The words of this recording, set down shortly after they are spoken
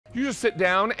You just sit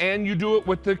down and you do it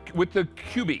with the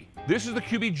QB. This is the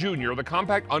QB Junior, the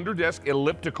compact underdesk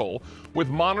elliptical with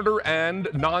monitor and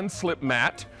non-slip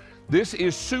mat. This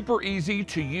is super easy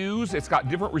to use. It's got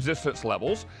different resistance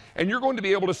levels, and you're going to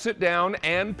be able to sit down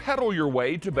and pedal your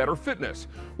way to better fitness.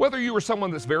 Whether you are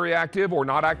someone that's very active or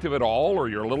not active at all, or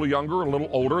you're a little younger or a little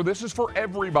older, this is for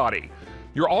everybody.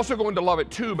 You're also going to love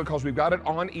it too because we've got it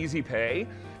on Easy Pay,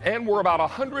 and we're about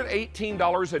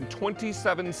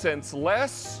 $118.27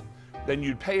 less than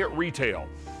you'd pay at retail.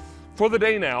 For the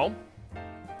day now,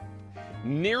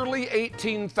 nearly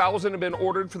 18,000 have been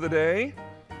ordered for the day.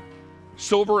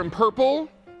 Silver and purple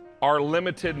are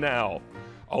limited now.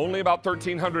 Only about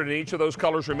 1,300 in each of those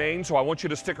colors remain, so I want you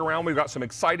to stick around. We've got some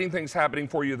exciting things happening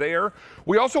for you there.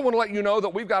 We also want to let you know that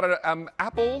we've got an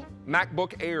Apple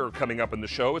MacBook Air coming up in the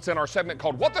show. It's in our segment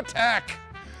called What the Tech?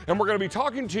 And we're going to be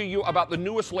talking to you about the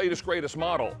newest, latest, greatest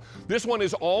model. This one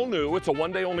is all new. It's a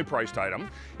one-day only priced item.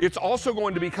 It's also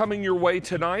going to be coming your way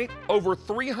tonight, over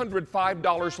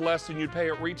 $305 less than you'd pay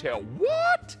at retail.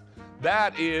 What?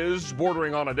 That is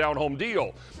bordering on a down-home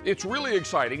deal. It's really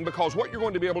exciting because what you're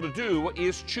going to be able to do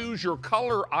is choose your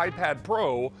color iPad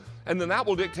Pro, and then that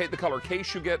will dictate the color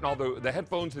case you get and all the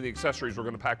headphones and the accessories we're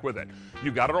going to pack with it.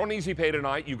 You've got it on Easy Pay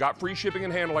tonight. You've got free shipping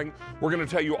and handling. We're going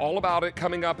to tell you all about it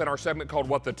coming up in our segment called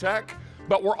What the Tech.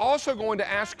 But we're also going to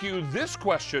ask you this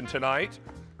question tonight.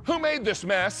 Who made this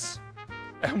mess?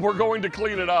 And we're going to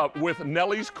clean it up with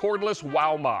Nellie's Cordless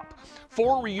Wow Mop.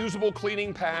 4 reusable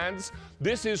cleaning pads.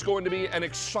 This is going to be an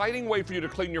exciting way for you to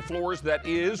clean your floors that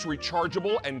is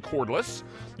rechargeable and cordless.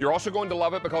 You're also going to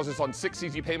love it because it's on 6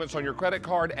 easy payments on your credit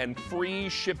card and free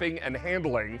shipping and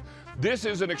handling. This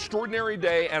is an extraordinary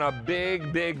day and a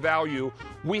big, big value.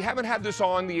 We haven't had this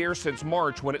on the air since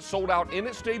March when it sold out in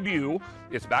its debut.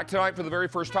 It's back tonight for the very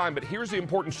first time, but here's the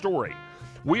important story.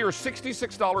 We are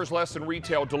 $66 less than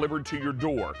retail delivered to your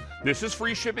door. This is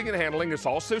free shipping and handling. It's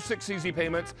also 6 easy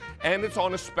payments, and it's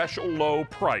on a special low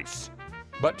price.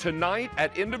 But tonight,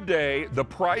 at end of day, the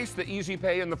price, the easy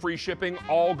pay, and the free shipping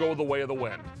all go the way of the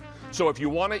wind. So if you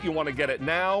want it, you want to get it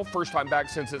now, first time back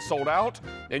since it's sold out,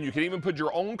 and you can even put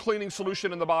your own cleaning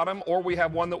solution in the bottom, or we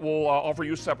have one that we'll offer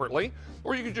you separately,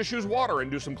 or you can just use water and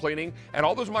do some cleaning, and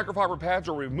all those microfiber pads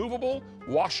are removable,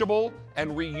 washable,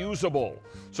 and reusable.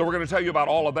 So we're going to tell you about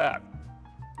all of that.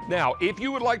 Now, if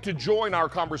you would like to join our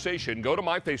conversation, go to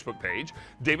my Facebook page,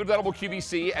 David Venable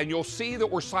QVC, and you'll see that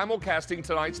we're simulcasting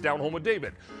tonight's Down Home with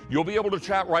David. You'll be able to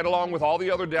chat right along with all the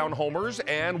other Down Homers,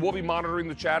 and we'll be monitoring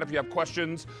the chat if you have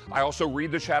questions. I also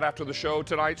read the chat after the show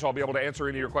tonight, so I'll be able to answer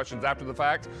any of your questions after the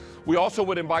fact. We also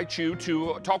would invite you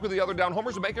to talk with the other Down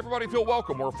Homers and make everybody feel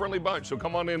welcome. We're a friendly bunch, so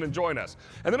come on in and join us.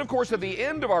 And then, of course, at the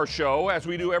end of our show, as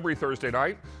we do every Thursday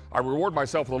night, I reward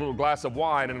myself with a little glass of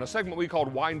wine in a segment we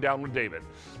called Wine Down with David.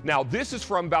 Now, this is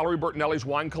from Valerie Bertinelli's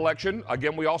wine collection.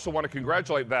 Again, we also want to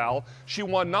congratulate Val. She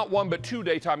won not 1 but 2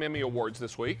 Daytime Emmy Awards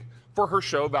this week for her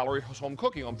show, Valerie's Home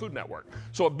Cooking on Food Network.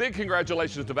 So a big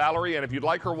congratulations to Valerie, and if you'd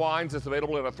like her wines, it's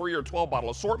available in a 3 or 12 bottle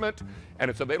assortment, and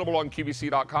it's available on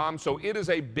QVC.com, so it is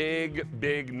a big,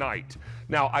 big night.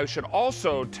 Now, I should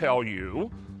also tell you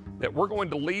that we're going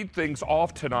to lead things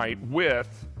off tonight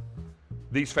with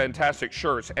these fantastic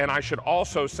shirts. And I should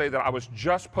also say that I was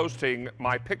just posting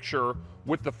my picture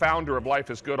with the founder of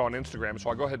Life is Good on Instagram. So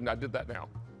I'll go ahead and I did that now.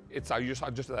 I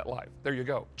just did that live. There you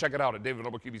go. Check it out at David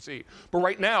Venable QVC. But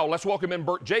right now, let's welcome in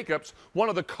Bert Jacobs, one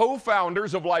of the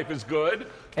co-founders of Life is Good.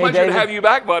 Hey, Pleasure David. to have you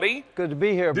back, buddy. Good to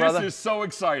be here, brother. This is so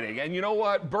exciting. And you know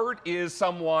what? Bert is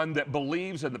someone that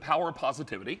believes in the power of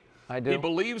positivity. I do. He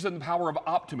believes in the power of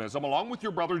optimism, along with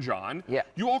your brother, John. Yeah.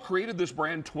 You all created this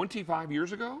brand 25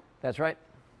 years ago? That's right.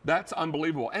 That's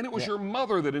unbelievable. And it was your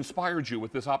mother that inspired you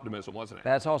with this optimism, wasn't it?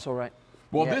 That's also right.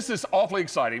 Well, Yeah. this is awfully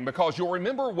exciting because you'll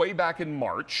remember way back in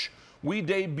March, we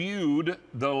debuted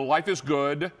the Life is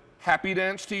Good Happy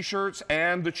Dance t-shirts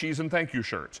and the Cheese and Thank You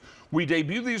shirts. We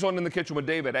debuted these on In the Kitchen with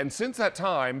David, and since that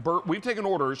time, Bert, we've taken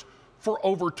orders for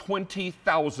over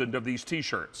 20,000 of these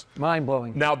t-shirts.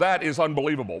 Mind-blowing. Now that is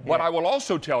unbelievable. But I will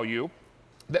also tell you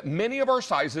that many of our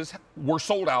sizes were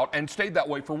sold out and stayed that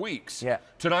way for weeks. Yeah.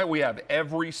 Tonight we have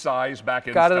every size back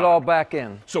in Got stock. it all back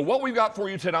in. So what we've got for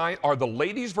you tonight are the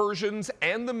ladies' versions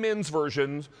and the men's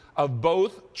versions of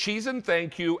both Cheese and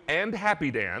Thank You and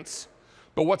Happy Dance.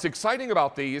 But what's exciting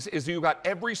about these is you've got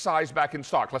every size back in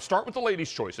stock. Let's start with the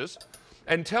ladies' choices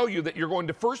and tell you that you're going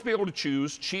to first be able to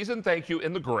choose Cheese and Thank You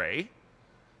in the gray,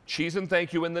 Cheese and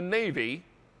Thank You in the navy,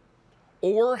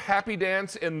 or Happy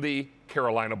Dance in the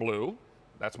Carolina blue.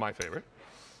 That's my favorite.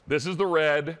 This is the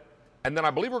red, and then I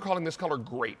believe we're calling this color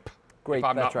grape. Grape, if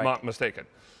I'm that's not right. mistaken.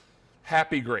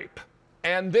 Happy Grape.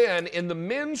 And then in the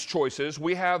men's choices,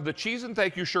 we have the Cheese and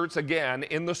Thank You shirts again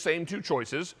in the same two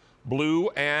choices, blue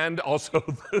and also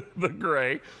the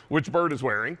gray, which Bert is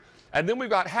wearing. And then we've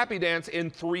got Happy Dance in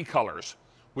 3 colors.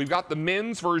 We've got the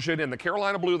men's version in the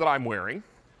Carolina blue that I'm wearing.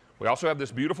 We also have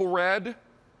this beautiful red,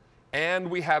 and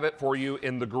we have it for you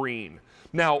in the green.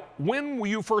 Now, when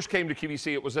you first came to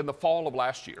QVC, it was in the fall of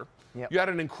last year. Yep. You had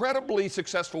an incredibly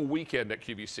successful weekend at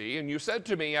QVC, and you said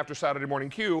to me after Saturday Morning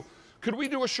Q, could we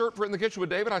do a shirt for In the Kitchen with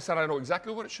David? I said, I know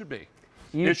exactly what it should be.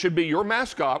 It should be your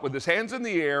mascot with his hands in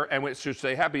the air, and it should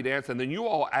say Happy Dance, and then you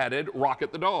all added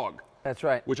Rocket the dog. That's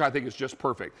right. Which I think is just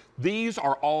perfect. These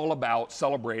are all about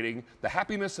celebrating the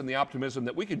happiness and the optimism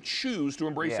that we can choose to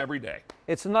embrace every day.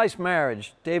 It's a nice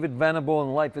marriage. David Venable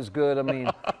and Life is Good. I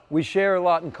mean, we share a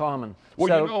lot in common. Well,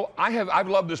 so, you know, I've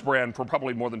loved this brand for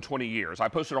probably more than 20 years. I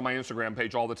post it on my Instagram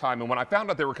page all the time, and when I found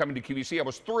out they were coming to QVC, I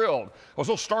was thrilled. I was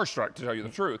a little starstruck, to tell you the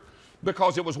truth,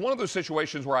 because it was one of those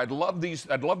situations where I'd loved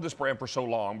this brand for so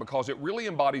long because it really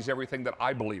embodies everything that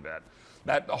I believe in.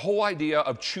 That the whole idea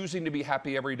of choosing to be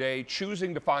happy every day,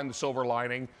 choosing to find the silver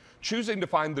lining, choosing to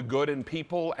find the good in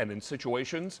people and in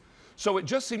situations. So it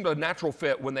just seemed a natural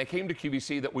fit when they came to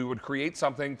QVC that we would create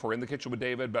something for In the Kitchen with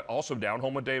David, but also Down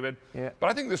Home with David. Yeah. But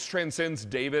I think this transcends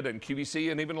David and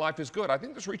QVC and even Life is Good. I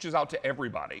think this reaches out to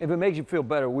everybody. if it makes you feel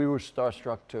better, we were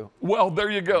starstruck too. Well,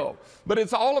 there you go. But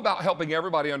it's all about helping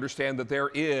everybody understand that there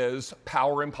is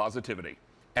power in positivity.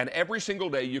 And every single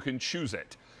day you can choose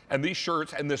it. And these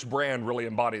shirts and this brand really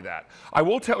embody that. I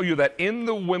will tell you that in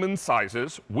the women's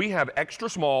sizes, we have extra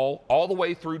small all the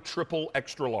way through triple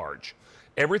extra large.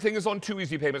 Everything is on 2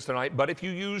 easy payments tonight, but if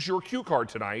you use your Q card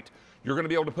tonight, you're going to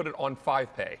be able to put it on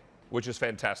 5 pay, which is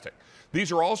fantastic.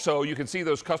 These are also, you can see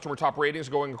those customer top ratings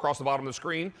going across the bottom of the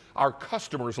screen. Our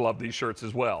customers love these shirts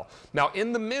as well. Now,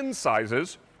 in the men's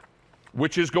sizes,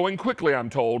 which is going quickly, I'm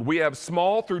told, we have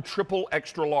small through triple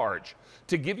extra large.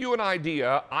 To give you an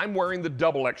idea, I'm wearing the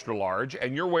double extra large,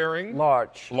 and you're wearing?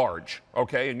 Large. Large,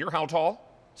 okay. And you're how tall?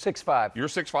 6'5". You're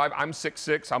 6'5", I'm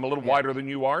 6'6". I'm a little wider than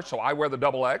you are, so I wear the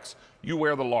double X. You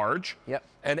wear the large. Yep.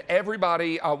 And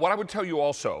everybody, what I would tell you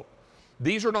also,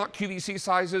 these are not QVC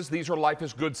sizes, these are Life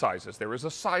is Good sizes. There is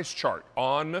a size chart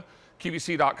on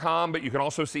QVC.com, but you can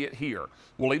also see it here.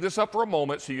 We'll leave this up for a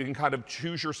moment so you can kind of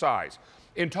choose your size.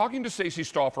 In talking to Stacey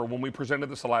Stauffer when we presented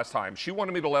this the last time, she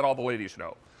wanted me to let all the ladies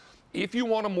know, if you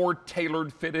want a more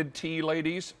tailored fitted tee,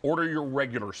 ladies, order your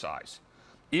regular size.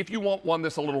 If you want one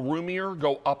that's a little roomier,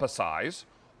 go up a size.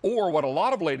 Or what a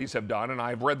lot of ladies have done, and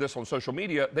I've read this on social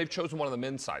media, they've chosen one of the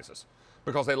men's sizes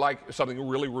because they like something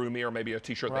really roomy or maybe a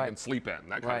t-shirt they can sleep in,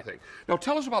 that kind of thing. Now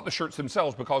tell us about the shirts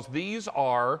themselves because these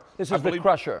are... This is the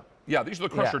Crusher. Yeah, these are the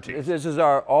Crusher tees. This is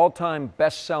our all-time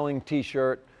best-selling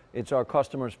t-shirt. It's our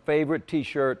customer's favorite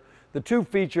t-shirt. The 2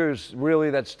 features really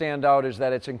that stand out is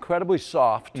that it's incredibly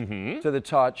soft to the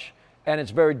touch and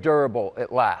it's very durable.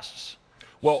 It lasts.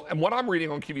 Well, and what I'm reading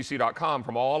on QVC.com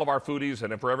from all of our foodies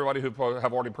and for everybody who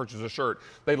have already purchased a shirt,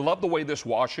 they love the way this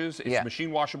washes. It's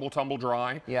machine washable, tumble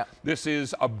dry. Yeah. This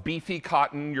is a beefy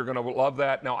cotton. You're going to love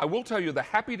that. Now, I will tell you the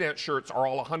Happy Dance shirts are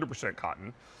all 100%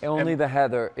 cotton. Only the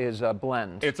heather is a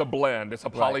blend. It's a blend. It's a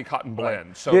poly cotton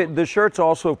blend. So the shirts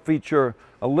also feature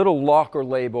a little locker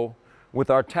label with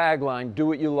our tagline, do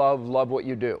what you love what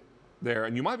you do. There,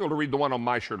 and you might be able to read the one on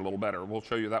my shirt a little better. We'll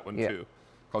show you that one too,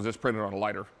 because it's printed on a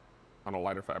lighter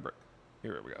fabric.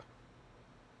 Here we go.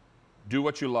 Do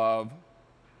what you love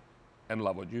and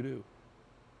love what you do,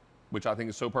 which I think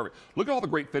is so perfect. Look at all the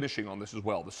great finishing on this as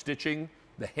well. The stitching,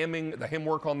 the hemming, the hem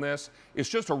work on this. It's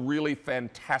just a really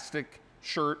fantastic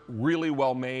shirt, really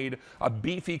well made. A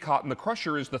beefy cotton. The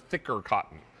Crusher is the thicker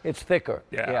cotton. It's thicker.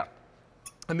 Yeah.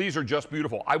 And these are just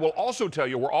beautiful. I will also tell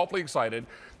you, we're awfully excited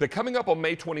that coming up on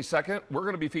May 22nd, we're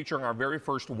going to be featuring our very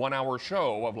first 1-hour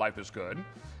show of Life is Good.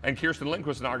 And Kirsten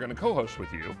Lindquist and I are going to co-host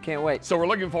with you. Can't wait. So we're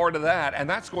looking forward to that. And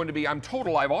that's going to be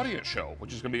total live audience show,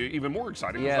 which is going to be even more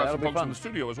exciting. Yeah, that'll be folks fun. in the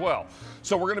studio as well.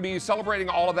 So we're going to be celebrating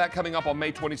all of that coming up on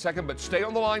May 22nd. But stay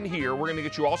on the line here. We're going to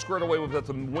get you all squared away with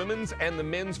the women's and the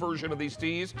men's version of these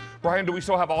tees. Brian, do we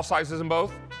still have all sizes in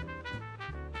both?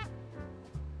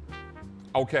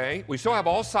 Okay, we still have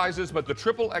all sizes, but the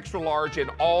triple extra large in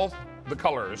all the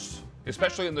colors,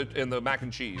 especially in the mac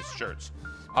and cheese shirts,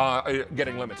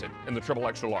 getting limited in the triple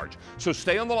extra large. So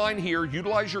stay on the line here,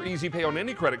 utilize your Easy Pay on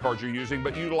any credit card you're using,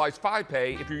 but utilize 5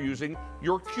 Pay if you're using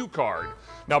your Q card.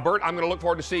 Now, Bert, I'm going to look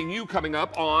forward to seeing you coming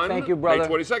up on Thank you, brother.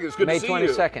 May 22nd. It's good May to see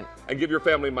 22nd. you. And give your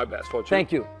family my best, won't you?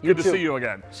 Thank you. Good to see you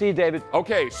again. See you, David.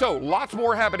 Okay, so lots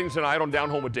more happening tonight on Down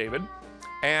Home with David.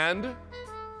 And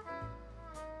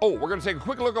Oh, we're going to take a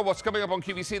quick look at what's coming up on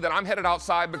QVC. Then I'm headed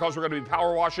outside because we're going to be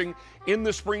power washing in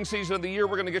the spring season of the year.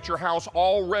 We're going to get your house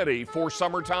all ready for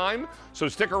summertime. So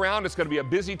stick around. It's going to be a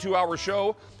busy 2-hour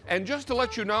show. And just to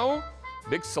let you know,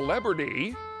 big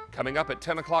celebrity coming up at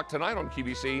 10 o'clock tonight on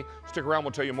QVC. Stick around.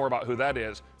 We'll tell you more about who that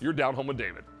is. You're Down Home with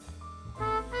David.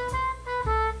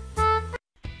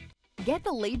 Get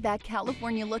the laid-back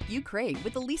California look you crave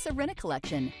with the Lisa Rinna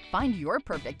collection. Find your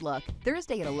perfect look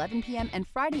Thursday at 11 p.m. and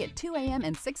Friday at 2 a.m.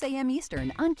 and 6 a.m.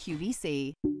 Eastern on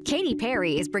QVC. Katy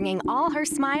Perry is bringing all her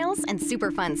smiles and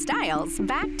super fun styles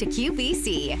back to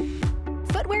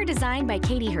QVC. Footwear designed by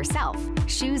Katy herself,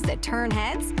 shoes that turn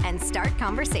heads and start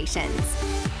conversations.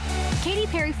 Katy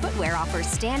Perry footwear offers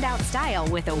standout style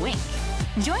with a wink.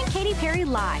 Join Katy Perry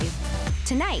live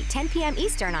tonight, 10 p.m.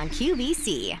 Eastern on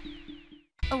QVC.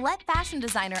 Let fashion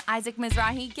designer Isaac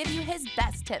Mizrahi give you his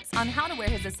best tips on how to wear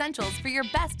his essentials for your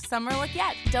best summer look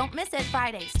yet. Don't miss it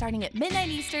Friday, starting at midnight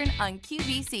Eastern on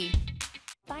QVC.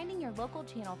 Finding your local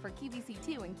channel for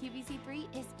QVC2 and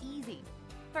QVC3 is easy.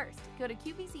 First, go to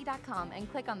QVC.com and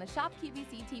click on the Shop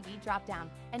QVC TV drop-down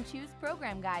and choose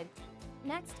Program Guide.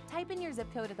 Next, type in your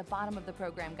zip code at the bottom of the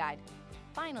program guide.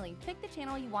 Finally, pick the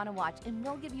channel you want to watch and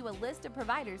we'll give you a list of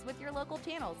providers with your local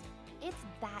channels. It's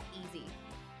that easy.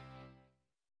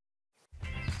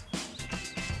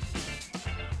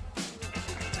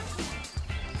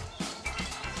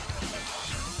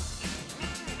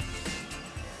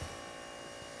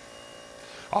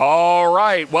 All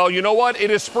right, well, you know what? It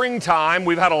is springtime.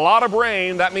 We've had a lot of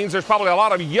rain. That means there's probably a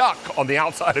lot of yuck on the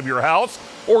outside of your house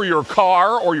or your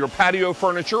car or your patio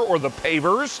furniture or the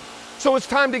pavers. So it's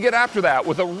time to get after that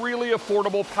with a really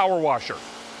affordable power washer.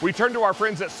 We turn to our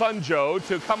friends at Sunjoe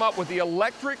to come up with the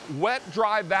electric wet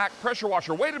dry vac pressure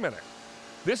washer. Wait a minute.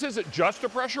 This isn't just a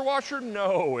pressure washer?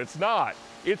 No, it's not.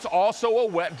 It's also a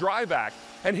wet dry vac.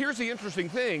 And here's the interesting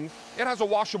thing, it has a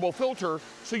washable filter,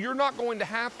 so you're not going to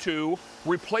have to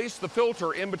replace the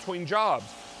filter in between jobs.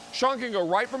 Sean can go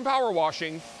right from power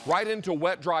washing right into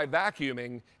wet dry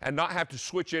vacuuming and not have to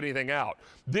switch anything out.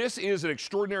 This is an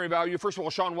extraordinary value. First of all,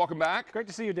 Sean, welcome back. Great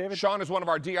to see you, David. Sean is one of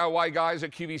our DIY guys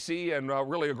at QVC and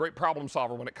really a great problem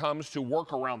solver when it comes to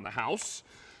work around the house.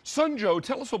 Sunjoe,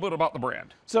 tell us a little bit about the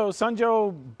brand. So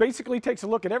Sunjoe basically takes a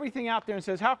look at everything out there and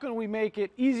says, how can we make it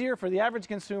easier for the average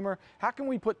consumer? How can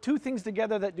we put two things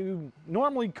together that you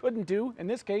normally couldn't do? In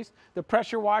this case, the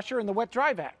pressure washer and the wet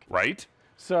dry vac. Right.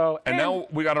 So and now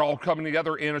we got it all coming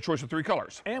together in a choice of 3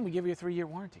 colors. And we give you a 3-year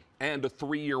warranty. And a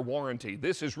 3-year warranty.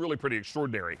 This is really pretty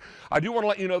extraordinary. I do want to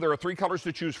let you know there are 3 colors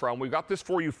to choose from. We've got this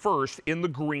for you first in the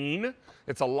green.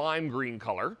 It's a lime green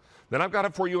color. Then I've got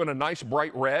it for you in a nice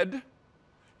bright red.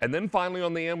 And then finally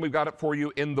on the end, we've got it for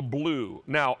you in the blue.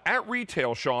 Now, at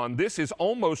retail, Sean, this is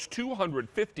almost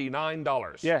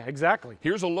 $259. Yeah, exactly.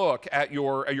 Here's a look at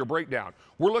your breakdown.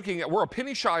 We're a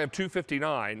penny shy of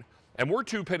 $259, and we're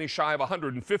 2 pennies shy of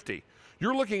 $150.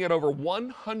 You're looking at over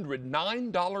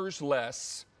 $109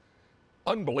 less.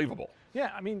 Unbelievable. Yeah,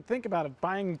 I mean, think about it.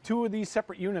 Buying 2 of these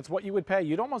separate units, what you would pay.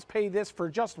 You'd almost pay this for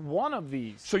just 1 of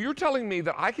these. So you're telling me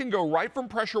that I can go right from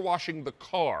pressure washing the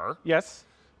car. Yes.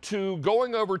 To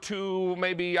going over to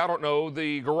maybe, I don't know,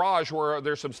 the garage where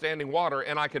there's some standing water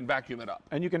and I can vacuum it up.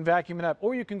 And you can vacuum it up.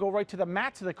 Or you can go right to the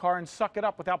mats of the car and suck it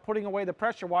up without putting away the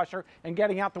pressure washer and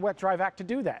getting out the wet dry vac to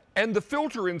do that. And the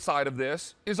filter inside of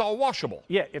this is all washable.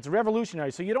 Yeah, it's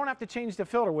revolutionary. So you don't have to change the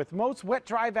filter. With most wet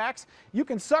dry vacs, you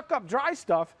can suck up dry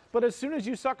stuff, but as soon as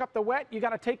you suck up the wet, you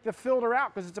got to take the filter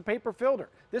out because it's a paper filter.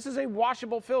 This is a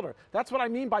washable filter. That's what I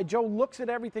mean by Joe looks at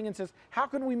everything and says, how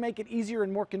can we make it easier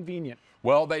and more convenient?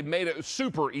 Well, they've made it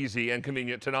super easy and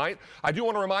convenient tonight. I do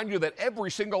want to remind you that every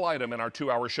single item in our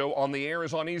 2-hour show on the air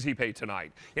is on Easy Pay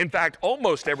tonight. In fact,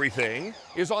 almost everything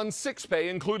is on 6Pay,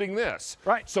 including this.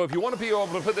 Right. So if you want to be able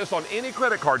to put this on any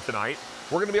credit card tonight,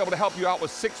 we're going to be able to help you out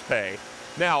with 6Pay.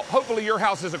 Now, hopefully your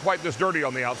house isn't quite this dirty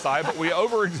on the outside, but we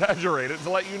over-exaggerate it to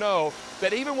let you know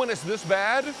that even when it's this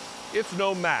bad, it's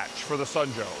no match for the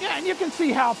Sunjoe. Yeah, and you can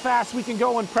see how fast we can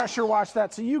go and pressure wash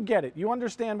that, so you get it. You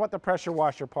understand what the pressure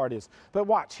washer part is. But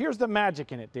watch, here's the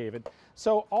magic in it, David.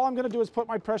 So all I'm going to do is put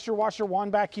my pressure washer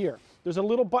wand back here. There's a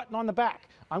little button on the back.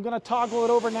 I'm going to toggle it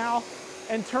over now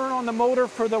and turn on the motor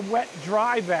for the wet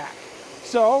dry vac.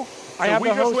 So I have we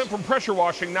just went from pressure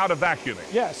washing now to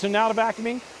vacuuming. Yeah, so now to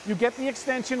vacuuming. You get the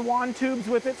extension wand tubes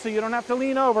with it so you don't have to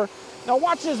lean over. Now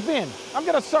watch this bin. I'm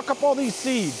going to suck up all these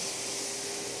seeds.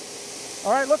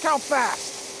 All right, look how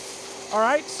fast. All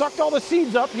right, sucked all the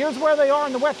seeds up. Here's where they are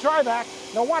in the wet dry vac.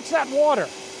 Now watch that water.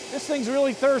 This thing's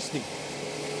really thirsty.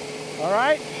 All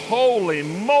right. Holy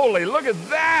moly, look at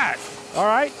that. All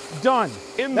right, done.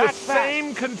 In the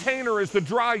same container as the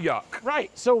dry yuck.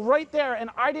 Right, so right there, and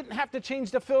I didn't have to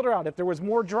change the filter out. If there was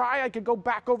more dry, I could go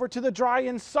back over to the dry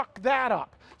and suck that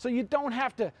up. So you don't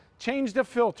have to change the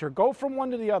filter, go from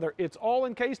one to the other. It's all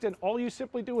encased, and all you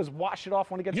simply do is wash it off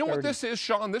when it gets dirty. You know what this is,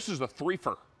 Sean? This is a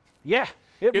threefer. Yeah,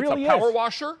 it really is. It's a power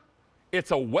washer.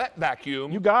 It's a wet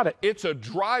vacuum. You got it. It's a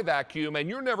dry vacuum, and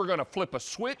you're never going to flip a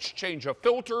switch, change a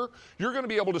filter. You're going to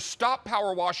be able to stop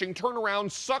power washing, turn around,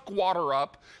 suck water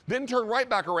up, then turn right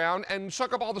back around and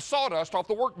suck up all the sawdust off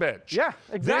the workbench. Yeah,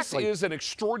 exactly. This is an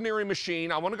extraordinary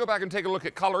machine. I want to go back and take a look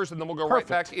at colors, and then we'll go right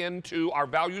back into our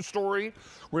value story,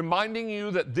 reminding you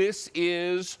that this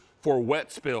is for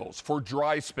wet spills, for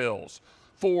dry spills,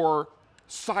 for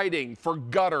siding, for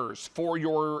gutters, for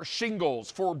your shingles,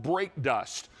 for brake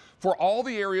dust, for all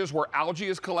the areas where algae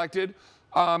is collected.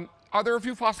 Are there a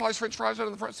few fossilized French fries out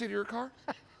of the front seat of your car?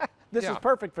 This is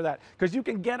perfect for that, because you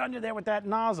can get under there with that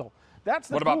nozzle. That's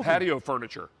the What about patio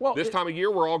furniture? Well, this time of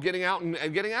year, we're all getting out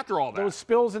and getting after all that. Those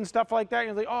spills and stuff like that,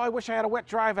 you're like, oh, I wish I had a wet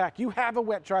dry vac. You have a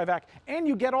wet dry vac, and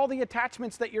you get all the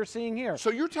attachments that you're seeing here.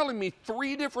 So you're telling me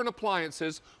 3 different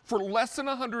appliances for less than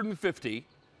 $150,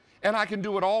 and I can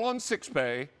do it all on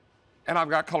 6-pay, and I've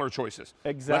got color choices.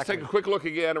 Exactly. Let's take a quick look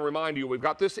again and remind you, we've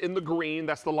got this in the green,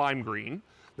 that's the lime green.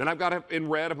 Then I've got it in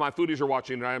red. If my foodies are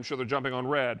watching tonight, I'm sure they're jumping on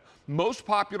red. Most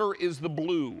popular is the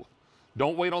blue.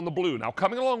 Don't wait on the blue. Now,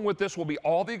 coming along with this will be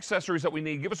all the accessories that we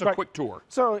need. Give us a quick tour.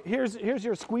 So here's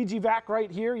your squeegee vac right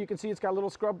here. You can see it's got a little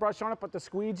scrub brush on it, but the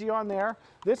squeegee on there.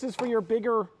 This is for your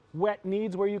bigger wet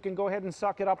needs where you can go ahead and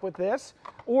suck it up with this,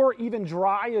 or even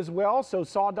dry as well, so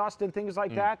sawdust and things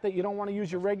like that you don't want to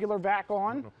use your regular vac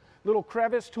on. Little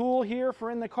crevice tool here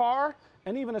for in the car,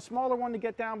 and even a smaller one to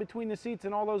get down between the seats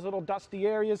and all those little dusty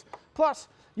areas. Plus,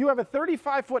 you have a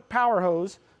 35-foot power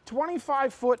hose,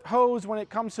 25-foot hose when it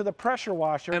comes to the pressure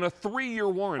washer. And a 3-year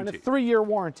warranty. And a 3-year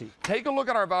warranty. Take a look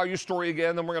at our value story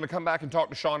again, then we're going to come back and talk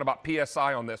to Sean about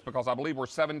PSI on this, because I believe we're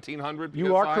 1,700 PSI.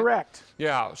 You are correct.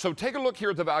 Yeah, so take a look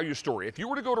here at the value story. If you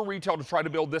were to go to retail to try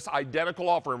to build this identical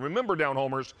offer, and remember, down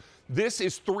homers, this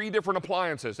is 3 different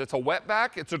appliances. It's a wet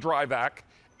vac, it's a dry vac,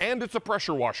 and it's a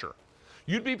pressure washer.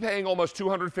 You'd be paying almost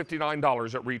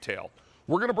 $259 at retail.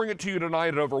 We're going to bring it to you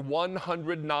tonight at over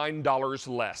 $109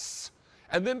 less.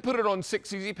 And then put it on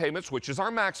 6 easy payments, which is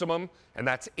our maximum, and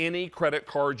that's any credit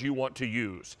card you want to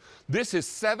use. This is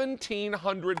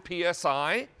 1,700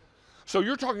 PSI. So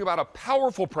you're talking about a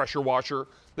powerful pressure washer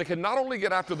that can not only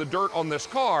get after the dirt on this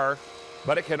car,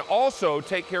 but it can also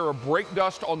take care of brake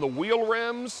dust on the wheel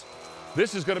rims.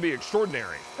 This is going to be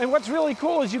extraordinary. And what's really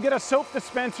cool is you get a soap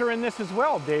dispenser in this as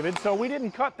well, David, so we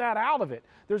didn't cut that out of it.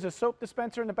 There's a soap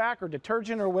dispenser in the back, or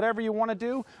detergent, or whatever you want to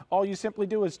do. All you simply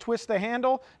do is twist the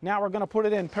handle. Now we're going to put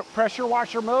it in pressure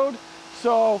washer mode.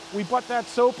 So we put that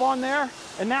soap on there,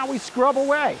 and now we scrub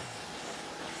away.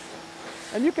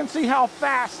 And you can see how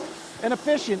fast and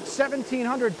efficient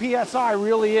 1,700 PSI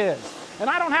really is. And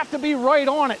I don't have to be right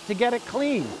on it to get it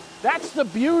clean. That's the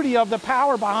beauty of the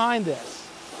power behind this.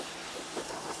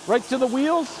 Right to the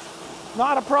wheels,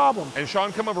 not a problem. And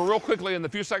Sean, come over real quickly in the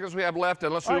few seconds we have left,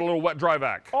 and let's do a little wet dry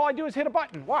vac. All I do is hit a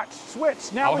button. Watch,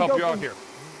 switch. Now I'll help you out here.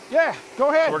 Yeah, go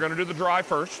ahead. So we're going to do the dry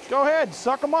first. Go ahead,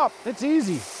 suck them up. It's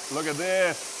easy. Look at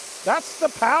this. That's the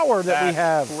power that we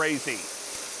have. That's crazy.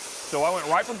 So I went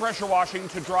right from pressure washing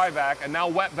to dry vac, and now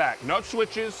wet vac. No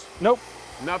switches. Nope.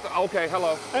 Nothing. Okay,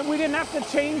 hello. And we didn't have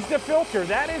to change the filter.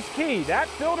 That is key. That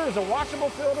filter is a washable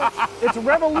filter. It's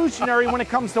revolutionary when it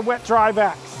comes to wet dry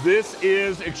vacs. This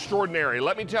is extraordinary.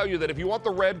 Let me tell you that if you want the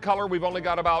red color, we've only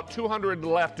got about 200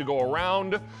 left to go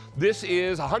around. This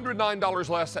is $109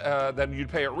 less than you'd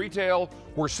pay at retail,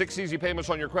 or 6 easy payments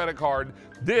on your credit card.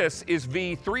 This is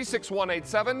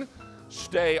V36187.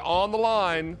 Stay on the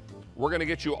line. We're going to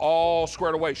get you all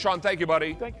squared away. Sean, thank you,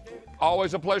 buddy. Thank you, David.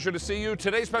 Always a pleasure to see you.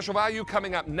 Today's special value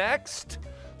coming up next.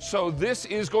 So this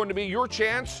is going to be your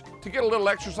chance to get a little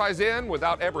exercise in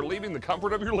without ever leaving the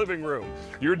comfort of your living room.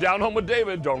 You're Down Home with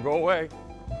David. Don't go away.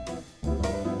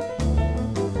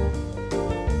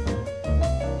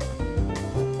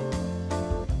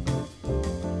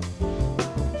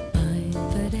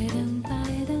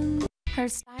 Her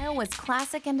style was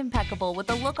classic and impeccable with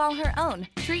a look all her own.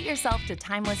 Treat yourself to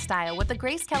timeless style with the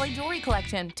Grace Kelly Jewelry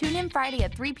Collection. Tune in Friday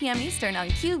at 3 p.m. Eastern on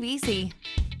QVC.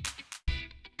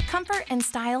 Comfort and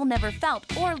style never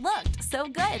felt or looked so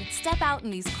good. Step out in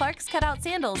these Clark's cutout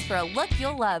sandals for a look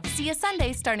you'll love. See you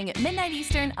Sunday starting at midnight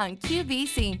Eastern on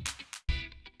QVC.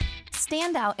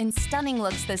 Stand out in stunning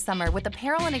looks this summer with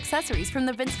apparel and accessories from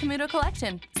the Vince Camuto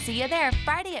Collection. See you there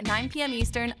Friday at 9 p.m.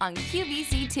 Eastern on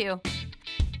QVC2.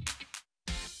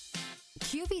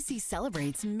 QVC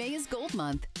celebrates May is Gold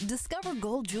Month. Discover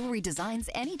gold jewelry designs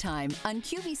anytime on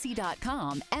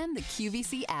QVC.com and the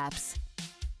QVC apps.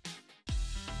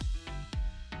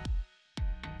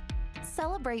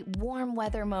 Celebrate warm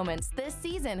weather moments this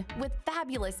season with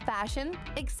fabulous fashion,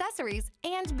 accessories,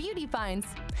 and beauty finds.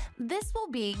 This will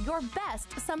be your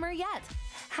best summer yet.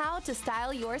 How to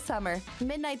style your summer,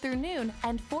 midnight through noon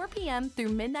and 4 p.m. through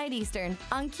midnight Eastern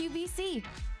on QVC.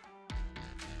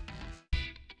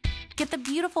 Get the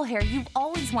beautiful hair you've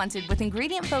always wanted with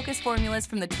ingredient-focused formulas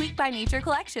from the Tweak by Nature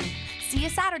collection. See you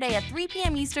Saturday at 3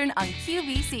 p.m. Eastern on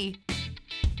QVC.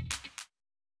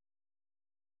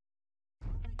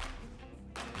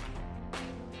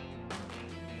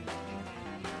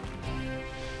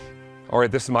 All right,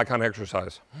 this is my kind of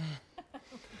exercise.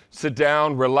 Sit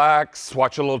down, relax,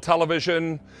 watch a little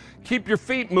television, keep your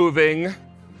feet moving.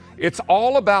 It's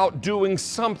all about doing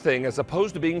something as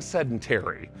opposed to being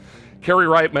sedentary. Carrie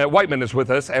Whiteman is with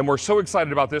us, and we're so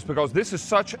excited about this because this is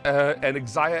such an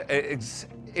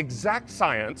exact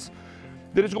science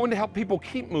that is going to help people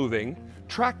keep moving,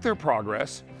 track their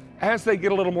progress, as they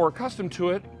get a little more accustomed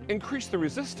to it, increase the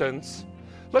resistance.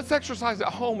 Let's exercise at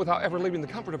home without ever leaving the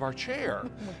comfort of our chair.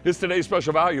 It's today's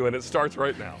special value, and it starts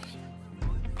right now.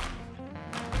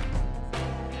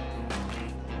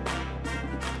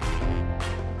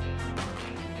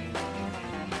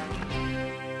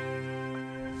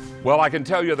 Well, I can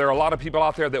tell you there are a lot of people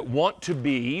out there that want to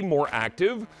be more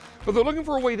active, but they're looking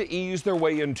for a way to ease their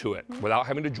way into it without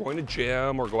having to join a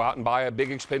gym or go out and buy a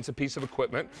big expensive piece of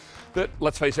equipment that,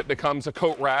 let's face it, becomes a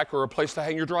coat rack or a place to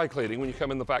hang your dry cleaning when you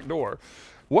come in the back door.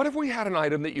 What if we had an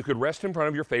item that you could rest in front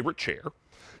of your favorite chair,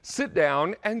 sit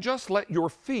down, and just let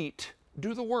your feet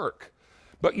do the work?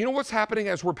 But you know what's happening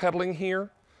as we're pedaling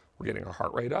here? We're getting our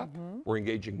heart rate up. We're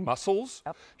engaging muscles.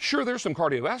 Sure, there's some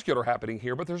cardiovascular happening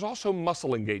here, but there's also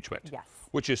muscle engagement,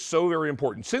 which is so very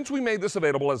important. Since we made this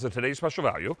available as a today's special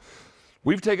value,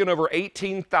 we've taken over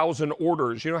 18,000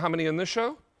 orders. You know how many in this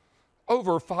show?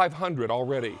 Over 500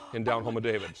 already in Down Home with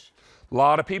David. A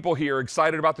lot of people here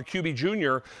excited about the QB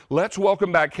Junior. Let's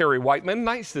welcome back Carrie Whiteman.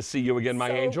 Nice to see you again,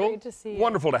 my angel. Great to see you.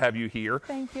 Wonderful to have you here.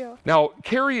 Thank you. Now,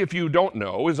 Carrie, if you don't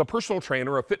know, is a personal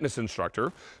trainer, a fitness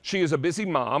instructor. She is a busy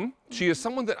mom. She is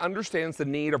someone that understands the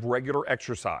need of regular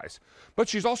exercise, but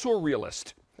she's also a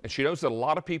realist. And she knows that a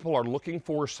lot of people are looking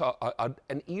for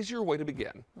an easier way to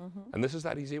begin. And this is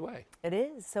that easy way. It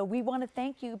is. So we want to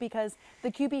thank you because the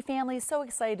QB family is so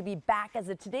excited to be back as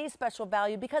a today's special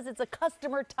value because it's a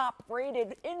customer top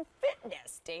rated in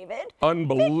fitness, David.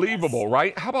 Unbelievable,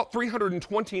 right? How about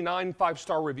 329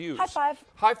 5-star reviews? High five.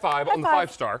 High five on the five.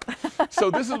 5-star.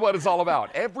 So this is what it's all about.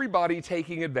 Everybody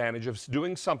taking advantage of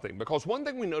doing something, because one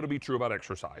thing we know to be true about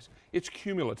exercise, it's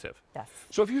cumulative. Yes.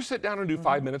 So if you sit down and do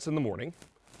 5 minutes in the morning,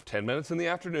 10 minutes in the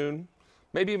afternoon,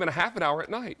 maybe even a half an hour at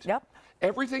night.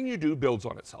 Everything you do builds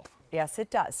on itself. Yes, it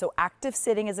does. So active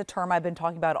sitting is a term I've been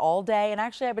talking about all day, and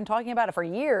actually I've been talking about it for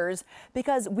years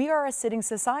because we are a sitting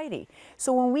society.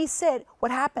 So when we sit,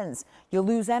 what happens? You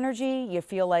lose energy, you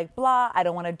feel like blah, I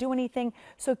don't want to do anything.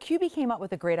 So QB came up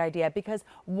with a great idea because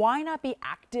why not be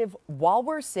active while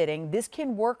we're sitting? This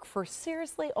can work for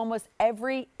seriously almost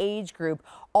every age group,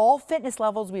 all fitness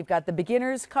levels. We've got the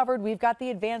beginners covered, we've got the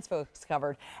advanced folks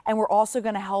covered, and we're also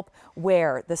going to help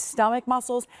where the stomach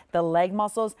muscles, the leg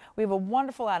muscles. We have a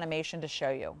wonderful animation to show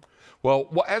you. Well,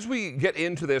 as we get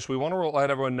into this, we want to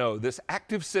let everyone know this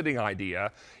active sitting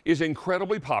idea is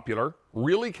incredibly popular,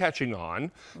 really catching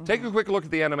on. Take a quick look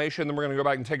at the animation, then we're going to go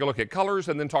back and take a look at colors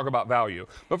and then talk about value.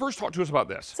 But first, talk to us about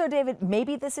this. So, David,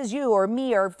 maybe this is you or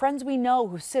me or friends we know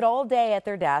who sit all day at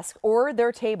their desk or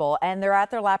their table and they're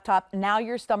at their laptop. Now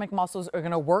your stomach muscles are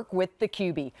going to work with the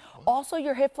QB. Also,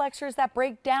 your hip flexors that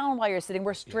break down while you're sitting,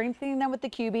 we're strengthening them with the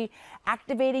QB,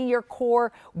 activating your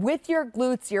core with your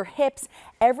glutes, your hips.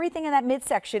 Everything in that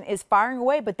midsection is firing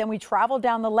away, but then we travel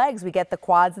down the legs. We get the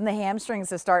quads and the hamstrings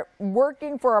to start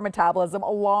working for our metabolism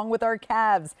along with our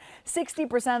calves.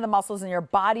 60% of the muscles in your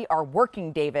body are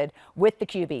working, David, with the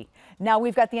QB. Now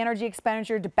we've got the energy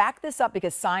expenditure to back this up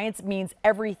because science means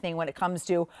everything when it comes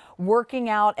to working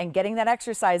out and getting that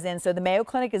exercise in. So the Mayo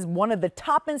Clinic is one of the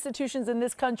top institutions in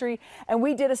this country, and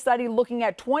we did a study looking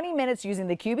at 20 minutes using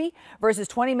the QB versus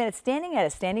 20 minutes standing at a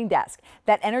standing desk.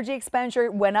 That energy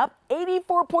expenditure went up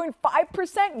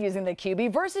 84.5% using the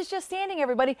QB versus just standing,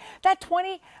 everybody. That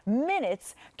 20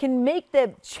 minutes can make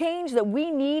the change that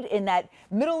we need in that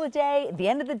middle of the day, the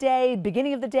end of the day,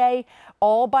 beginning of the day,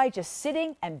 all by just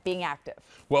sitting and being active.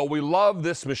 Well, we love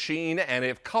this machine, and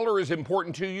if color is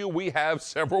important to you, we have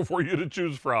several for you to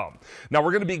choose from. Now,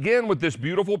 we're going to begin with this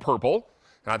beautiful purple,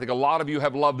 and I think a lot of you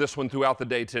have loved this one throughout the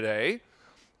day today.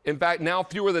 In fact, now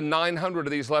fewer than 900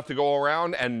 of these left to go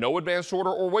around and no advanced order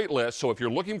or wait list. So if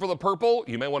you're looking for the purple,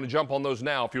 you may want to jump on those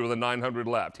now, fewer than 900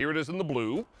 left. Here it is in the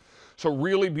blue. So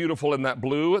really beautiful in that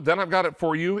blue. Then I've got it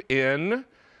for you in,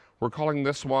 we're calling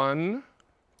this one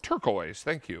turquoise.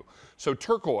 Thank you. So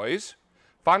turquoise.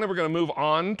 Finally, we're going to move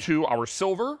on to our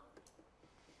silver.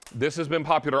 This has been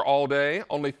popular all day.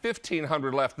 Only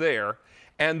 1,500 left there.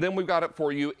 And then we've got it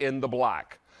for you in the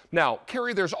black. Now,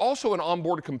 Carrie, there's also an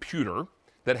onboard computer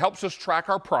that helps us track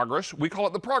our progress. We call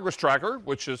it the progress tracker,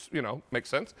 which is, you know, makes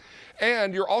sense.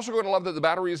 And you're also going to love that the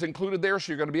battery is included there,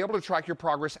 so you're going to be able to track your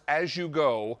progress as you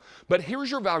go. But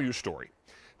here's your value story.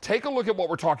 Take a look at what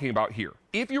we're talking about here.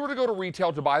 If you were to go to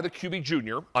retail to buy the QB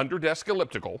Junior under desk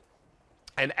elliptical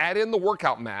and add in the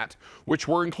workout mat, which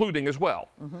we're including as well,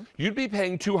 you'd be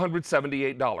paying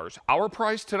 $278. Our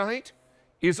price tonight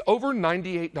is over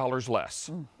 $98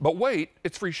 less. But wait,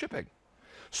 it's free shipping.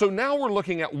 So now we're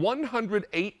looking at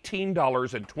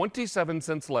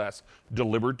 $118.27 less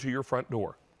delivered to your front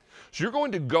door. So you're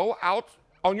going to go out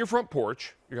on your front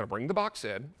porch, you're going to bring the box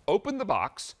in, open the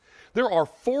box. There are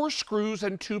 4 screws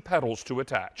and 2 pedals to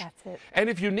attach. That's it. And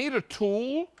if you need a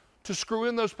tool to screw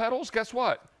in those pedals, guess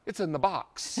what? It's in the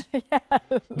box. Yes.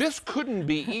 This couldn't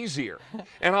be easier.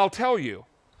 And I'll tell you,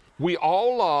 we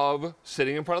all love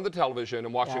sitting in front of the television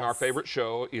and watching our Yes. favorite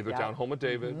show, either Yeah. Down Home with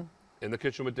David, In the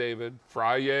Kitchen with David,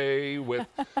 Friday with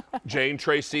Jane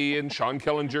Tracy and Sean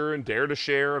Killinger and Dare to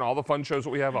Share and all the fun shows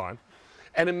that we have on.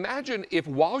 And imagine if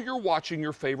while you're watching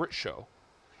your favorite show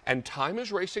and time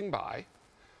is racing by,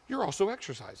 you're also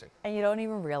exercising. And you don't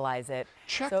even realize it.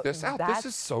 Check So this out. This that's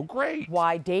is so great.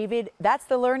 Why David, that's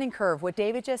the learning curve. What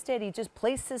David just did, he just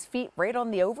placed his feet right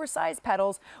on the oversized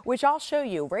pedals, which I'll show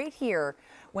you right here.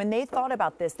 When they thought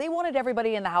about this, they wanted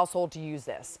everybody in the household to use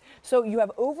this. So you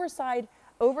have oversized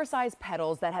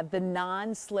pedals that have the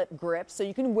non-slip grips, so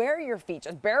you can wear your feet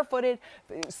just barefooted,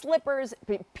 slippers,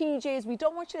 PJs. We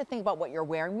don't want you to think about what you're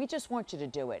wearing. We just want you to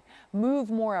do it.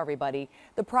 Move more, everybody.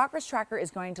 The progress tracker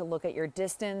is going to look at your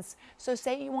distance. So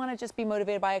say you want to just be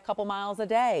motivated by a couple miles a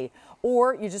day,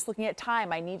 or you're just looking at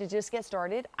time. I need to just get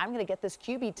started. I'm going to get this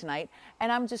QB tonight,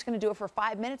 and I'm just going to do it for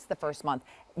 5 minutes the first month.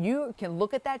 You can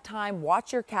look at that time,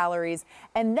 watch your calories,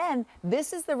 and then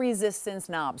this is the resistance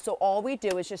knob. So all we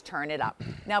do is just turn it up.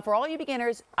 Now, for all you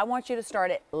beginners, I want you to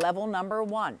start at level number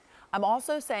 1. I'm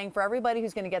also saying for everybody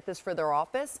who's going to get this for their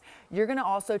office, you're going to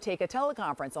also take a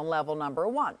teleconference on level number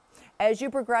 1. As you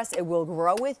progress, it will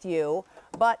grow with you,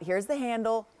 but here's the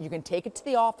handle. You can take it to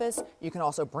the office. You can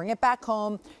also bring it back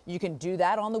home. You can do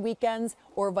that on the weekends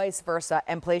or vice versa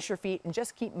and place your feet and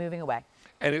just keep moving away.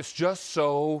 And it's just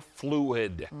so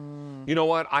fluid. You know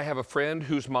what? I have a friend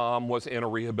whose mom was in a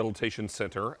rehabilitation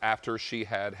center after she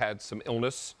had had some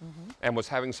illness and was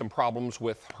having some problems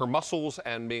with her muscles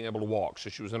and being able to walk.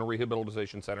 So she was in a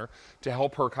rehabilitation center to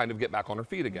help her kind of get back on her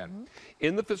feet again.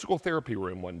 In the physical therapy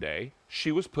room one day,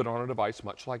 she was put on a device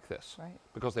much like this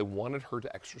because they wanted her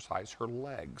to exercise her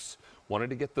legs, wanted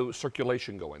to get the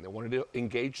circulation going. They wanted to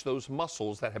engage those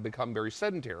muscles that had become very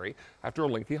sedentary after a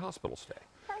lengthy hospital stay.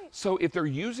 So if they're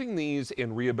using these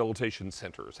in rehabilitation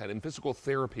centers and in physical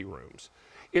therapy rooms,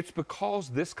 it's because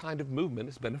this kind of movement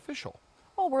is beneficial.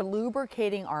 Well, we're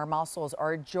lubricating our muscles,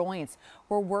 our joints.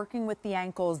 We're working with the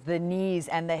ankles, the knees,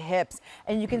 and the hips.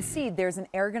 And you can see there's an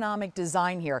ergonomic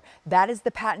design here. That is the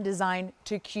patent design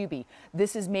to QB.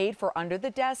 This is made for under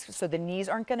the desk, so the knees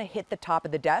aren't going to hit the top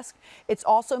of the desk. It's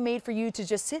also made for you to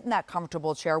just sit in that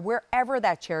comfortable chair, wherever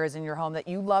that chair is in your home that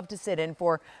you love to sit in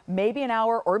for maybe an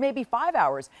hour or maybe 5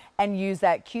 hours and use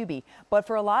that QB. But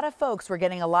for a lot of folks, we're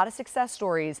getting a lot of success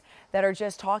stories that are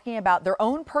just talking about their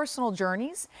own personal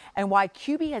journeys and why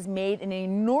QB has made an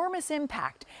enormous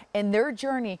impact in their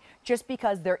journey just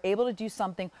because they're able to do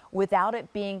something without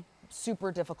it being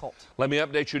super difficult. Let me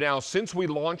update you now. Since we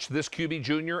launched this QB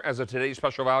Junior as a today's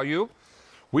special value,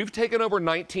 we've taken over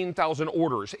 19,000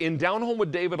 orders. In Down Home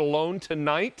with David alone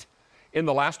tonight, in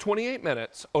the last 28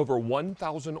 minutes, over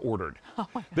 1,000 ordered.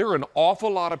 There are an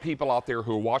awful lot of people out there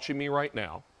who are watching me right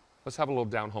now. Let's have a little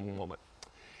down home moment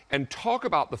and talk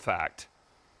about the fact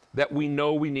that we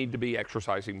know we need to be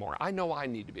exercising more. I know I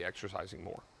need to be exercising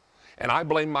more. And I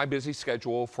blame my busy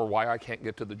schedule for why I can't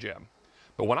get to the gym.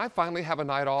 But when I finally have a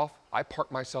night off, I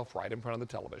park myself right in front of the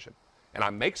television. And I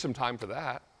make some time for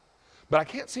that. But I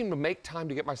can't seem to make time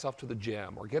to get myself to the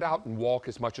gym or get out and walk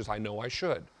as much as I know I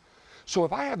should. So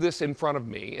if I have this in front of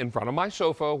me, in front of my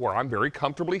sofa where I'm very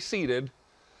comfortably seated,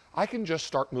 I can just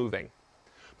start moving.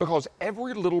 Because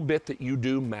every little bit that you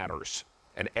do matters.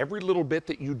 And every little bit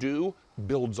that you do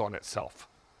builds on itself.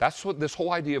 That's what this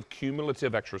whole idea of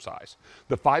cumulative exercise.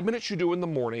 The 5 minutes you do in the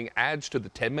morning adds to the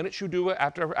 10 minutes you do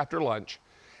after lunch,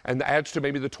 and adds to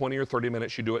maybe the 20 or 30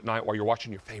 minutes you do at night while you're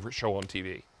watching your favorite show on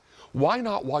TV. Why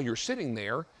not, while you're sitting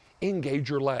there, engage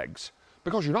your legs?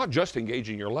 Because you're not just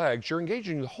engaging your legs, you're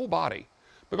engaging the whole body.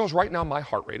 Because right now my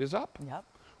heart rate is up. Yep.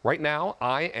 Right now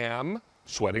I am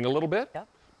sweating a little bit Yep.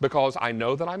 because I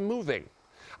know that I'm moving.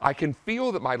 I can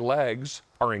feel that my legs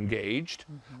are engaged.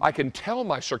 I can tell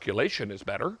my circulation is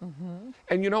better.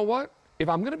 And you know what? If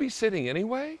I'm going to be sitting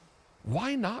anyway,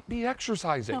 why not be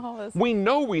exercising? Oh, We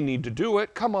know we need to do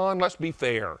it. Come on, let's be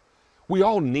fair. We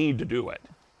all need to do it.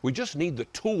 We just need the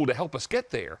tool to help us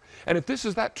get there. And if this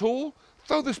is that tool,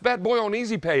 throw this bad boy on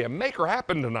Easy Pay and make her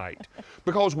happen tonight.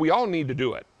 Because we all need to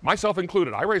do it, myself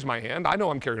included. I raise my hand. I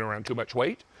know I'm carrying around too much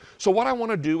weight. So what I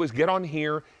want to do is get on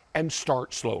here and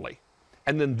start slowly.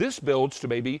 And then this builds to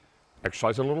maybe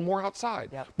exercise a little more outside.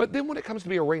 Yep. But then when it comes to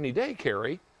be a rainy day,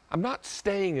 Carrie, I'm not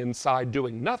staying inside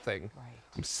doing nothing. Right.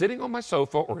 I'm sitting on my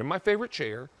sofa or in my favorite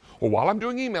chair, or while I'm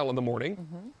doing email in the morning,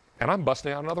 and I'm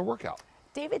busting out another workout.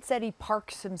 David said he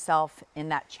parks himself in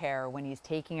that chair when he's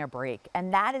taking a break,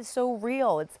 and that is so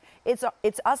real.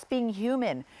 It's us being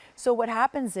human. So what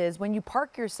happens is when you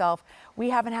park yourself, we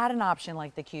haven't had an option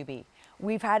like the QB.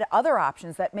 We've had other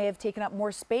options that may have taken up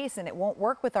more space, and it won't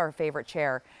work with our favorite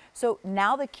chair. So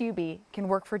now the QB can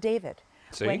work for David.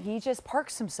 See? When he just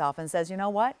parks himself and says, you know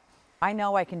what? I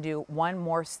know I can do one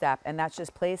more step, and that's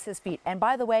just place his feet. And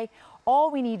by the way,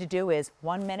 all we need to do is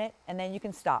 1 minute, and then you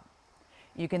can stop.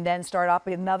 You can then start up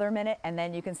another minute, and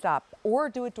then you can stop. Or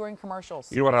do it during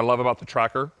commercials. You know what I love about the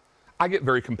tracker? I get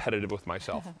very competitive with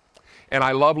myself. And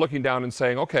I love looking down and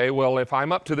saying, okay, well, if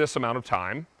I'm up to this amount of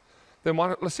time, then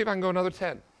let's see if I can go another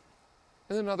 10, and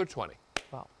then another 20.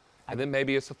 Well, And then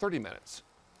maybe it's the 30 minutes.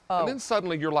 Oh. And then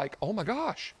suddenly you're like, oh my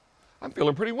gosh, I'm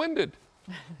feeling pretty winded.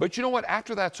 But you know what?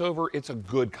 After that's over, it's a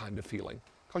good kind of feeling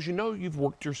because you know you've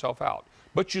worked yourself out.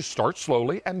 But you start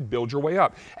slowly and build your way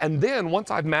up. And then once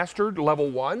I've mastered level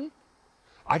 1,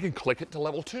 I can click it to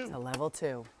level 2. to level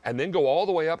 2. And then go all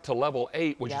the way up to level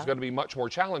 8, which is Yep. going to be much more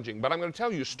challenging. But I'm going to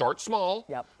tell you, start small.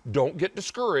 Yep. Don't get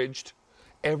discouraged.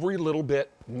 Every little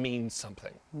bit means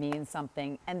something. Means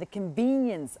something. And the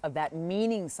convenience of that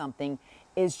meaning something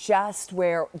is just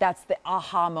where that's the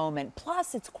aha moment.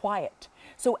 Plus, it's quiet.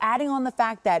 So adding on the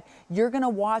fact that you're going to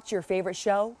watch your favorite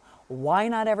show, why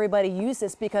not everybody use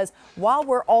this? Because while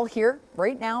we're all here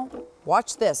right now,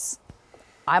 watch this.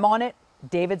 I'm on it.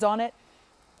 David's on it.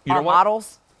 You Our know what?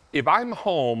 models. If I'm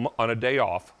home on a day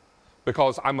off,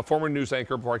 because I'm a former news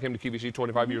anchor before I came to QVC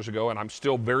 25 years ago, and I'm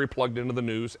still very plugged into the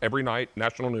news every night,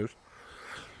 national news.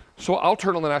 So I'll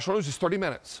turn on the national news, it's 30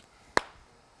 minutes.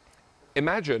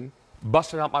 Imagine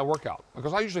busting out my workout,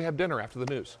 because I usually have dinner after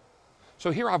the news.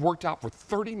 So here I've worked out for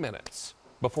 30 minutes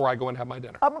before I go and have my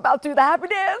dinner. I'm about to do the happy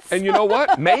dance. And you know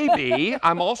what? Maybe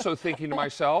I'm also thinking to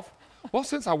myself, well,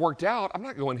 since I worked out, I'm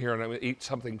not going here and I'm going to eat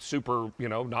something super,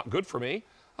 not good for me.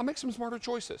 I'll make some smarter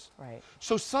choices. Right.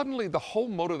 So suddenly the whole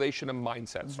motivation and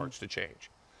mindset starts to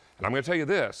change. And I'm going to tell you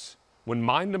this, when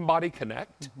mind and body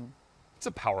connect, it's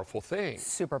a powerful thing.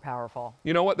 Super powerful.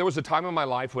 You know what? There was a time in my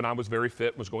life when I was very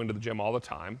fit, was going to the gym all the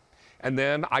time. And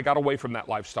then I got away from that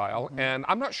lifestyle. And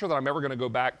I'm not sure that I'm ever going to go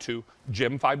back to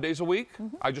gym 5 days a week.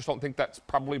 I just don't think that's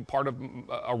probably part of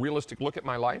a realistic look at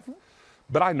my life.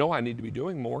 But I know I need to be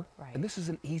doing more. Right. And this is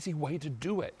an easy way to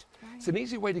do it. It's an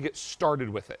easy way to get started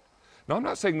with it. Now, I'm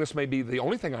not saying this may be the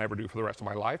only thing I ever do for the rest of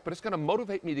my life, but it's going to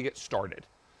motivate me to get started.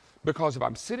 Because if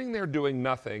I'm sitting there doing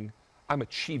nothing, I'm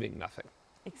achieving nothing.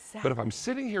 Exactly. But if I'm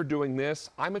sitting here doing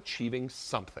this, I'm achieving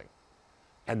something.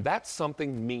 And that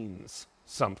something means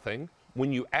something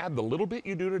when you add the little bit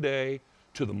you do today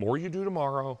to the more you do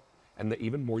tomorrow and the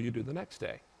even more you do the next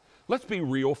day. Let's be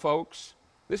real, folks.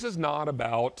 This is not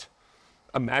about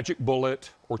a magic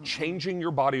bullet or changing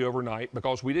your body overnight,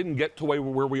 because we didn't get to where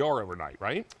we are overnight,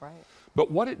 right? Right.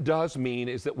 But what it does mean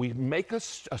is that we make a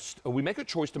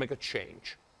choice to make a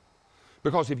change.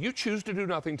 Because if you choose to do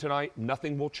nothing tonight,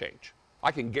 nothing will change.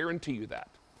 I can guarantee you that.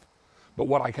 But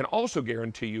what I can also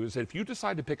guarantee you is that if you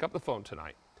decide to pick up the phone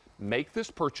tonight, make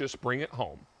this purchase, bring it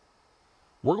home,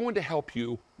 we're going to help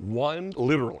you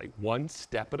literally one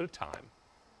step at a time,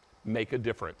 make a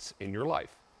difference in your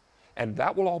life. And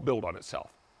that will all build on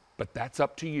itself. But that's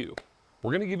up to you.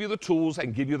 We're going to give you the tools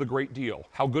and give you the great deal.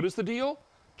 How good is the deal?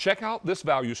 Check out this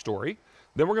value story.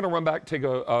 Then we're going to run back, take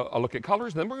a look at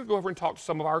colors. Then we're going to go over and talk to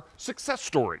some of our success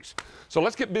stories. So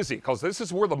let's get busy, because this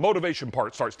is where the motivation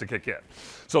part starts to kick in.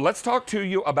 So let's talk to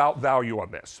you about value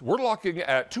on this. We're looking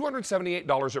at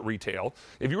 $278 at retail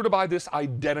if you were to buy this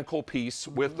identical piece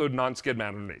with the non-skid mat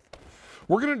underneath.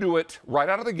 We're going to do it right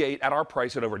out of the gate at our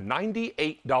price at over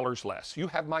 $98 less. You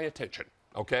have my attention.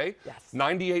 okay? Yes.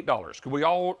 $98. Could we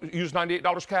all use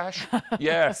 $98 cash?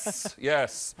 Yes,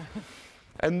 yes.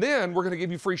 And then we're going to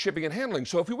give you free shipping and handling.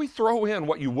 So if we throw in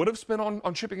what you would have spent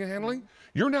on shipping and handling,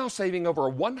 you're now saving over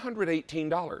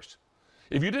 $118.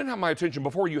 If you didn't have my attention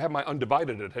before, you have my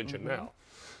undivided attention now.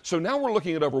 So now we're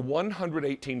looking at over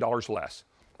 $118 less.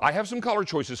 I have some color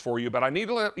choices for you, but I need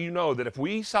to let you know that if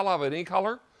we sell out of any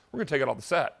color, we're going to take it off the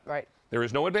set. Right. There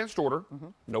is no advanced order,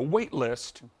 no wait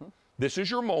list. This is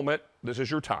your moment. This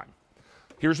is your time.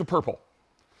 Here's a purple.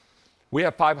 We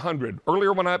have 500.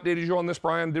 Earlier when I updated you on this,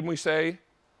 Brian, didn't we say?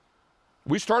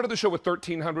 We started the show with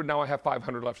 1,300. Now I have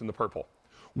 500 left in the purple.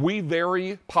 We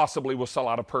very possibly will sell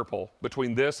out of purple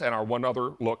between this and our one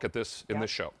other look at this in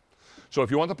this show. So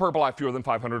if you want the purple, I have fewer than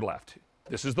 500 left.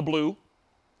 This is the blue,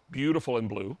 beautiful in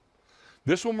blue.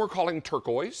 This one we're calling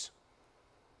turquoise.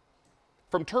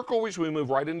 From turquoise, we move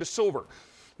right into silver.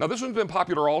 Now this one's been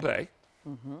popular all day.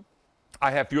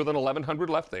 I have fewer than 1,100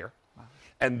 left there. Wow.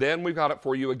 And then we've got it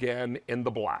for you again in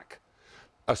the black.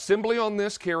 Assembly on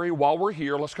this, Carrie, while we're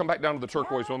here, let's come back down to the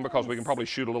turquoise one because we can probably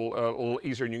shoot a little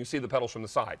easier and you can see the petals from the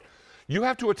side. You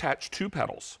have to attach 2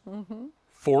 petals,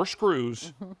 4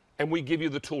 screws, and we give you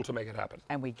the tool to make it happen.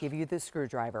 And we give you the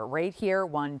screwdriver right here.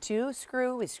 1, 2,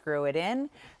 screw, we screw it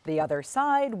in. The other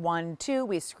side, 1, 2,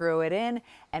 we screw it in,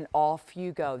 and off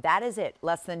you go. That is it,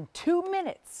 less than 2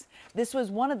 minutes. This was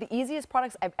one of the easiest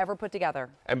products I've ever put together.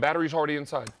 And battery's already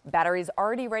inside. Battery's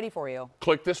already ready for you.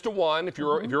 Click this to 1 if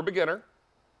you're a beginner,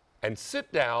 and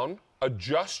sit down,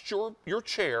 adjust your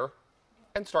chair,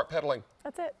 and start pedaling.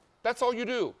 That's it. That's all you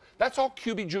do. That's all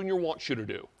QB Junior wants you to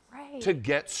do. Right. To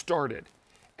get started.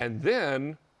 And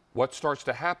then what starts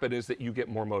to happen is that you get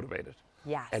more motivated.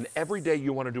 Yes. And every day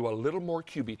you want to do a little more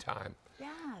QB time. Yes.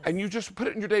 And you just put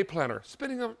it in your day planner,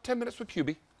 spending 10 minutes with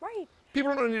QB. Right.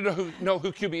 People don't need to know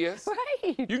who QB is.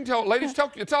 Right. You can tell, ladies, tell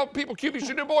people QB's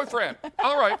your new boyfriend.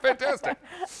 All right, fantastic.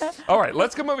 All right,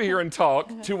 let's come over here and talk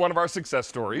to one of our success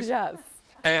stories. Yes.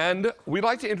 And we'd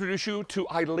like to introduce you to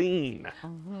Eileen.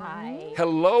 Hi.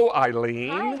 Hello, Eileen.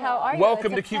 Hi, how are you?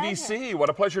 Welcome to It's a QVC. pleasure. What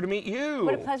a pleasure to meet you.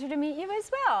 What a pleasure to meet you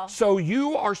as well. So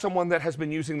you are someone that has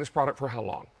been using this product for how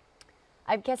long?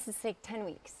 I guess it's like 10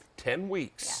 weeks. 10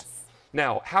 weeks. Yes.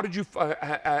 Now, how did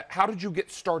you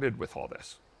get started with all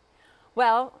this?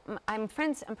 Well, I'm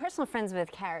personal friends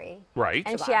with Carrie. Right.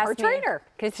 And she asked Her me, trainer.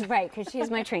 Because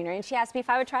she's my trainer. And she asked me if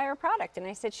I would try her product. And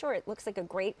I said, sure, it looks like a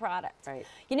great product. Right.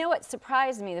 You know what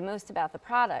surprised me the most about the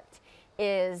product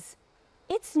is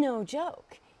it's no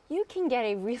joke. You can get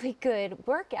a really good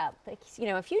workout. Like, you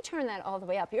know, if you turn that all the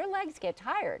way up, your legs get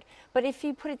tired. But if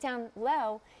you put it down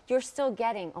low, you're still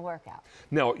getting a workout.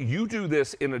 Now, you do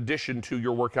this in addition to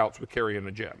your workouts with Carrie in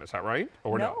the gym. Is that right?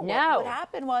 Or no? No. What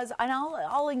happened was, and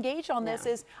I'll engage on this,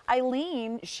 is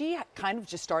Eileen, she kind of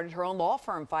just started her own law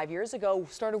firm 5 years ago,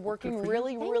 started working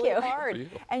really, really you. hard.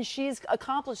 And she's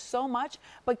accomplished so much,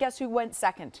 but guess who went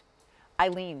second?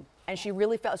 Eileen. And she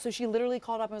really felt, so she literally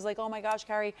called up and was like, oh my gosh,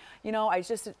 Carrie, you know,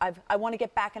 I want to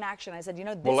get back in action. I said, you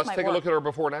know, this Well, let's might take a work. look at her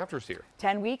before and afters here.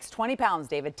 10 weeks, 20 pounds,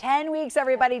 David. 10 weeks,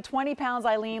 everybody, 20 pounds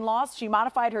Eileen lost. She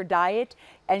modified her diet,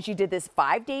 and she did this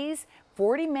 5 days,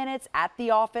 40 minutes at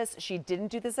the office. She didn't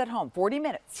do this at home, 40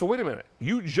 minutes. So wait a minute.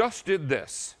 You just did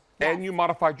this, and you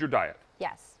modified your diet.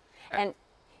 Yes. And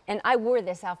I wore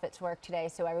this outfit to work today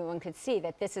so everyone could see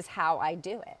that this is how I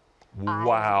do it.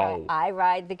 Wow. I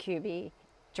ride the QB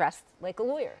dressed like a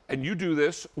lawyer. And you do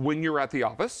this when you're at the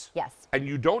office? Yes. And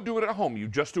you don't do it at home, you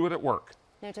just do it at work.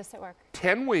 No, just at work.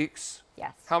 10 weeks.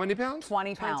 Yes. How many pounds?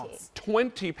 20 pounds.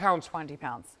 20 pounds. 20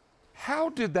 pounds. How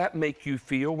did that make you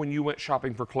feel when you went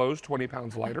shopping for clothes 20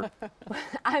 pounds lighter?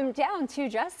 I'm down 2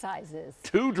 dress sizes.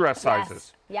 2 dress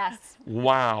sizes. Yes.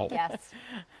 Wow. Yes.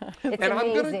 It's And I'm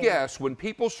going to amazing. guess when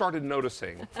people started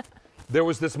noticing, there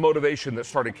was this motivation that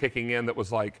started kicking in that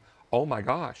was like, oh my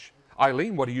gosh,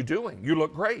 Eileen, what are you doing? You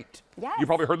look great. Yes. You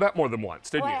probably heard that more than once,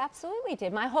 didn't Well, you? I absolutely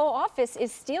did. My whole office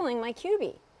is stealing my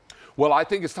QB. Well, I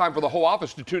think it's time for the whole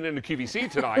office to tune into QVC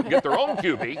tonight and get their own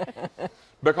QB.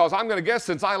 Because I'm going to guess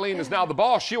since Eileen is now the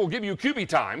boss, she will give you QB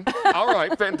time. All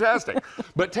right, fantastic.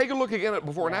 But take a look again at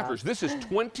before and afters. This is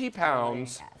 20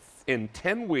 pounds in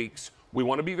 10 weeks. We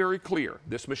want to be very clear.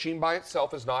 This machine by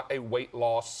itself is not a weight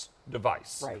loss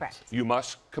device. Right. Correct. You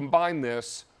must combine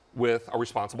this with a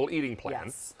responsible eating plan.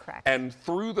 Yes. Correct. And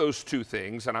through those two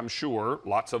things, and I'm sure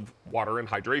lots of water and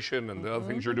hydration and the other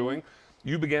things you're doing,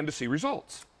 you began to see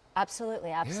results.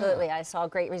 Absolutely, absolutely. I saw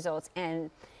great results.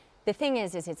 And the thing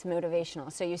is it's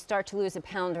motivational. So you start to lose a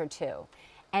pound or two.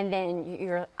 And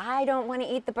then I don't want to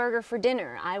eat the burger for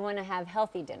dinner. I want to have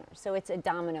healthy dinner. So it's a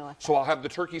domino effect. So I'll have the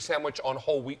turkey sandwich on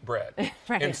whole wheat bread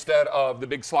Right. instead of the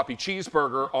big sloppy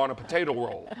cheeseburger on a potato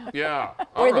roll. Yeah.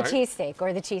 Or all the right. cheesesteak,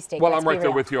 or the cheesesteak. Well, let's I'm right be there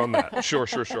real. with you on that. Sure.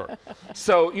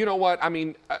 So you know what? I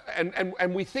mean,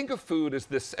 and we think of food as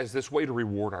this way to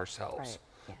reward ourselves. Right.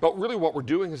 Yeah. But really what we're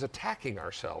doing is attacking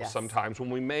ourselves Yes. sometimes when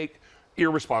we make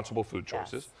irresponsible food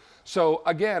choices. Yes. So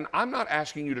again, I'm not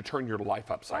asking you to turn your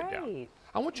life upside down. Right.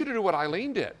 I want you to do what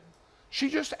Eileen did. She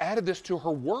just added this to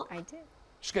her work I did.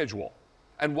 schedule.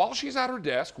 And while she's at her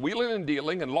desk, wheeling and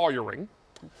dealing and lawyering,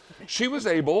 she was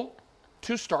able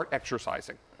to start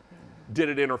exercising. Did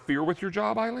it interfere with your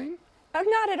job, Eileen? Oh,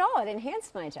 not at all. It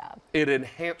enhanced my job. It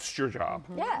enhanced your job.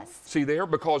 Yes. See there,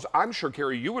 because I'm sure,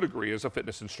 Carrie, you would agree as a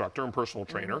fitness instructor and personal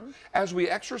trainer, as we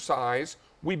exercise,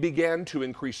 we begin to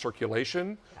increase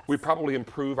circulation. We probably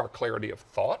improve our clarity of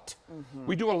thought.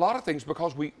 We do a lot of things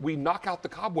because we knock out the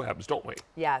cobwebs, don't we?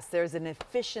 Yes, there's an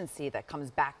efficiency that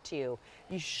comes back to you.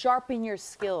 You sharpen your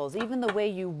skills, even the way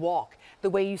you walk, the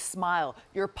way you smile,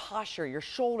 your posture, your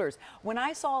shoulders. When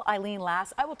I saw Eileen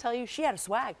last, I will tell you, she had a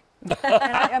swag.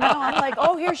 And I'm like,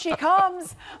 oh, here she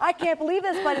comes. I can't believe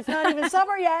this, but it's not even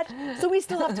summer yet. So we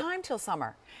still have time till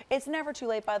summer. It's never too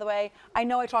late, by the way. I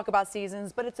know I talk about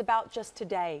seasons, but it's about just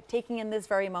today, taking in this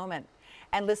very moment.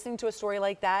 And listening to a story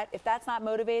like that, if that's not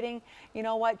motivating, you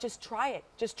know what? Just try it.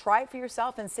 Just try it for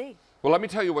yourself and see. Well, let me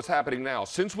tell you what's happening now.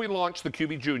 Since we launched the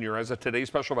QB Junior as a today's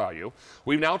special value,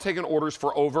 we've now taken orders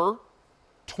for over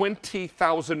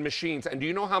 20,000 machines. And do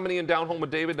you know how many in Down Home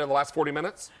with David in the last 40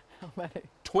 minutes? How many?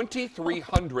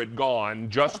 2,300 gone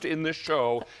just in this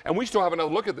show. And we still have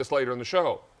another look at this later in the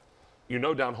show. You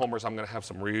know, Down Homers, I'm going to have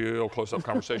some real close-up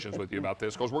conversations with you about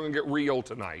this because we're going to get real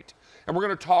tonight. And we're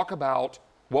going to talk about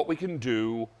what we can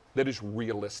do that is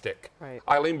realistic. Right.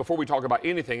 Eileen, before we talk about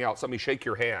anything else, let me shake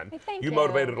your hand. Hey, thank you you.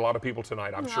 motivated a lot of people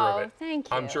tonight, I'm sure of Oh, it. thank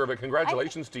I'm you. sure of it.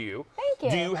 Congratulations to you. Thank you.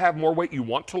 Do you have more weight you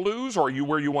want to lose, or are you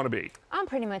where you want to be? I'm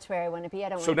pretty much where I want to be. I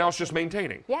don't So want to now it's just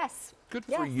maintaining. Yes. Good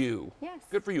for Yes. you. Yes.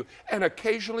 Good for you. And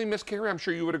occasionally, Miss Carrie, I'm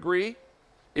sure you would agree,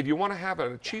 if you want to have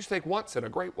a cheesesteak once in a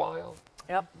great while,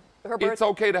 Yep. Her it's birthday.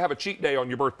 okay to have a cheat day on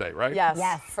your birthday, right? Yes.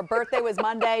 Yes. Her birthday was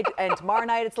Monday, and tomorrow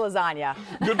night it's lasagna.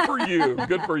 Good for you.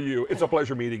 Good for you. It's a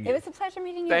pleasure meeting you. It was a pleasure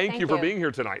meeting you. Thank you for being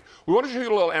here tonight. We want to show you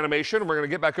a little animation, and we're going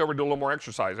to get back over and do a little more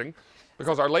exercising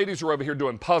because our ladies are over here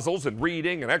doing puzzles and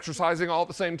reading and exercising all at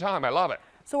the same time. I love it.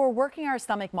 So we're working our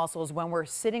stomach muscles when we're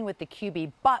sitting with the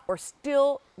QB, but we're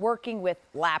still working with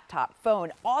laptop,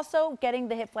 phone. Also getting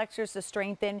the hip flexors to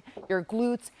strengthen, your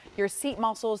glutes, your seat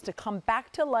muscles to come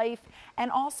back to life,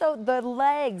 and also the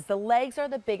legs. The legs are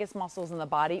the biggest muscles in the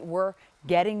body. We're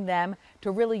getting them to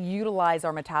really utilize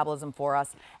our metabolism for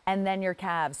us, and then your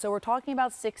calves. So we're talking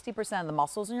about 60% of the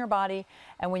muscles in your body,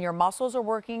 and when your muscles are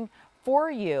working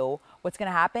for you, what's going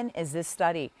to happen is this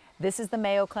study. This is the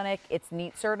Mayo Clinic. It's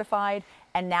NEAT certified.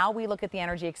 And now we look at the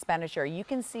energy expenditure. You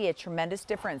can see a tremendous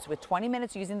difference with 20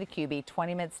 minutes using the QB,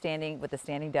 20 minutes standing with the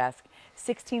standing desk,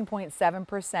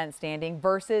 16.7% standing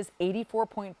versus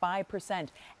 84.5%.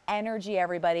 Energy,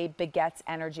 everybody, begets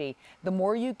energy. The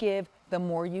more you give, the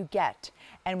more you get.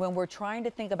 And when we're trying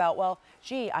to think about, well,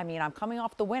 gee, I mean, I'm coming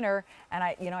off the winter and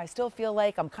I still feel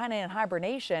like I'm kind of in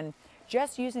hibernation,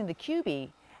 just using the QB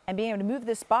and being able to move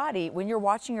this body when you're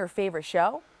watching your favorite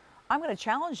show, I'm going to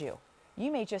challenge you.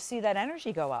 You may just see that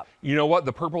energy go up. You know what?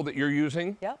 The purple that you're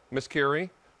using, Yep. Miss Carrie,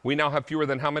 we now have fewer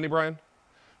than how many, Brian?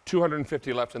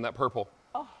 250 left in that purple.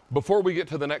 Oh. Before we get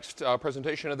to the next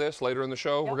presentation of this later in the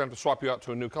show, we're going to have to swap you out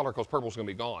to a new color because purple's going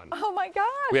to be gone. Oh my gosh.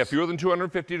 We have fewer than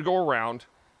 250 to go around,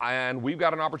 and we've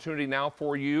got an opportunity now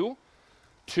for you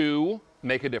to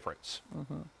make a difference.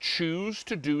 Choose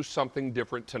to do something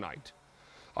different tonight.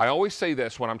 I always say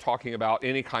this when I'm talking about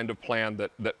any kind of plan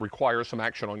that requires some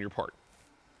action on your part.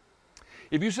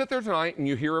 If you sit there tonight and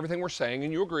you hear everything we're saying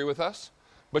and you agree with us,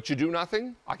 but you do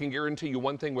nothing, I can guarantee you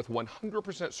one thing with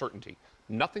 100% certainty.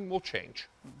 Nothing will change.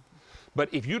 But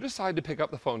if you decide to pick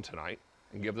up the phone tonight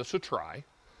and give this a try,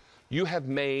 you have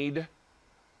made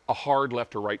a hard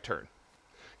left or right turn.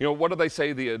 You know, what do they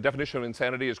say? The definition of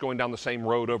insanity is going down the same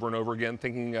road over and over again,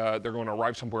 thinking they're going to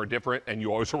arrive somewhere different, and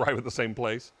you always arrive at the same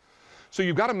place. So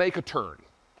you've got to make a turn.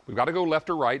 We've got to go left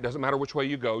or right. Doesn't matter which way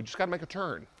you go. Just got to make a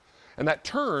turn. And that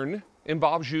turn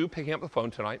involves you picking up the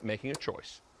phone tonight, making a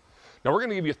choice. Now, we're going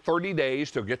to give you 30 days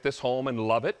to get this home and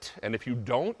love it. And if you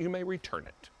don't, you may return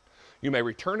it. You may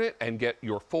return it and get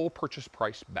your full purchase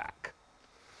price back.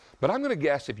 But I'm going to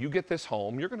guess if you get this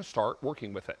home, you're going to start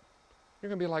working with it. You're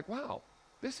going to be like, wow,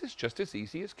 this is just as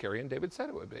easy as Carrie and David said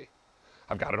it would be.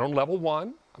 I've got it on level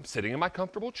 1. I'm sitting in my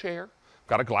comfortable chair. I've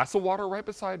got a glass of water right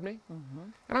beside me,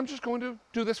 and I'm just going to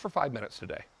do this for 5 minutes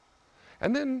today.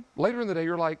 And then later in the day,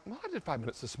 you're like, well, I did 5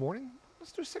 minutes this morning.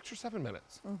 Let's do 6 or 7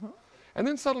 minutes. And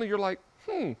then suddenly you're like,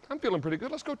 I'm feeling pretty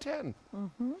good. Let's go 10.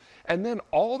 And then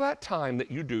all that time that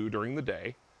you do during the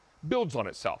day builds on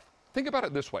itself. Think about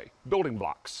it this way, building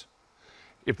blocks.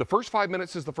 If the first 5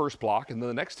 minutes is the first block and then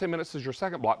the next 10 minutes is your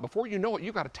second block, before you know it,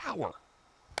 you've got a tower.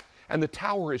 And the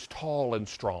tower is tall and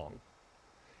strong.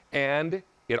 And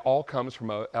it all comes from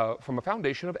a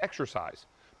foundation of exercise.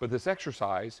 But this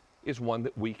exercise is one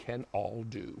that we can all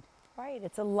do. Right,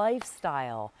 it's a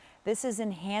lifestyle. This is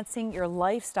enhancing your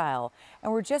lifestyle.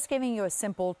 And we're just giving you a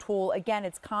simple tool. Again,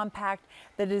 it's compact,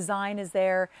 the design is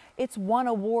there. It's won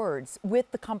awards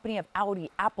with the company of Audi,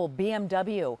 Apple,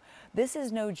 BMW. This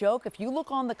is no joke. If you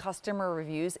look on the customer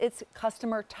reviews, it's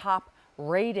customer top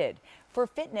rated. For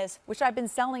fitness, which I've been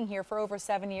selling here for over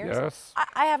 7 years, Yes.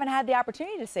 I haven't had the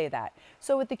opportunity to say that.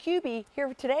 So with the QB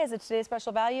here today as a today's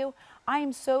special value, I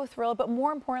am so thrilled, but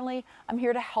more importantly, I'm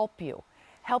here to help you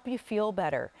feel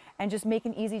better and just make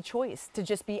an easy choice to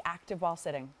just be active while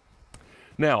sitting.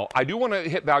 Now, I do want to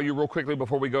hit value real quickly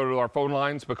before we go to our phone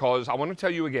lines, because I want to tell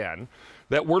you again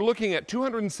that we're looking at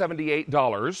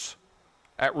 $278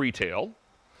 at retail.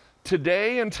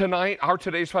 Today and tonight, our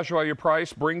today's special value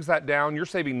price brings that down. You're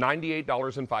saving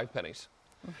 $98.05.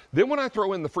 Then when I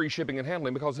throw in the free shipping and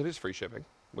handling, because it is free shipping,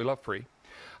 we love free,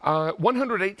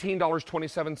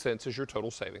 $118.27 is your total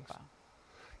savings. Wow.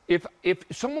 If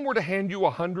someone were to hand you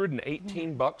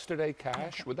 $118 today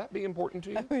cash, would that be important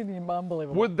to you? That would be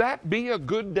unbelievable. Would that be a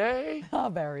good day? A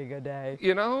very good day.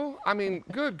 You know, I mean,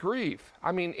 good grief.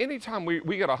 I mean, anytime we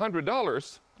get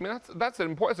 $100, I mean, that's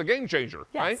a game changer,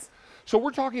 yes. right? So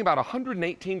we're talking about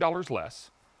 $118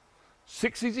 less,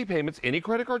 6 easy payments, any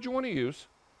credit card you want to use,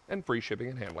 and free shipping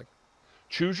and handling.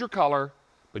 Choose your color,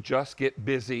 but just get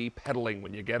busy pedaling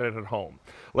when you get it at home.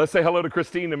 Let's say hello to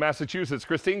Christine in Massachusetts.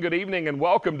 Christine, good evening and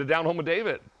welcome to Down Home with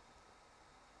David.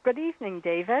 Good evening,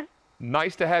 David.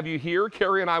 Nice to have you here.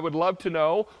 Carrie and I would love to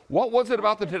know, what was it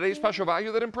about the Today's Special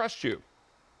Value that impressed you?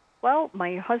 Well,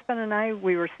 my husband and I,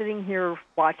 we were sitting here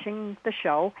watching the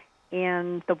show,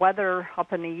 and the weather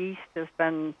up in the east has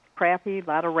been crappy, a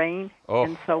lot of rain. Oh.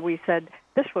 And so we said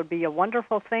this would be a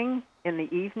wonderful thing in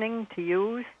the evening to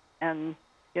use, and,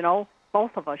 you know,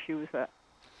 both of us use it.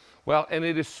 Well, and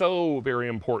it is so very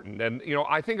important. And, you know,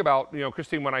 I think about, you know,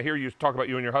 Christine, when I hear you talk about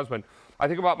you and your husband, I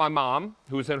think about my mom,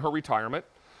 who is in her retirement,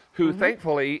 who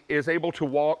thankfully is able to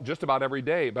walk just about every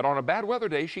day. But on a bad weather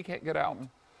day, she can't get out.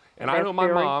 And I know my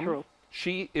mom,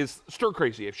 she is stir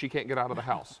crazy if she can't get out of the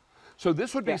house. So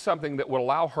this would be something that would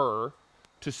allow her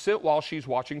to sit while she's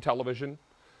watching television,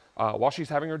 while she's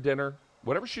having her dinner,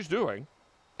 whatever she's doing,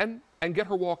 and get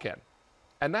her walk in.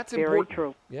 And that's important. Very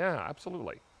true. Yeah,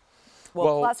 absolutely.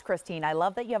 Well, plus, Christine, I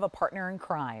love that you have a partner in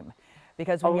crime,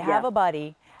 because when you have a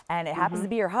buddy and it happens to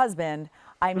be your husband,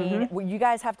 I mean, you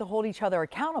guys have to hold each other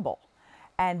accountable.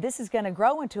 And this is going to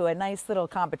grow into a nice little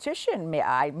competition,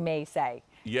 I may say.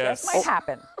 Yes. This might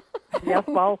happen. Yes,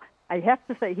 well, I have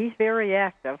to say he's very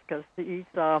active, because he's,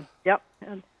 and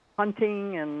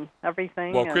hunting and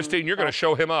everything. Well, Christine, you're going to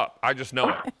show him up. I just know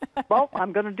it. Well,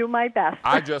 I'm going to do my best.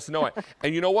 I just know it.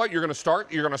 And you know what? You're going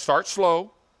to start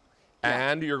slow,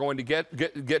 and you're going to get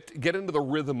into the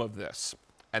rhythm of this.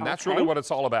 And that's really what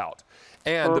it's all about.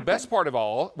 And the best part of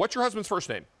all, what's your husband's first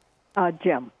name?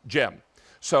 Jim. Jim.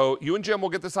 So you and Jim will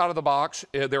get this out of the box.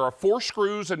 There are 4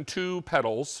 screws and 2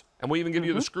 pedals, and we even give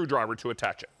you the screwdriver to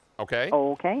attach it. Okay?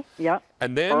 Okay, yep.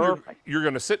 And then you're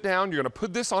going to sit down. You're going to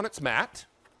put this on its mat.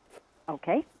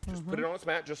 Okay. Just put it on its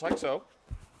mat, just like so.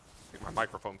 My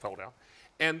microphone fell down.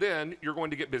 And then you're going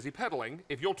to get busy pedaling.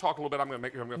 If you'll talk a little bit, I'm going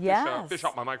to fish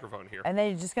out my microphone here. And then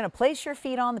you're just going to place your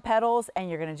feet on the pedals, and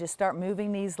you're going to just start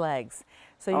moving these legs.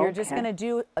 So you're just going to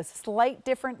do a slight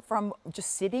different from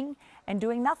just sitting and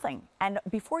doing nothing. And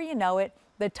before you know it,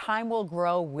 the time will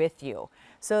grow with you.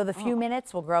 So the few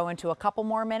minutes will grow into a couple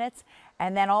more minutes,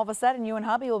 and then all of a sudden you and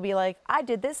hubby will be like, I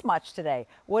did this much today.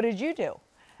 What did you do?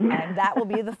 And that will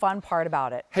be the fun part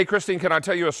about it. Hey, Christine, can I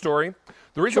tell you a story?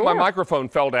 The reason my microphone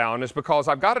fell down is because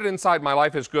I've got it inside my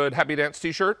Life is Good Happy Dance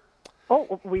t-shirt.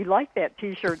 Oh, we like that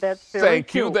t-shirt. That's very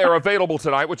Thank you. cute. They're available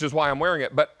tonight, which is why I'm wearing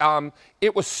it. But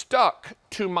it was stuck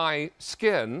to my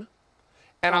skin,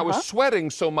 and I was sweating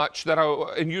so much that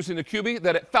and using the QB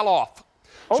that it fell off.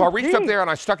 So I reached up there and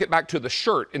I stuck it back to the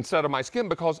shirt instead of my skin,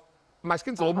 because my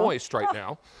skin's a little moist right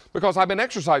now, because I've been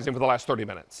exercising for the last 30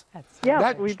 minutes.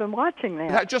 Yeah, we've been watching that.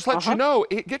 That just lets you know,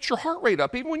 it gets your heart rate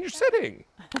up even when you're sitting.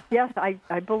 Yes,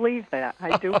 I believe that.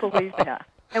 I do believe that.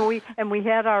 And we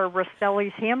had our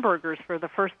Rastelli's hamburgers for the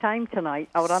first time tonight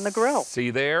out on the grill.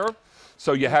 See there?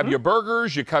 So you have your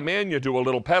burgers, you come in, you do a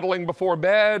little pedaling before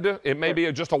bed. It may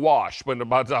be just a wash by the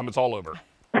time it's all over.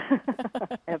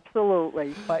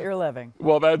 Absolutely. But you're living.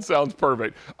 Well, that sounds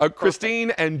perfect.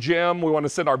 Christine and Jim, we want to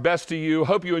send our best to you.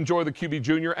 Hope you enjoy the QV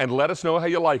Junior, and let us know how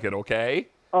you like it, okay?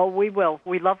 Oh, we will.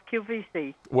 We love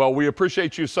QVC. Well, we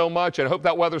appreciate you so much, and hope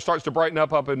that weather starts to brighten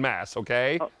up in Mass,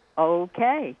 okay?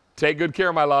 Okay. Take good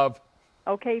care, my love.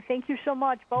 Okay, thank you so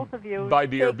much, both of you. Bye,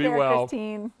 dear. Take Be care, well.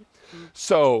 Christine.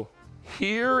 So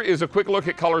here is a quick look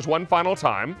at colors one final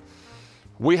time.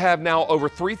 We have now over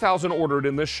 3,000 ordered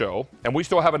in this show, and we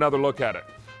still have another look at it.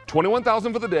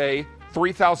 21,000 for the day,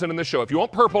 3,000 in the show. If you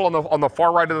want purple on the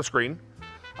far right of the screen,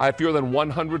 I have fewer than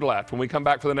 100 left. When we come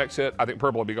back for the next hit, I think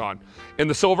purple will be gone. In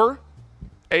the silver,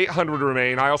 800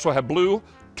 remain. I also have blue,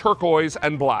 turquoise,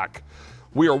 and black.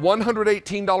 We are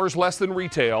 $118 less than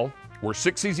retail. We're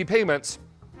 6 easy payments,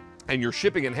 and your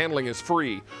shipping and handling is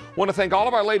free. Want to thank all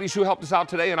of our ladies who helped us out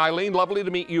today, and Eileen, lovely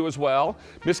to meet you as well.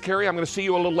 Miss Carrie, I'm going to see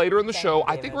you a little later in the show.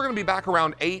 I think we're going to be back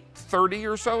around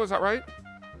 8:30 or so, is that right?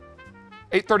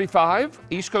 8:35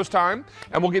 East Coast time,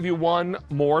 and we'll give you one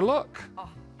more look. Oh,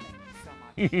 thank you so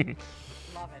much.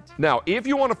 Love it. Now, if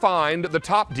you want to find the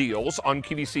top deals on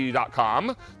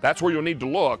QVC.com, that's where you'll need to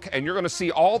look, and you're going to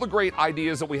see all the great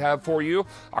ideas that we have for you,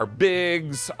 our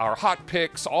bigs, our hot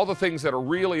picks, all the things that are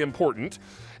really important,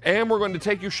 and we're going to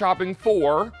take you shopping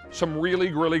for some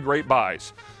really, really great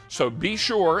buys. So be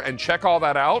sure and check all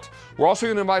that out. We're also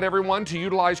going to invite everyone to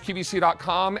utilize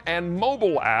QVC.com and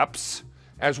mobile apps,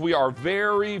 as we are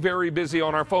very, very busy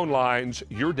on our phone lines.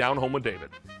 You're Down Home with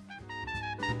David.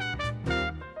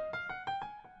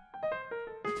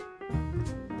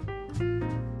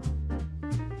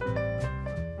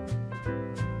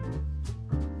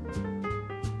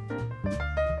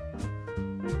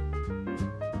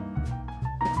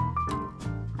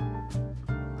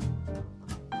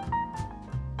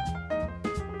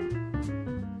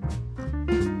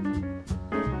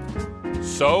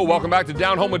 So, welcome back to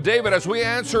Down Home with David as we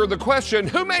answer the question,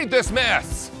 who made this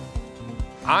mess?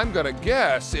 I'm going to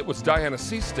guess it was Diana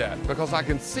Seastead because I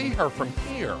can see her from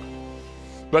here.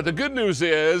 But the good news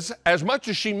is, as much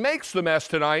as she makes the mess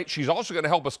tonight, she's also going to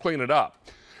help us clean it up.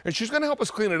 And she's going to help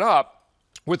us clean it up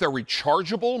with a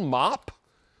rechargeable mop,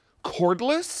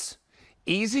 cordless,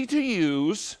 easy to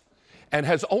use, and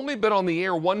has only been on the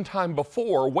air one time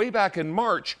before, way back in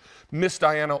March, Miss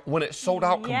Diana, when it sold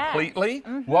out completely.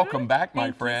 Welcome back,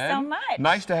 my friend. Thank you so much.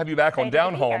 Nice to have you back on Excited to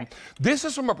Down be Home. here. This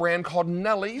is from a brand called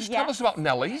Nellie's. Tell us about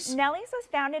Nellie's. Nellie's was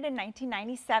founded in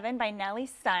 1997 by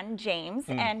Nellie's son, James,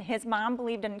 and his mom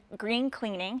believed in green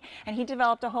cleaning, and he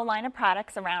developed a whole line of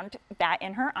products around that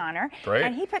in her honor. Great.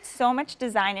 And he put so much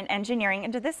design and engineering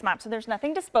into this mop, so there's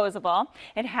nothing disposable.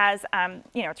 It has,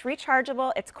 it's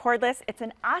rechargeable, it's cordless, it's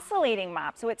an oscillating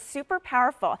mop, so it's super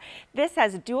powerful. This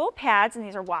has dual pads, and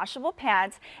these are washable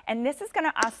pads, and this is going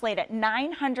to oscillate at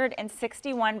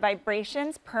 961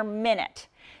 vibrations per minute.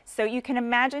 So you can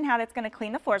imagine how that's going to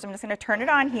clean the floors. I'm just going to turn it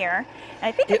on here. And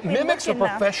I think It mimics a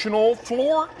professional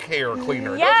floor care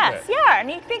cleaner, doesn't it? Yeah. And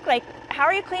you think, like, how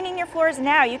are you cleaning your floors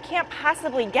now? You can't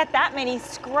possibly get that many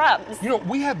scrubs. You know,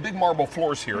 we have big marble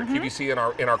floors here at QVC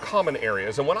in our common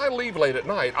areas, and when I leave late at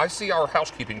night, I see our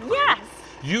housekeeping crew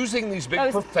using these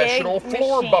big professional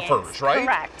floor buffers, right?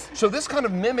 Correct. So this kind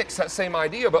of mimics that same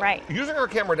idea, but using our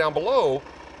camera down below,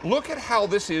 look at how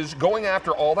this is going after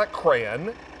all that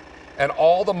crayon and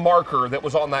all the marker that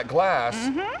was on that glass,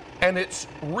 and it's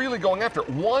really going after it.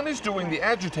 One is doing the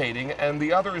agitating, and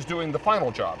the other is doing the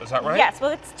final job. Is that right? Yes, well,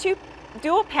 it's two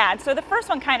dual pads. So the first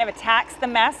one kind of attacks the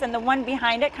mess, and the one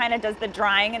behind it kind of does the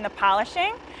drying and the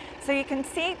polishing. So you can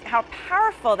see how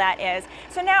powerful that is.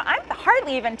 So now I'm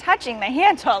hardly even touching the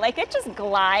handle. Like, it just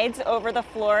glides over the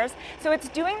floors. So it's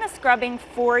doing the scrubbing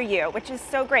for you, which is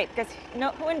so great because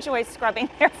who enjoys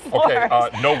scrubbing their floors?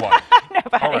 Okay, no one.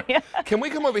 Nobody. All right. Can we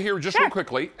come over here just real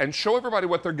quickly and show everybody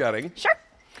what they're getting? Sure.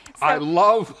 So, I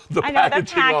love the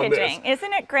packaging on this.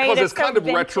 Isn't it great? Because it's kind of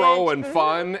vintage. retro and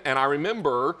fun. And I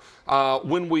remember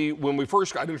when we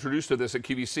first got introduced to this at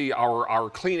QVC, our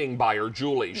cleaning buyer,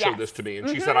 Julie, showed this to me. And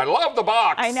she said, I love the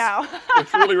box. I know.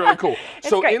 It's really, really cool.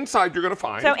 So great. inside you're going to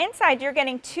find. So inside you're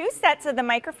getting 2 sets of the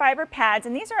microfiber pads.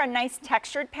 And these are a nice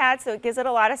textured pad, so it gives it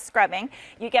a lot of scrubbing.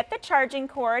 You get the charging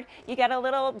cord. You get a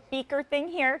little beaker thing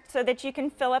here so that you can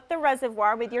fill up the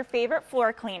reservoir with your favorite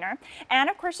floor cleaner. And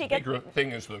of course you get... The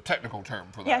thing is the technical term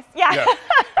for that. Yes, yeah.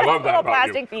 I love that Little about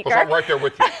plastic you. beaker. 'Cause I'm right there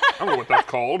with you. I don't know what that's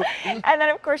called. And then,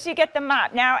 of course, you get the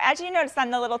mop. Now, as you notice on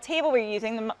the little table we're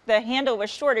using, the handle was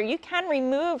shorter. You can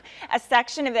remove a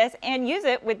section of this and use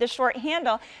it with the short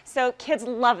handle. So kids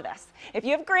love this. If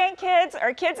you have grandkids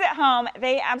or kids at home,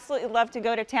 they absolutely love to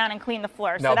go to town and clean the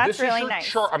floor. Now, so that's this really is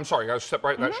nice. I'm sorry, I got to step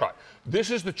right in that shot. This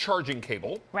is the charging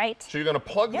cable. Right. So you're going to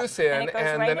plug this in, and it goes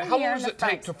and right then in how here long in does the it take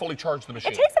front. to fully charge the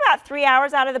machine? It takes about 3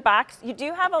 hours out of the box. You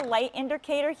do have a light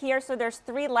indicator here, so there's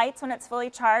 3 lights when it's fully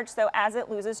charged. So as it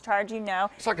loses charge, you know.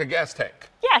 It's like a gas tank.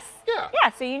 Yes. Yeah.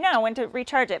 Yeah, so you know when to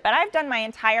recharge it. But I've done my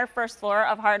entire first floor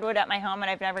of hardwood at my home, and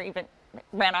I've never even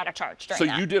ran out of charge during So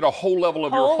that. you did a whole level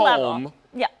of Whole your level. home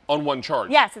Yeah. on one charge.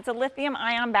 Yes, it's a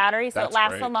lithium-ion battery, so That's it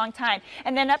lasts great. a long time.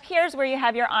 And then up here is where you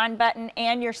have your on button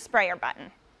and your sprayer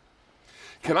button.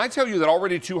 Can I tell you that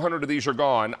already 200 of these are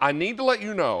gone? I need to let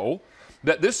you know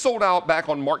that this sold out back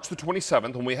on March the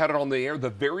 27th when we had it on the air the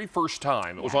very first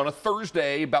time. It was on a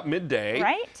Thursday about midday.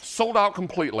 Right. Sold out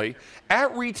completely.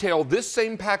 At retail, this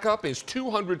same pack up is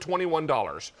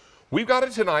 $221. We've got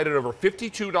it tonight at over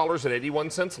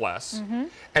 $52.81 less.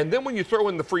 And then when you throw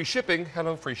in the free shipping,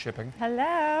 hello, free shipping.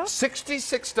 Hello.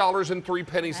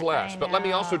 $66.03 less. But let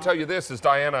me also tell you this, as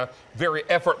Diana very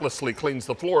effortlessly cleans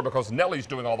the floor because Nellie's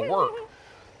doing all the work,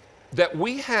 that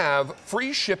we have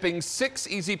free shipping, 6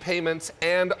 easy payments,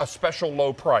 and a special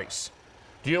low price.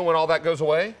 Do you know when all that goes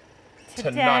away?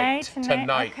 Tonight.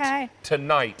 Okay.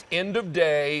 Tonight. End of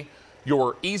day,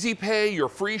 your easy pay, your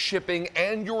free shipping,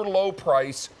 and your low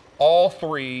price, all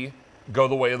 3 go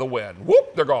the way of the wind.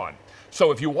 Whoop, they're gone.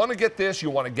 So if you want to get this, you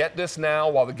want to get this now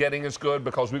while the getting is good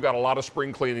because we've got a lot of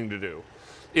spring cleaning to do.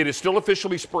 It is still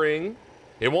officially spring.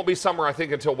 It won't be summer, I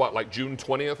think, until what, like June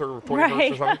 20th or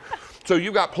 21st or something? So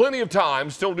you've got plenty of time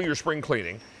still to do your spring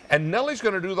cleaning. And Nellie's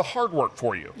going to do the hard work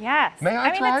for you. Yes. May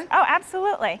I try? Oh,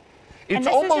 absolutely. It's and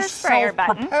this is your almost sprayer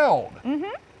button. self-propelled,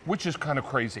 which is kind of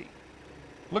crazy.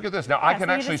 Look at this. Now, I Yeah, can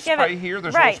so you actually just give spray it- here.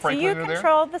 There's a little spray so cleaner you there.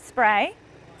 control the spray.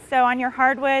 So on your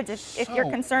hardwoods, if you're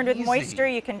So concerned with easy. moisture,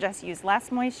 you can just use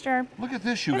less moisture. Look at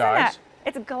this, you Isn't guys. that-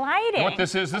 It's gliding. You know what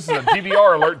this is? This is a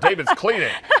DVR alert. David's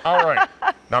cleaning. All right.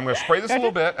 Now I'm going to spray this a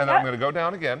little bit, and then I'm going to go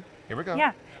down again. Here we go.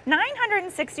 Yeah.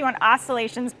 961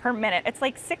 oscillations per minute. It's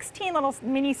like 16 little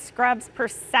mini scrubs per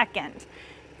second.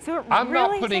 So it I'm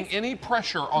really not putting takes- any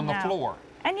pressure on the No. floor.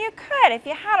 And you could, if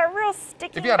you had a real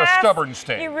sticky If you had a mess, stubborn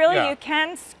stain, you really yeah. you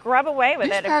can scrub away with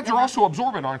These it. pads are also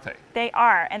absorbent, aren't they? They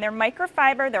are, and they're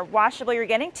microfiber. They're washable. You're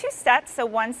getting 2 sets, so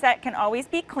 1 set can always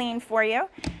be clean for you.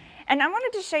 And I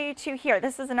wanted to show you 2 here.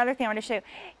 This is another thing I want to show you.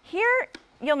 Here,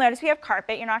 you'll notice we have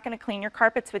carpet. You're not going to clean your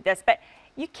carpets with this, but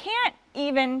you can't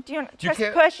even can't-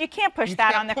 push. You can't push you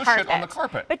that can't on the push carpet. it on the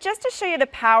carpet. But just to show you the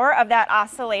power of that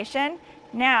oscillation,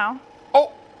 now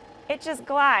Oh, it just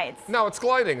glides. now it's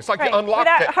gliding. It's like Right, you unlocked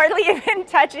without it. hardly even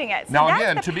touching it. So Now that's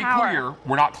again, the to be power. clear,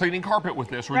 we're not cleaning carpet with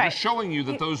this. We're Right. just showing you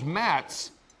that those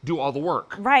mats do all the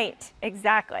work. Right,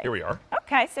 exactly. Here we are.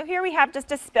 Okay, so here we have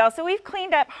just a spill. So we've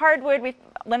cleaned up hardwood, we've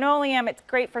linoleum, it's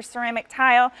great for ceramic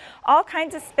tile, all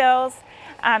kinds of spills.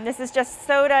 This is just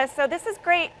soda, so this is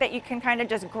great that you can kind of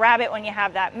just grab it when you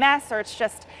have that mess, or it's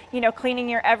just, cleaning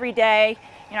your everyday.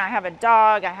 I have a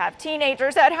dog, I have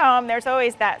teenagers at home, there's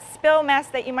always that spill mess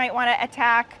that you might want to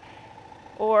attack,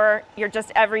 or you're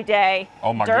just everyday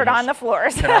Oh my dirt goodness. on the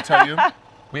floors. Can I tell you?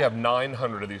 We have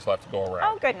 900 of these left to go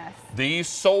around. Oh, goodness. These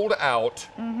sold out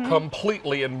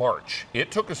completely in March. It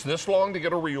took us this long to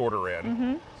get a reorder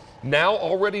in. Now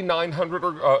already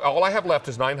 900, all I have left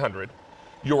is 900.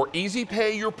 Your easy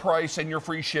pay, your price, and your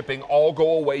free shipping all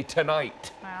go away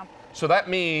tonight. Wow. So that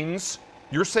means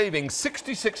you're saving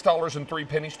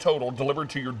 $66.03 total delivered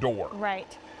to your door.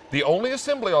 Right. The only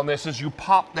assembly on this is you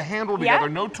pop the handle together,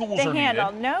 Yep. no tools the are handle,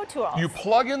 needed. no tools. You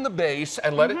plug in the base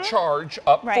and let it charge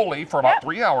up Right. fully for about Yep.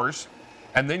 3 hours,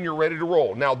 and then you're ready to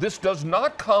roll. Now, this does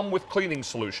not come with cleaning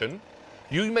solution.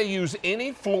 You may use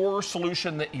any floor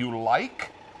solution that you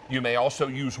like. You may also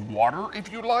use water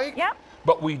if you like. Yep.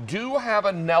 But we do have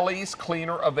a Nellie's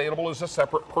cleaner available as a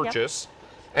separate purchase,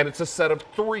 and it's a set of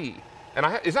 3. And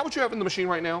is that what you have in the machine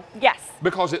right now? Yes.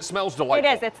 Because it smells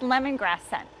delightful. It is. It's lemongrass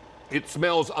scent. It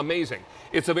smells amazing.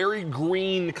 It's a very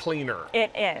green cleaner. It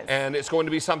is. And it's going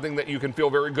to be something that you can feel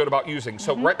very good about using.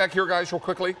 So right back here, guys, real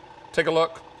quickly, take a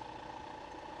look.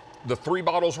 The 3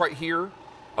 bottles right here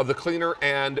of the cleaner,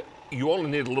 and you only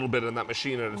need a little bit in that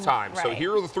machine at a time. So Right.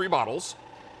 here are the 3 bottles.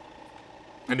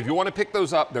 And if you want to pick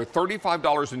those up, they're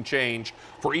 $35 and change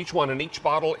for each one, and each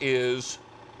bottle is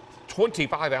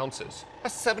 25 ounces.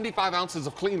 That's 75 ounces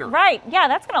of cleaner. Right. Yeah,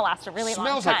 that's going to last a really long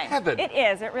Smells time. like heaven. It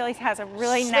is. It really has a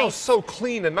really Smells nice, so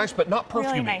clean and nice, but not perfumey.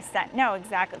 really nice scent. No,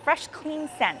 exactly. Fresh, clean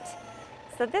scent.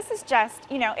 So this is just,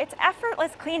 you know, it's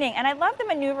effortless cleaning. And I love the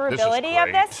maneuverability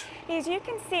of this. As you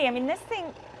can see, I mean, this thing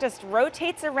just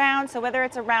rotates around. So whether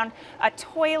it's around a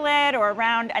toilet or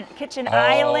around a kitchen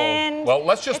island. Well,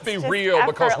 let's just be real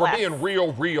because we're being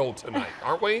real tonight,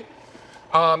 aren't we?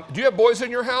 Do you have boys in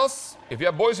your house? If you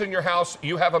have boys in your house,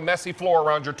 you have a messy floor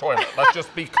around your toilet. Let's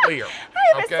just be clear.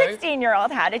 I have a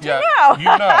 16-year-old. How did you know? You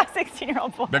know. A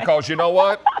 16-year-old boy. Because you know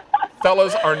what?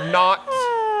 Fellas are not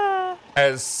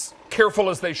as careful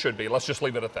as they should be. Let's just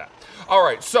leave it at that. All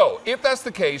right, so if that's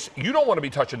the case, you don't want to be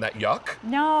touching that yuck.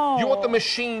 No. You want the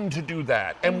machine to do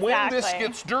that. And when this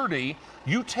gets dirty,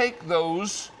 you take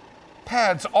those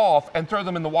pads off and throw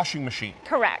them in the washing machine.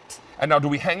 Correct. And now, do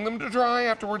we hang them to dry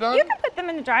after we're done? You can put them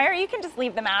in the dryer. You can just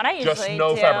leave them out. I usually just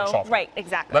no do. fabric softener. Right,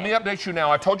 exactly. Let me update you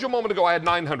now. I told you a moment ago I had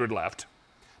 900 left.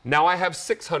 Now I have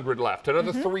 600 left.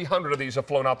 Another 300 of these have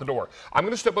flown out the door. I'm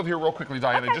going to step over here real quickly,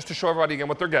 Diana, just to show everybody again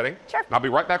what they're getting. Sure. And I'll be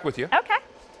right back with you. Okay.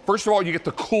 First of all, you get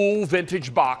the cool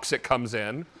vintage box it comes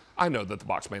in. I know that the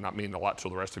box may not mean a lot to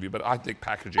the rest of you, but I think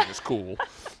packaging is cool.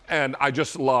 And I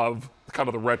just love kind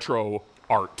of the retro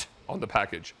art on the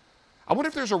package. I wonder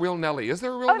if there's a real Nellie. Is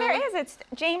there a real Nellie? Oh, there is. It's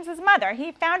James's mother.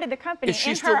 He founded the company Is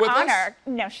she in still her with honor. us?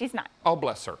 No, she's not. Oh,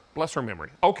 bless her. Bless her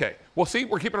memory. Okay. Well, see,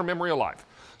 we're keeping her memory alive.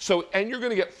 So, and you're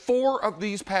going to get 4 of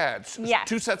these pads. Yes.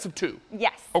 2 sets of 2.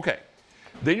 Yes. Okay.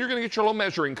 Then you're going to get your little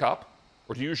measuring cup,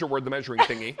 or to use your word, the measuring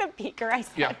thingy. The beaker, I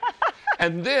said. Yeah.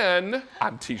 And then,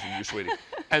 I'm teasing you, sweetie.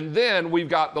 And then we've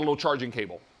got the little charging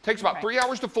cable. Takes about 3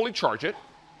 hours to fully charge it.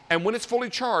 And when it's fully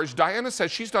charged, Diana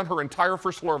says she's done her entire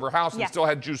first floor of her house and still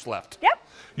had juice left. Yep.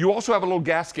 You also have a little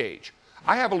gas gauge.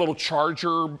 I have a little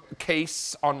charger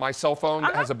case on my cell phone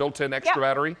that has a built-in extra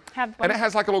battery. And it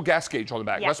has like a little gas gauge on the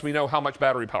back. Lets me know how much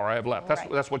battery power I have left.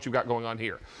 That's what you've got going on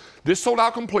here. This sold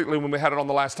out completely when we had it on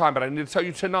the last time, but I need to tell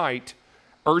you tonight,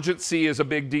 urgency is a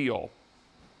big deal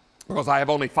because I have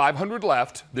only 500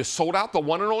 left. This sold out the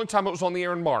one and only time it was on the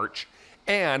air in March,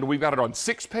 and we've got it on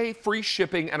 6-pay, free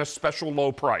shipping, and a special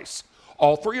low price.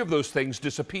 All 3 of those things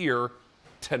disappear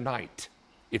tonight.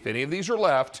 If any of these are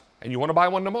left and you want to buy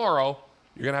one tomorrow,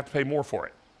 you're going to have to pay more for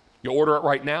it. You order it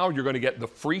right now, you're going to get the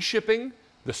free shipping,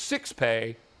 the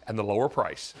 6-pay, and the lower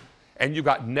price. And you've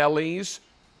got Nellie's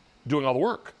doing all the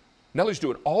work. Nellie's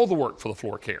doing all the work for the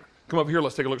floor care. Come over here,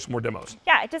 let's take a look at some more demos.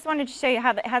 Yeah, I just wanted to show you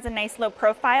how it has a nice low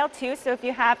profile too. So if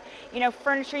you have, you know,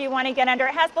 furniture you want to get under,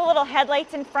 it has the little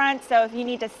headlights in front. So if you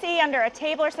need to see under a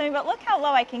table or something, but look how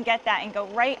low I can get that and go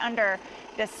right under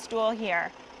this stool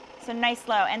here. So nice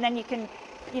low. And then you can,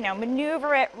 you know,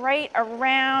 maneuver it right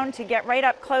around to get right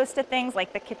up close to things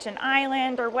like the kitchen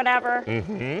island or whatever.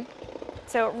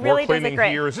 So it really does it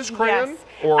great. Here. Is this crayon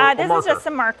or marker? This is just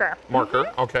a marker.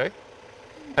 Marker, okay.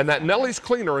 And that Nellie's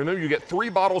cleaner, remember you get 3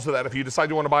 bottles of that if you decide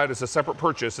you want to buy it as a separate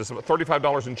purchase. It's about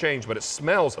 $35 and change, but it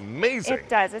smells amazing. It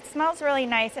does. It smells really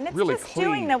nice, and it's really just clean.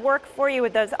 doing the work for you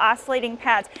with those oscillating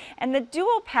pads. And the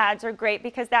dual pads are great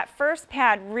because that first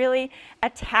pad really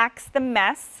attacks the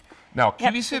mess. Now,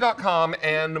 QVC.com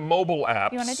and mobile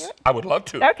apps. You want to do it? I would love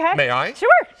to. Okay. May I? Sure.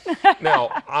 Now,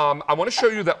 I want to show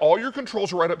you that all your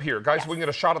controls are right up here. Guys, if we can get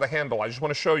a shot of the handle, I just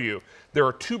want to show you. There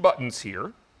are 2 buttons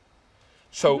here.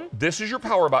 So this is your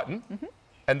power button,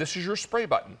 and this is your spray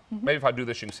button. Maybe if I do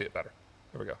this, you can see it better.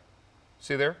 There we go.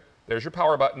 See there? There's your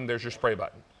power button. There's your spray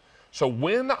button. So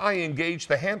when I engage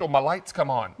the handle, my lights come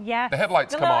on. Yeah. The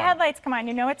headlights come on. The little headlights come on.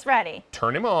 You know it's ready.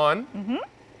 Turn them on,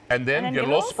 and then get a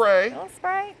little spray. Little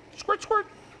spray. Squirt, squirt.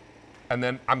 And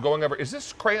then I'm going over. Is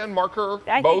this crayon, marker,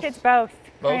 I both? think it's both.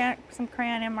 Both? Crayon, some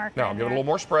crayon and marker. Now, give it a little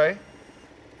more spray.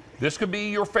 This could be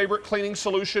your favorite cleaning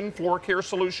solution, floor care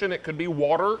solution. It could be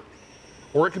water,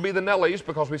 or it could be the Nellie's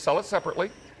because we sell it separately.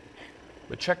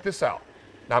 But check this out.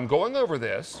 Now, I'm going over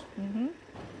this.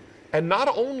 And not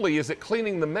only is it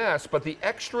cleaning the mess, but the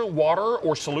extra water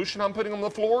or solution I'm putting on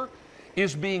the floor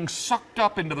is being sucked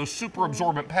up into those super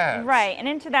absorbent pads. Right, and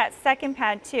into that second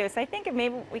pad too. So I think if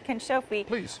maybe we can show if we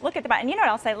look at the button. You know what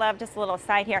else I love, just a little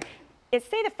aside here, is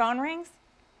say the phone rings.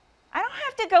 I don't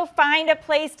have to go find a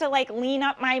place to like lean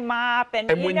up my mop and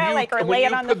you know, like or lay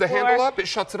it on the floor. When you put the handle up, it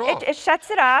shuts it off. It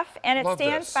shuts it off and it Love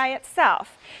stands this. by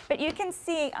itself. But you can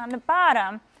see on the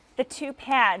bottom the 2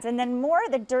 pads, and then more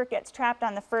of the dirt gets trapped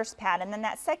on the first pad, and then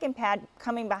that second pad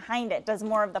coming behind it does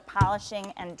more of the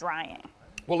polishing and drying.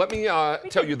 Well, let me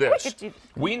tell you this.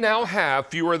 We now have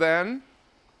fewer than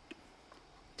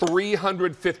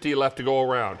 350 left to go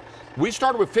around. We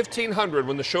started with 1,500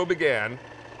 when the show began.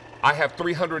 I have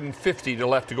 350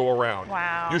 left to go around.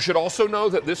 Wow. You should also know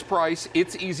that this price,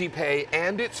 it's easy pay,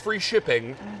 and it's free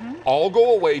shipping, all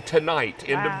go away tonight,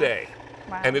 end of day.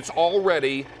 Wow. And it's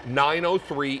already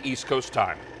 9:03 East Coast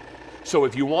time. So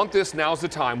if you want this, now's the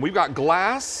time. We've got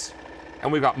glass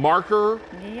And we've got marker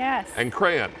Yes. and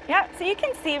crayon. Yeah, so you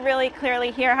can see really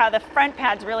clearly here how the front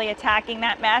pad's really attacking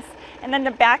that mess, and then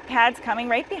the back pad's coming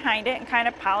right behind it and kind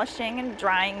of polishing and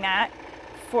drying that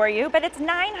for you. But it's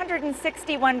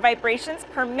 961 vibrations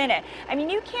per minute. I mean,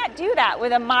 you can't do that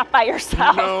with a mop by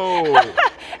yourself. No.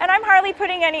 And I'm hardly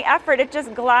putting any effort, it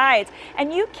just glides.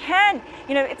 And you can,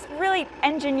 you know, it's really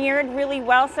engineered really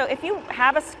well. So if you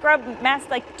have a scrub mess,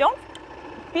 like, don't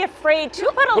be afraid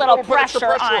to put a little pressure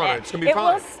on it. It's gonna be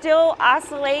fine. Will still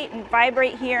oscillate and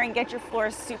vibrate here and get your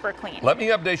floors super clean. Let me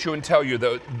update you and tell you,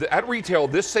 though, at retail,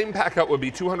 this same pack out would be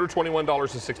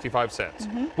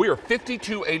 $221.65. We are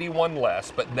 $52.81 less,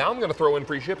 but now I'm going to throw in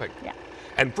free shipping. Yeah.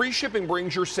 And free shipping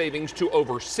brings your savings to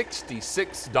over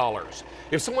 $66.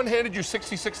 If someone handed you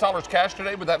 $66 cash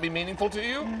today, would that be meaningful to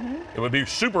you? It would be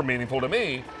super meaningful to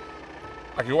me.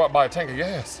 I could go out and buy a tank of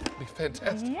gas. It'd be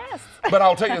fantastic. Yes. But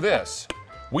I'll tell you this.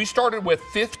 We started with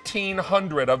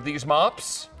 1,500 of these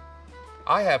mops.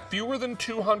 I have fewer than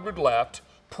 200 left.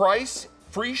 Price,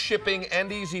 free shipping,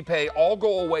 and easy pay all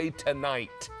go away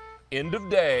tonight. End of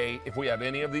day if we have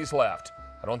any of these left.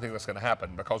 I don't think that's going to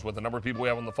happen because with the number of people we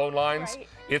have on the phone lines,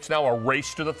 it's now a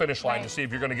race to the finish line to see if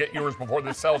you're going to get yours before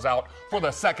this sells out for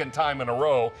the second time in a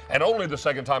row, and only the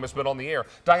second time it's been on the air.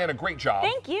 Diana, great job.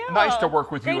 Thank you. Nice to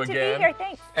work with you Great to again. be here.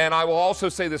 Thanks. And I will also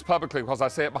say this publicly because I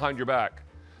say it behind your back.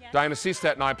 Diana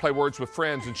Seastat and I play Words with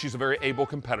Friends, and she's a very able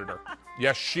competitor.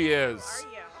 Yes, she is.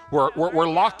 We're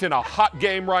locked in a hot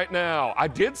game right now. I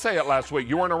did say it last week.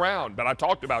 You weren't around, but I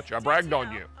talked about you. I bragged on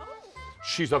you.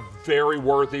 She's a very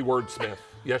worthy wordsmith.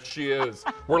 Yes, she is.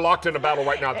 We're locked in a battle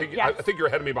right now. I think you're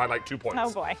ahead of me by like 2 points.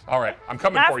 Oh, boy. All right, I'm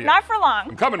coming for you. Not for long.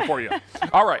 I'm coming for you.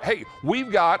 All right, hey,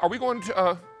 are we going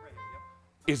to,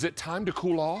 is it time to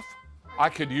cool off? I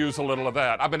could use a little of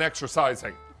that. I've been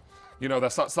exercising. You know,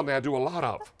 that's not something I do a lot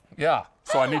of. Yeah,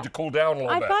 so I need to cool down a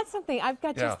little bit. I've got something. I've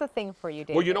got just the thing for you,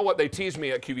 David. Well, you know what? They tease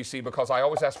me at QVC because I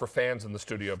always ask for fans in the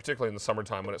studio, particularly in the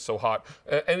summertime when it's so hot.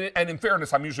 And in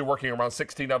fairness, I'm usually working around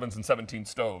 16 ovens and 17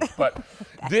 stoves. But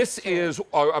this is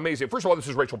amazing. First of all, this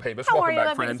is Rachel Pavis. How Welcome are you?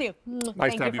 back, friend. Nice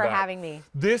Thank to have you for having me.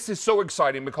 This is so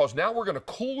exciting because now we're going to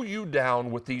cool you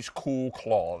down with these cool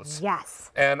cloths. Yes.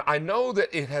 And I know that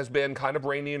it has been kind of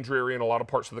rainy and dreary in a lot of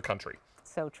parts of the country.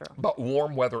 So true. But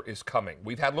warm weather is coming.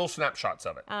 We've had little snapshots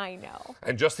of it. I know.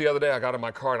 And just the other day, I got in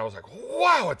my car and I was like,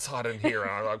 wow, it's hot in here.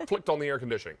 And I flicked on the air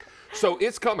conditioning. So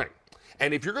it's coming.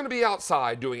 And if you're going to be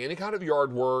outside doing any kind of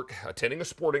yard work, attending a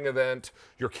sporting event,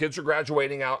 your kids are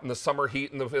graduating out in the summer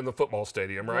heat in the football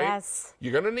stadium, right? Yes.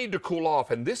 You're going to need to cool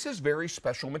off. And this is very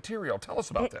special material. Tell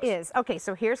us about this. It is. Okay,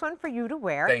 so here's one for you to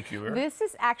wear. Thank you. This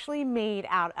is actually made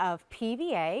out of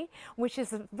PVA, which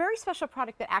is a very special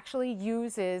product that actually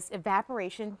uses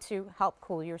evaporation to help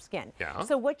cool your skin. Yeah.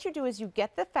 So what you do is you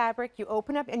get the fabric, you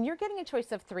open up, and you're getting a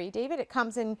choice of 3, David. It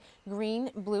comes in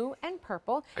green, blue, and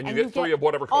purple. And you get 3 of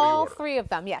whatever color you order. All 3 of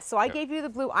them, yes. So I gave you the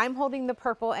blue, I'm holding the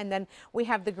purple, and then we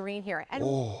have the green here. And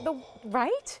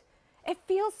right? It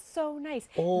feels so nice.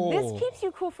 This keeps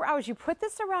you cool for hours. You put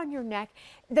this around your neck.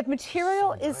 The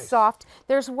material is soft.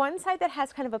 There's one side that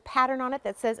has kind of a pattern on it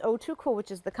that says O2 Cool,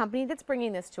 which is the company that's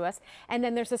bringing this to us. And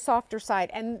then there's a softer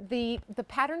side. And the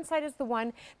pattern side is the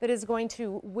one that is going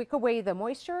to wick away the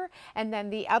moisture. And then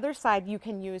the other side you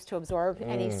can use to absorb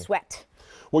any sweat.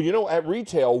 Well, you know, at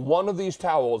retail, one of these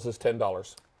towels is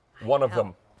 $10. One of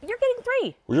them. You're getting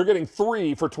 3. Well, you're getting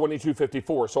 3 for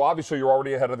 $22.54, so obviously you're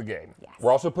already ahead of the game. Yes.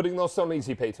 We're also putting those on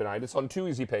Easy Pay tonight. It's on 2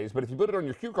 Easy Pays, but if you put it on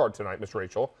your Q card tonight, Miss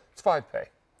Rachel, it's 5 pay.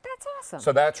 That's awesome.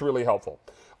 So that's really helpful.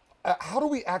 How do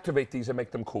we activate these and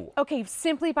make them cool? Okay,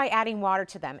 simply by adding water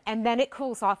to them, and then it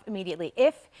cools off immediately.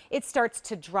 If it starts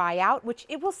to dry out, which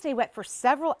it will stay wet for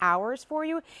several hours for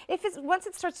you, once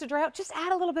it starts to dry out, just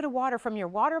add a little bit of water from your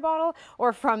water bottle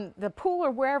or from the pool or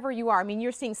wherever you are. I mean,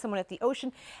 you're seeing someone at the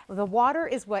ocean. The water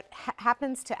is what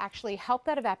happens to actually help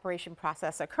that evaporation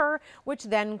process occur, which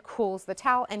then cools the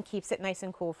towel and keeps it nice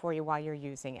and cool for you while you're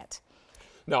using it.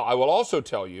 Now, I will also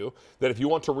tell you that if you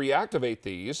want to reactivate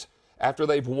these, after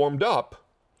they've warmed up,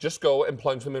 just go and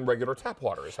plunge them in regular tap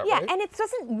water. Is that right? Yeah, and it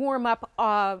doesn't warm up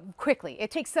quickly.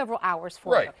 It takes several hours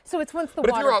for you. So it's once the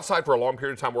water... But if you're outside for a long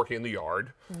period of time working in the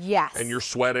yard, yes, and you're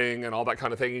sweating and all that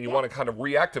kind of thing, and you want to kind of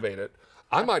reactivate it,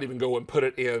 I might even go and put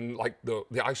it in like the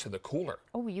ice in the cooler.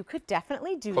 Oh, you could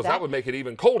definitely do that. Because that would make it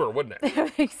even colder, wouldn't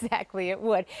it? Exactly, it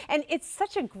would. And it's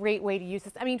such a great way to use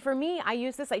this. I mean, for me, I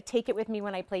use this. I take it with me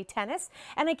when I play tennis,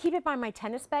 and I keep it by my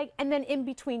tennis bag. And then in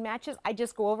between matches, I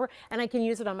just go over and I can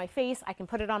use it on my face. I can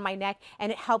put it on my neck,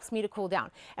 and it helps me to cool down.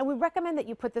 And we recommend that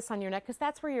you put this on your neck because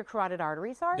that's where your carotid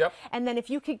arteries are. Yep. And then if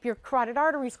you keep your carotid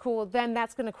arteries cool, then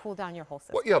that's going to cool down your whole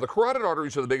system. Well, yeah, the carotid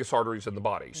arteries are the biggest arteries in the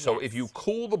body. So if you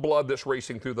cool the blood that's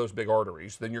racing through those big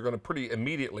arteries, then you're going to pretty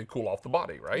immediately cool off the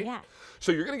body, right? Yeah.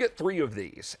 So you're going to get 3 of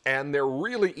these, and they're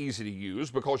really easy to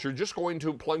use because you're just going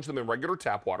to plunge them in regular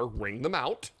tap water, wring them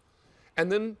out,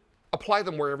 and then apply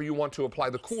them wherever you want to apply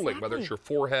the cooling, whether it's your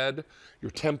forehead,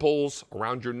 your temples,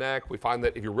 around your neck. We find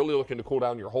that if you're really looking to cool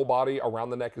down your whole body, around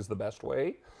the neck is the best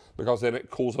way because then it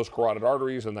cools those carotid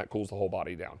arteries and that cools the whole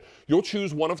body down. You'll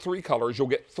choose one of 3 colors. You'll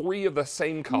get 3 of the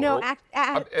same color. No,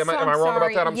 am I wrong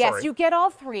about that? I'm yes, sorry. you get all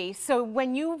 3. So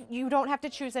when you don't have to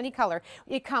choose any color.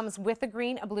 It comes with a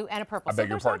green, a blue, and a purple. I beg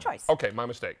your there's no pardon. choice. Okay, my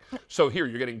mistake. So here,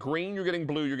 you're getting green, you're getting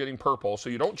blue, you're getting purple. So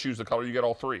you don't choose the color, you get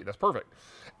all 3. That's perfect.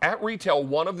 At retail,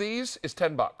 one of these is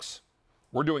 $10.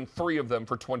 We're doing 3 of them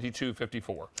for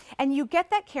 $22.54. And you get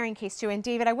that carrying case too. And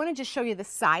David, I want to just show you the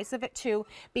size of it too,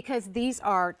 because these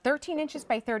are 13 inches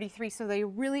by 33, so they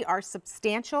really are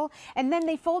substantial. And then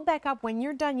they fold back up when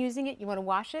you're done using it. You want to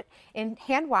wash it and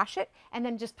hand wash it, and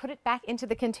then just put it back into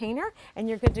the container, and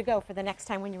you're good to go for the next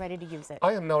time when you're ready to use it.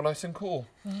 I am now nice and cool.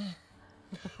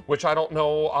 Which I don't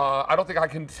know, I don't think I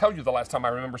can tell you the last time I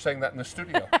remember saying that in the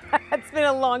studio. It's been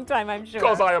a long time, I'm sure.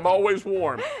 Because I am always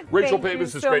warm. Rachel Thank you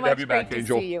Pavus, it's so great to have you much. back,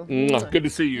 Angel. Great to see you. Good to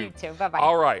see you. You too. Bye-bye.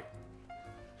 All right.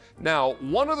 Now,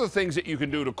 one of the things that you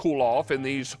can do to cool off in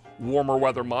these warmer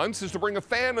weather months is to bring a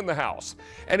fan in the house.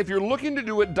 And if you're looking to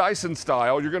do it Dyson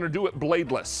style, you're going to do it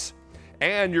bladeless.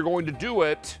 And you're going to do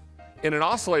it in an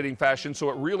oscillating fashion so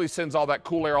it really sends all that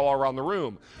cool air all around the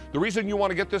room. The reason you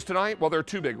want to get this tonight, well, there are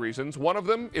 2 big reasons. One of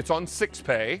them, it's on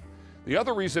 6-pay. The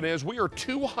other reason is we are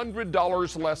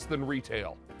 $200 less than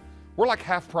retail. We're like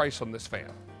half price on this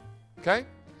fan, okay?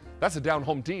 That's a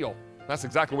down-home deal. That's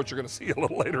exactly what you're going to see a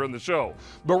little later in the show.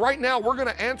 But right now, we're going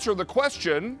to answer the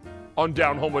question on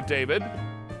Down Home with David.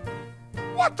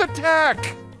 What the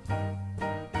tech?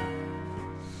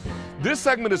 This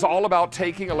segment is all about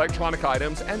taking electronic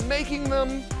items and making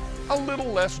them a little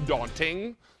less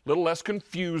daunting, a little less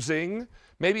confusing,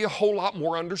 maybe a whole lot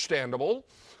more understandable.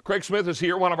 Craig Smith is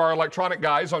here, one of our electronic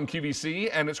guys on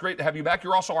QVC, and it's great to have you back.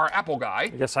 You're also our Apple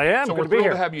guy. Yes, I am. So we're thrilled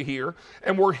to have you here.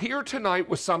 And we're here tonight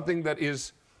with something that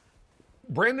is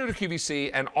brand new to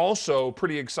QVC and also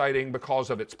pretty exciting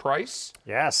because of its price.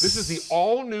 Yes. This is the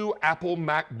all-new Apple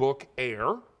MacBook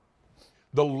Air,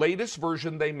 the latest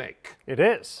version they make. It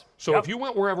is. So if you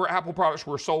went wherever Apple products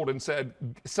were sold and said,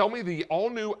 sell me the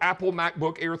all-new Apple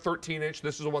MacBook Air 13-inch,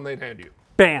 this is the one they'd hand you.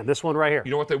 Bam, this one right here.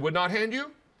 You know what they would not hand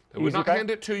you? They would not EasyPay?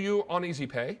 hand it to you on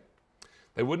EasyPay.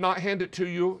 They would not hand it to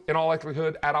you, in all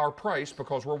likelihood, at our price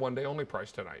because we're one-day only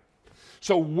price tonight.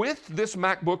 So with this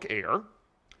MacBook Air,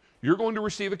 you're going to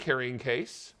receive a carrying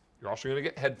case. You're also going to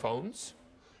get headphones.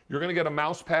 You're going to get a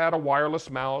mouse pad, a wireless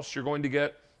mouse. You're going to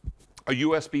get a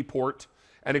USB port,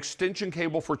 an extension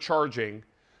cable for charging.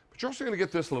 But you're also going to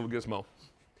get this little gizmo.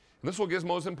 And this little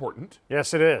gizmo is important.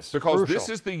 Yes, it is. Because Crucial. this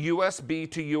is the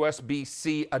USB to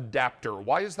USB-C adapter.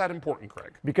 Why is that important,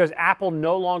 Craig? Because Apple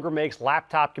no longer makes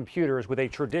laptop computers with a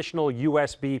traditional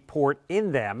USB port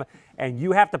in them, and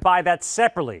you have to buy that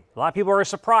separately. A lot of people are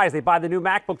surprised. They buy the new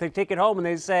MacBook, they take it home, and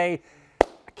they say,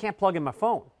 I can't plug in my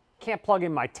phone. Can't plug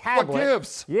in my tablet. What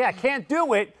gives? Yeah, I can't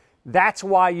do it. That's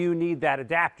why you need that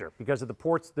adapter, because of the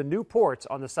ports, the new ports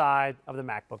on the side of the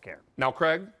MacBook Air. Now,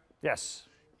 Craig? Yes.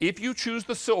 If you choose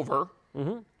the silver,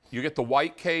 you get the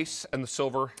white case and the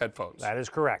silver headphones. That is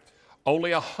correct.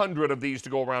 Only 100 of these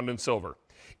to go around in silver.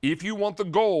 If you want the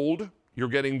gold, you're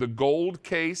getting the gold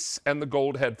case and the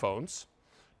gold headphones.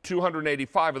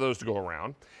 285 of those to go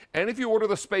around. And if you order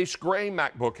the space gray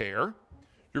MacBook Air,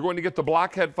 you're going to get the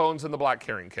black headphones and the black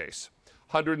carrying case.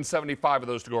 175 of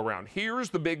those to go around.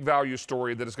 Here's the big value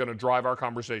story that is going to drive our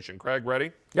conversation. Craig, ready?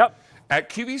 Yep.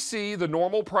 At QVC, the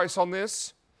normal price on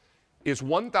this is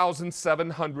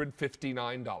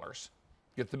 $1,759.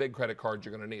 Get the big credit card,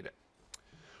 you're going to need it.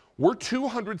 We're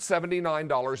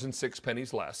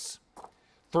 $279.06 less.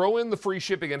 Throw in the free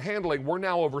shipping and handling, we're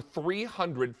now over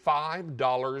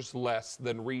 $305 less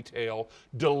than retail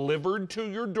delivered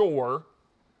to your door.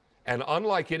 And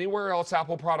unlike anywhere else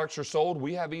Apple products are sold,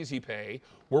 we have EasyPay,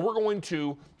 where we're going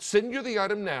to send you the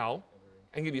item now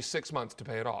and give you 6 months to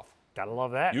pay it off. Gotta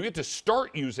love that. You get to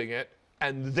start using it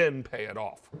and then pay it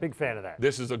off. Big fan of that.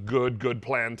 This is a good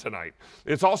plan tonight.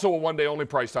 It's also a one-day only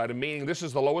priced item, meaning this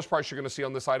is the lowest price you're going to see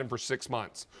on this item for 6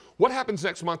 months. What happens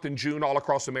next month in June all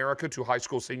across America to high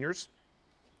school seniors?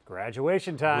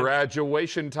 Graduation time.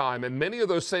 Graduation time. And many of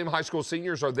those same high school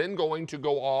seniors are then going to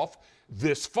go off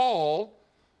this fall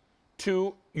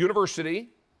to university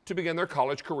to begin their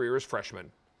college career as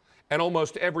freshmen. and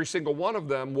almost every single one of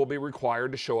them will be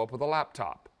required to show up with a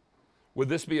laptop. Would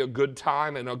this be a good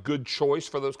time and a good choice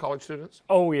for those college students?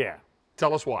 Oh, yeah.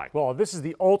 Tell us why. Well, this is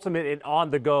the ultimate in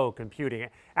on-the-go computing.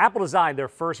 Apple designed their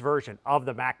first version of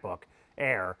the MacBook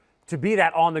Air to be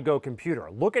that on-the-go computer.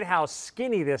 Look at how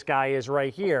skinny this guy is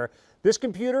right here. This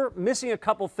computer missing a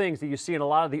couple things that you see in a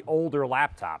lot of the older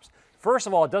laptops. First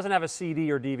of all, it doesn't have a CD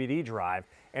or DVD drive,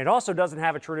 and it also doesn't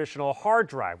have a traditional hard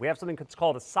drive. We have something that's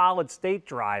called a solid-state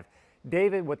drive.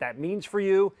 David, what that means for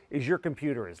you is your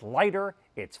computer is lighter,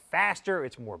 it's faster,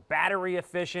 it's more battery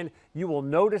efficient. You will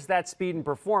notice that speed and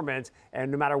performance,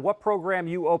 and no matter what program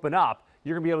you open up,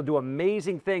 you're going to be able to do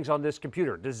amazing things on this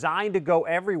computer. Designed to go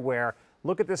everywhere.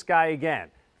 Look at this guy again.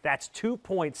 That's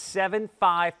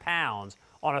 2.75 pounds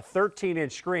on a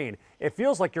 13-inch screen. It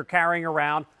feels like you're carrying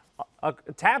around a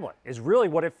tablet, is really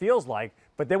what it feels like.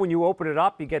 But then when you open it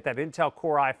up, you get that Intel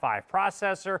Core i5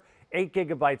 processor, 8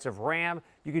 gigabytes of RAM.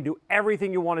 You can do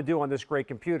everything you want to do on this great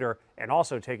computer and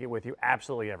also take it with you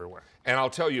absolutely everywhere. And I'll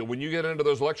tell you, when you get into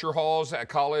those lecture halls at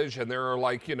college and there are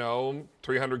like,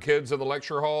 300 kids in the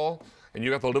lecture hall and you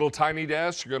got the little tiny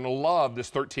desk, you're going to love this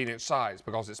 13-inch size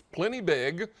because it's plenty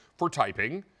big for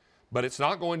typing, but it's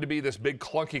not going to be this big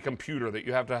clunky computer that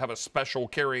you have to have a special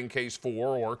carrying case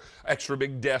for or extra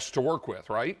big desk to work with,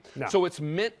 right? No. So it's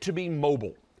meant to be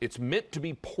mobile. It's meant to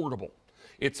be portable.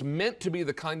 It's meant to be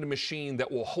the kind of machine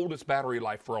that will hold its battery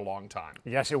life for a long time.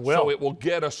 Yes, it will. So it will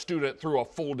get a student through a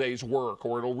full day's work,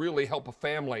 or it'll really help a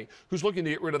family who's looking to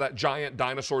get rid of that giant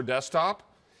dinosaur desktop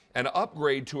and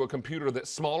upgrade to a computer that's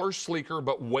smaller, sleeker,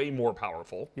 but way more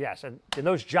powerful. Yes, and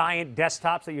those giant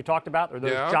desktops that you talked about, or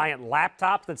those giant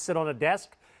laptops that sit on a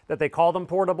desk, that they call them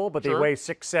portable, but they weigh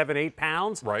 6, 7, 8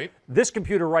 pounds. Right. This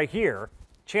computer right here,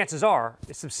 chances are,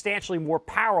 is substantially more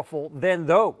powerful than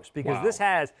those because this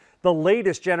has the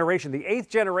latest generation, the 8th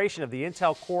generation of the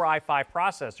Intel Core i5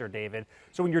 processor, David.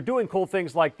 So when you're doing cool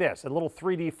things like this, a little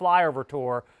 3D flyover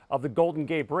tour of the Golden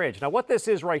Gate Bridge. Now what this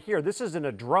is right here, this isn't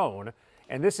a drone,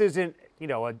 and this isn't,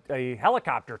 a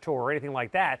helicopter tour or anything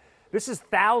like that. This is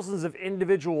thousands of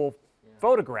individual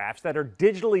photographs that are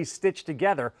digitally stitched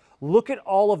together. Look at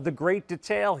all of the great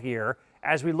detail here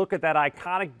as we look at that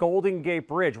iconic Golden Gate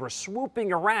Bridge. We're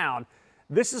swooping around.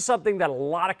 This is something that a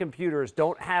lot of computers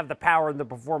don't have the power and the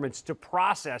performance to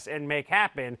process and make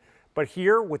happen. But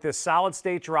here, with this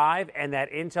solid-state drive and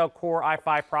that Intel Core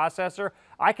i5 processor,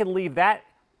 I can leave that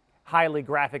highly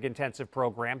graphic-intensive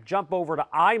program, jump over to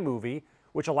iMovie,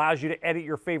 which allows you to edit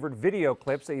your favorite video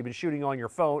clips that you've been shooting on your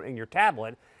phone and your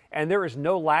tablet. And there is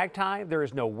no lag time. There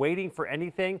is no waiting for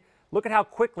anything. Look at how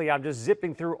quickly I'm just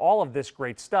zipping through all of this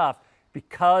great stuff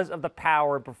because of the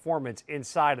power and performance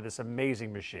inside of this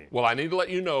amazing machine. Well, I need to let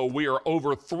you know we are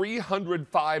over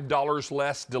 $305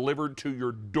 less delivered to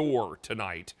your door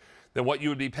tonight than what you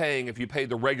would be paying if you paid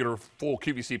the regular full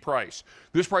QVC price.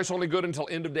 This price only good until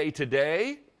end of day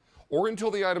today or until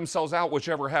the item sells out,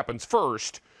 whichever happens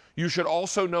first. You should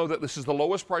also know that this is the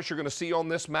lowest price you're going to see on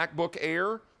this MacBook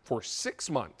Air for 6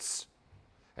 months.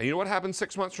 And you know what happens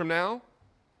 6 months from now?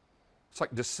 It's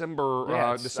like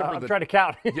December. December. I'm trying to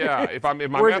count. Yeah, if my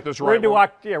math is right. We're into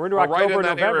October, right in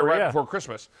that November, area right before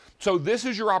Christmas. So this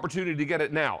is your opportunity to get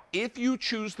it now. If you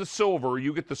choose the silver,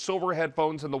 you get the silver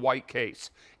headphones and the white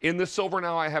case. In the silver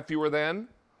now, I have fewer than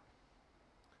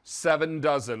 7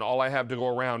 dozen. All I have to go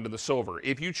around in the silver.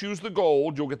 If you choose the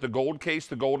gold, you'll get the gold case,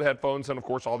 the gold headphones, and of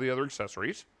course all the other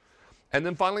accessories. And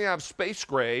then finally, I have space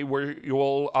gray, where you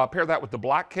will pair that with the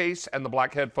black case and the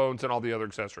black headphones and all the other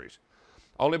accessories.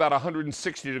 Only about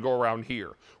 $160 to go around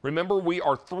here. Remember, we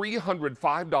are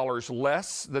 $305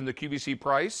 less than the QVC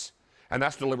price, and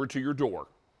that's delivered to your door.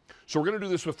 So we're going to do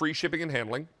this with free shipping and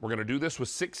handling. We're going to do this with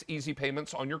 6 easy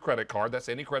payments on your credit card. That's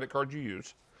any credit card you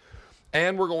use.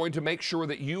 And we're going to make sure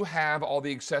that you have all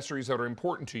the accessories that are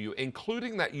important to you,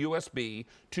 including that USB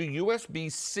to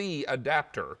USB-C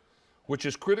adapter, which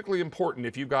is critically important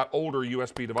if you've got older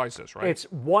USB devices, right? It's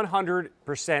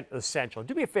 100% essential.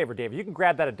 Do me a favor, David. You can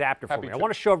grab that adapter for me. to. I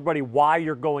want to show everybody why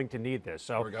you're going to need this.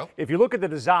 So There we go. if you look at the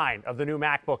design of the new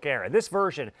MacBook Air, in this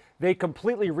version, they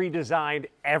completely redesigned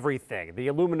everything. The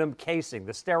aluminum casing,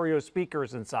 the stereo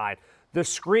speakers inside, the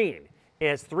screen. It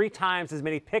has 3 times as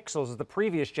many pixels as the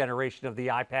previous generation of the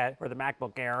iPad or the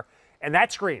MacBook Air. And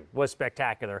that screen was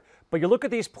spectacular. But you look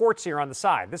at these ports here on the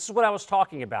side. This is what I was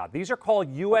talking about. These are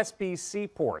called USB-C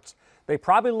ports. They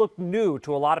probably look new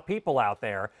to a lot of people out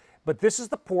there, but this is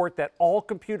the port that all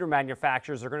computer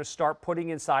manufacturers are going to start putting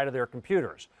inside of their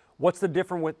computers. What's the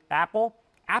difference with Apple?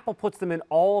 Apple puts them in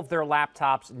all of their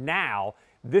laptops now.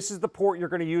 This is the port you're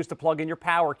going to use to plug in your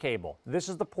power cable. This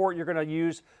is the port you're going to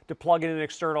use to plug in an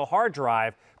external hard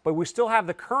drive. But we still have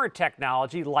the current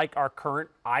technology like our current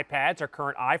iPads, our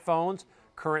current iPhones,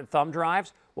 current thumb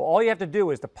drives. Well, all you have to do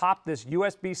is to pop this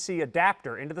USB-C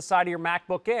adapter into the side of your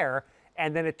MacBook Air,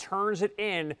 and then it turns it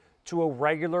in to a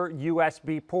regular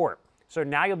USB port. So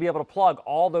now you'll be able to plug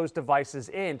all those devices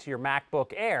into your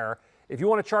MacBook Air. If you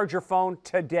want to charge your phone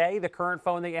today, the current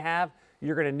phone that you have,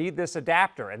 you're going to need this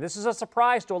adapter. And this is a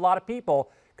surprise to a lot of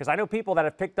people, because I know people that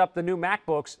have picked up the new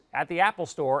MacBooks at the Apple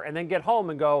store and then get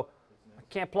home and go, I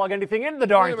can't plug anything into the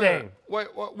darn thing. Wait,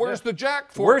 where's the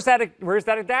jack for? Where's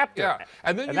that adapter? Yeah,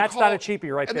 and then that's not a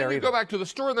cheapie right there And then you either. go back to the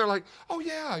store and they're like, oh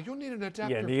yeah, you'll need an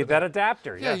adapter. You for need that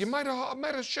adapter. Yeah, yes. you might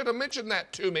have should have mentioned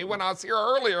that to me when I was here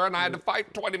earlier and I had to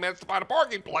fight 20 minutes to find a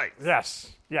parking place.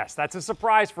 Yes, yes, that's a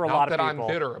surprise for a lot of people. Not that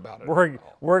I'm bitter about it.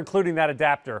 We're including that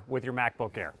adapter with your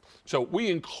MacBook Air. So we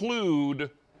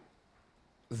include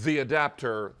the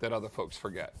adapter that other folks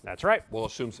forget. That's right. We'll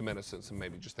assume some innocence and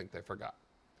maybe just think they forgot.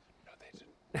 No, they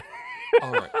didn't.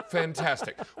 All right,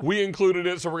 fantastic. We included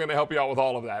it, so we're going to help you out with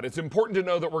all of that. It's important to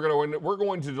know that we're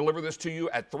going to deliver this to you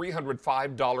at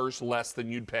 $305 less than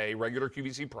you'd pay regular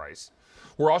QVC price.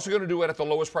 We're also going to do it at the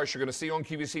lowest price you're going to see on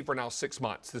QVC for now 6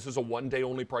 months. This is a one-day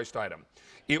only priced item.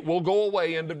 It will go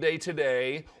away end of day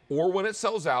today or when it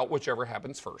sells out, whichever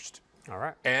happens first. All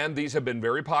right. And these have been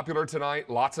very popular tonight.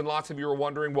 Lots and lots of you are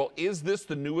wondering, well, is this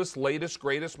the newest, latest,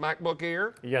 greatest MacBook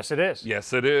Air? Yes, it is.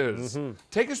 Yes, it is.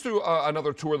 Take us through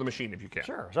another tour of the machine if you can.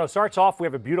 Sure. So it starts off, we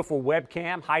have a beautiful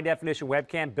webcam, high-definition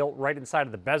webcam built right inside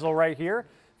of the bezel right here.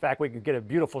 In fact, we can get a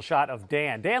beautiful shot of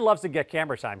Dan. Dan loves to get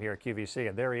camera time here at QVC,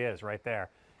 and there he is right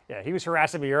there. Yeah, he was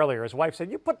harassing me earlier. His wife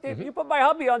said, you put my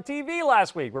hubby on TV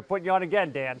last week. We're putting you on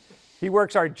again, Dan. He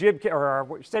works our our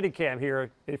Steadicam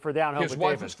here for Down Home. His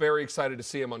wife was very excited to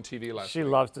see him on TV last week. She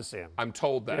loves to see him. I'm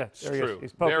told that. Yeah, it's true.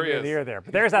 He's poking me in the ear there.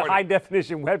 But there's that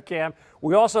high-definition webcam.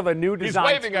 We also have a new design.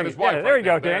 He's waving at his wife. Yeah, there you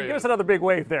go, now. Dan. Give us another big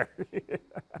wave there.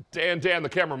 Dan, the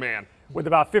cameraman. With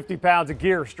about 50 pounds of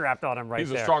gear strapped on him right there.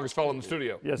 He's the strongest fellow in the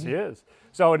studio. Yes, he is.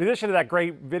 So in addition to that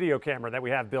great video camera that we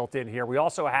have built in here, we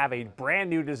also have a brand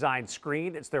new design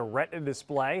screen. It's their Retina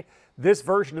display. This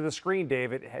version of the screen,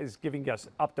 David, is giving us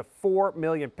up to 4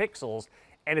 million pixels,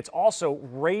 and it's also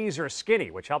razor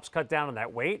skinny, which helps cut down on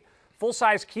that weight.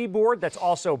 Full-size keyboard that's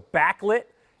also backlit.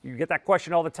 You get that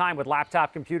question all the time with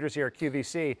laptop computers here at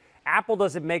QVC. Apple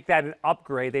doesn't make that an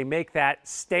upgrade. They make that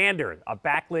standard, a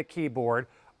backlit keyboard,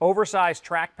 oversized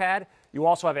trackpad. You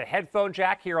also have a headphone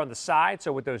jack here on the side.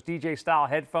 So with those DJ-style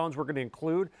headphones we're going to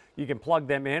include, you can plug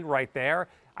them in right there.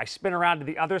 I spin around to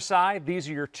the other side. These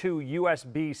are your two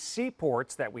USB-C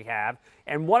ports that we have.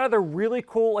 And one other really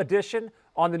cool addition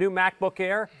on the new MacBook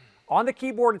Air, on the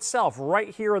keyboard itself, right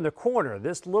here in the corner,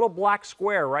 this little black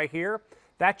square right here,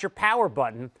 that's your power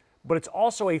button. But it's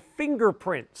also a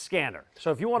fingerprint scanner. So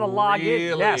if you want to log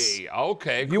in, yes.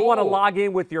 Okay, if you want to log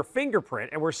in with your fingerprint,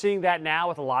 and we're seeing that now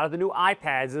with a lot of the new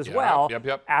iPads as well.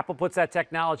 Yep. Apple puts that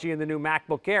technology in the new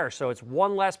MacBook Air. So it's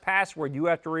one less password you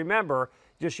have to remember.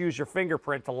 Just use your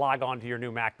fingerprint to log on to your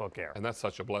new MacBook Air. And that's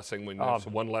such a blessing when there's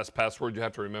one less password you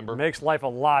have to remember. Makes life a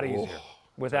lot easier,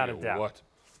 without a doubt. What?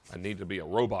 I need to be a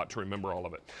robot to remember all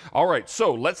of it. All right,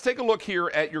 so let's take a look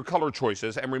here at your color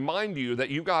choices and remind you that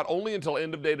you've got only until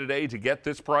end of day today to get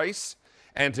this price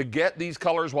and to get these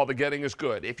colors while the getting is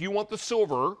good. If you want the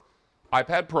silver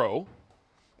iPad Pro,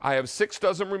 I have 6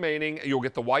 dozen remaining. You'll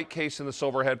get the white case and the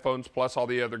silver headphones plus all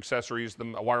the other accessories, the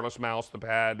wireless mouse, the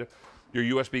pad, your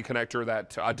USB connector,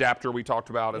 that adapter we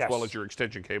talked about, as well as your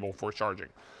extension cable for charging.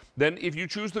 Then if you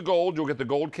choose the gold, you'll get the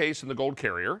gold case and the gold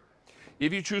carrier.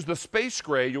 If you choose the space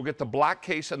gray, you'll get the black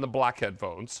case and the black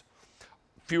headphones.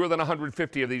 Fewer than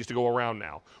 150 of these to go around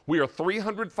now. We are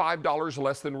 $305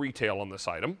 less than retail on this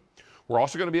item. We're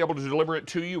also going to be able to deliver it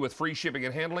to you with free shipping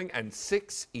and handling and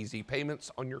 6 easy payments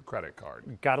on your credit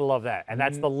card. Gotta love that. And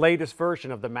that's the latest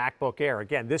version of the MacBook Air.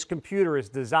 Again, this computer is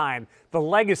designed, the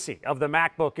legacy of the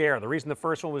MacBook Air. The reason the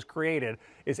first one was created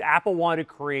is Apple wanted to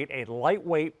create a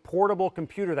lightweight, portable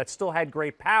computer that still had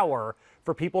great power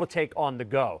for people to take on the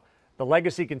go. The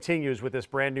legacy continues with this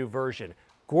brand new version.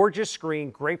 Gorgeous screen,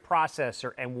 great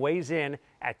processor, and weighs in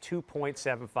at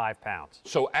 2.75 pounds.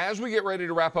 So as we get ready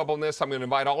to wrap up on this, I'm going to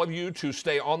invite all of you to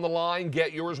stay on the line,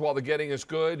 get yours while the getting is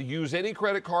good. Use any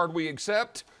credit card we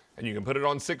accept, and you can put it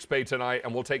on 6Pay tonight,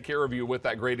 and we'll take care of you with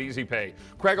that great Easy Pay.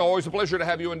 Craig, always a pleasure to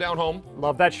have you in Down Home.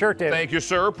 Love that shirt, David. Thank you,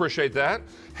 sir. Appreciate that.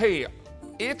 Hey,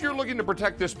 if you're looking to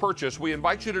protect this purchase, we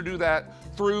invite you to do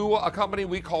that through a company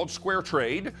we called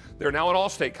SquareTrade. They're now an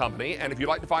Allstate company, and if you'd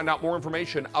like to find out more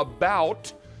information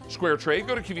about SquareTrade,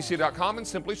 go to QVC.com and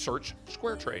simply search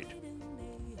SquareTrade.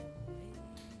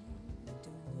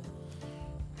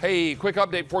 Hey, quick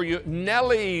update for you.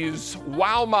 Nellie's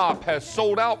Wow Mop has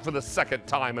sold out for the second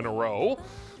time in a row.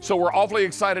 So we're awfully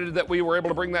excited that we were able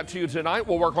to bring that to you tonight.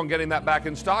 We'll work on getting that back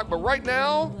in stock. But right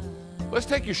now, let's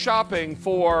take you shopping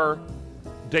for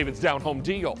David's Down Home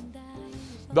Deal.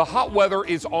 The hot weather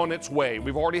is on its way.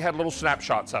 We've already had little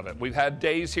snapshots of it. We've had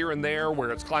days here and there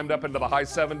where it's climbed up into the high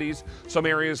 70s. Some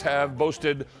areas have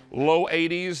boasted low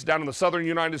 80s. Down in the southern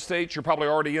United States, you're probably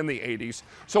already in the 80s.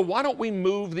 So why don't we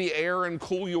move the air and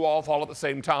cool you off all at the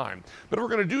same time? But if we're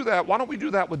going to do that, why don't we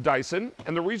do that with Dyson?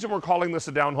 And the reason we're calling this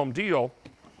a Down Home Deal,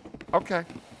 okay,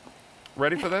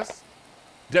 ready for this?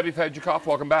 Debbie Fedjukoff,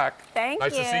 welcome back. Thank you.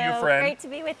 Nice to see you, friend. Great to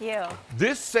be with you.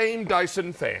 This same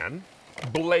Dyson fan,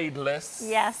 bladeless.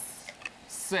 Yes.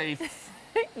 Safe.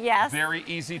 Yes. Very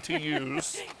easy to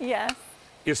use. Yes.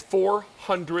 Is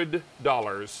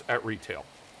 $400 at retail.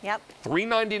 Yep.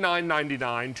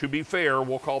 $399.99. To be fair,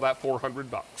 we'll call that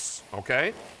 $400.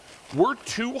 Okay? We're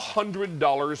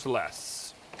 $200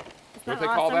 less. Isn't What that they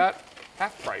call awesome? that?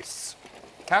 Half price.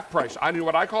 Half price. I knew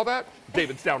what I call that.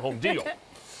 David's Down Home Deal.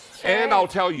 And I'll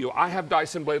tell you, I have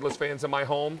Dyson bladeless fans in my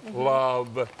home.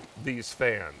 Love these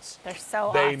fans. They're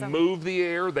so They awesome. move the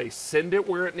air. They send it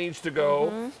where it needs to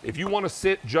go. If you want to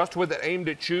sit just with it aimed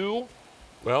at you,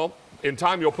 well, in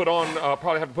time you'll put on,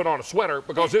 probably have to put on a sweater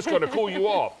because it's going to cool you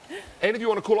off. And if you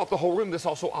want to cool off the whole room, this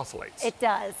also oscillates. It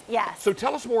does, yes. So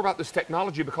tell us more about this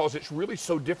technology because it's really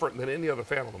so different than any other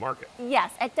fan on the market.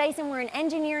 Yes, at Dyson, we're an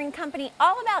engineering company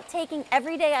all about taking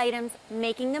everyday items,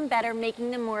 making them better, making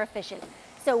them more efficient.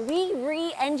 So we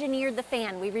re-engineered the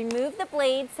fan. We removed the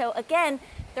blades. So again,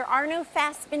 there are no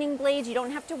fast spinning blades. You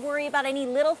don't have to worry about any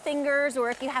little fingers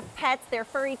or if you have pets, their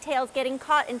furry tails getting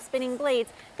caught in spinning blades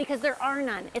because there are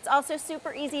none. It's also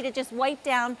super easy to just wipe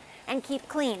down and keep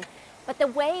clean. But the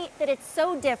way that it's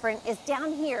so different is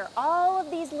down here, all of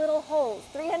these little holes,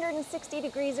 360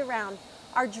 degrees around,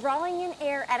 are drawing in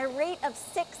air at a rate of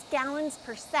 6 gallons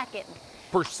per second.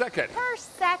 Per second? Per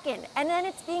second. And then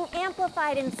it's being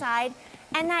amplified inside,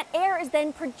 and that air is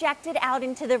then projected out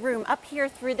into the room up here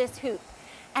through this hoop.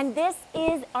 And this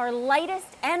is our lightest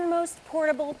and most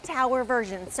portable tower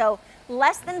version. So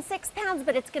less than 6 pounds,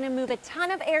 but it's going to move a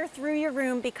ton of air through your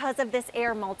room because of this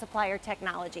air multiplier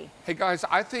technology. Hey guys,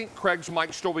 I think Craig's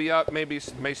mic still be up, may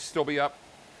still be up.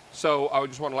 So I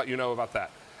just want to let you know about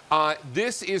that.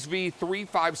 This is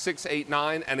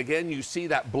V35689, and again, you see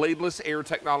that bladeless air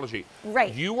technology.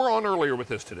 Right. You were on earlier with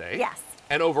this today. Yes.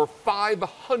 And over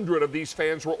 500 of these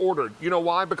fans were ordered. You know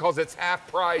why? Because it's half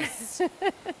price.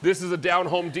 This is a Down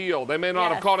Home Deal. They may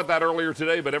not have caught it that earlier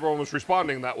today, but everyone was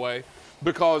responding that way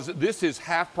because this is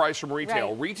half price from retail.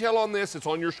 Right. Retail on this, it's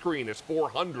on your screen, it's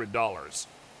 $400.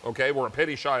 Okay, we're a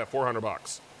penny shy of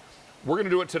 $400. We're gonna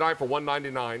do it tonight for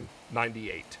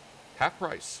 $199.98. Half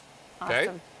price, okay?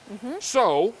 Awesome.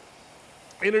 So,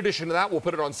 in addition to that, we'll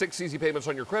put it on 6 easy payments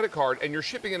on your credit card and your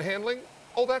shipping and handling,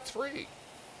 oh, that's free.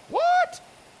 What?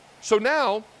 So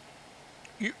now,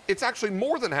 it's actually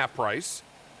more than half price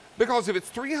because if it's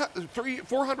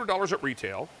 $400 at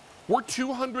retail, we're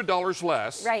 $200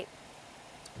 less. Right.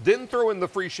 Then throw in the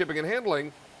free shipping and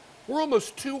handling, we're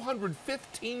almost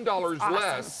 $215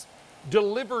 less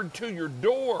delivered to your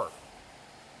door.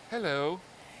 Hello.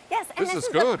 Yes, and this is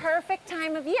the perfect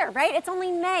time of year, right? It's only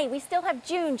May. We still have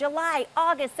June, July,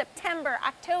 August, September,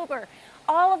 October,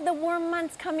 all of the warm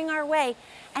months coming our way.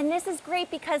 And this is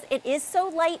great because it is so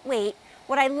lightweight.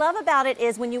 What I love about it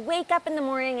is when you wake up in the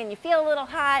morning and you feel a little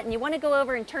hot and you want to go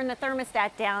over and turn the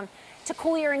thermostat down to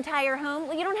cool your entire home,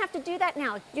 well, you don't have to do that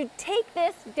now. You take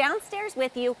this downstairs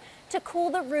with you to cool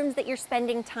the rooms that you're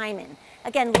spending time in.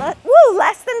 Again,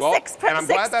 less than 6 pounds. And I'm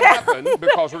glad that happened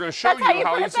because we're going to show you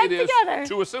how easy it is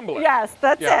to assemble it. Yes,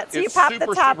 that's it. So you pop the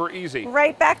top super easy.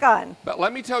 right back on. But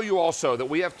let me tell you also that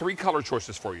we have 3 color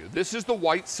choices for you. This is the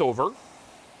white silver.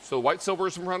 So the white silver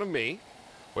is in front of me.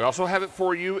 We also have it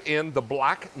for you in the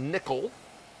black nickel,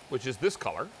 which is this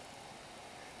color.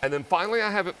 And then finally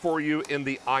I have it for you in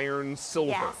the iron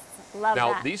silver. Yes, love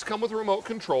now, that. these come with remote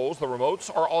controls. The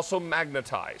remotes are also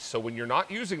magnetized. So when you're not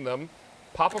using them,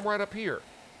 pop them right up here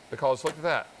because look at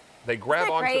that. They grab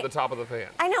onto the top of the fan.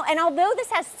 I know, and although this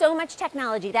has so much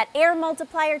technology, that air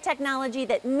multiplier technology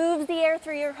that moves the air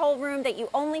through your whole room that you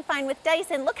only find with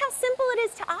Dyson, look how simple it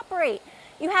is to operate.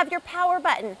 You have your power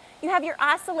button, you have your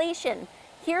oscillation.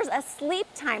 Here's a sleep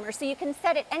timer, so you can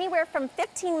set it anywhere from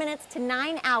 15 minutes to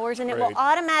 9 hours and it will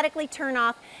automatically turn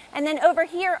off. And then over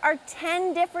here are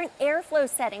 10 different airflow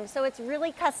settings, so it's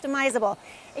really customizable.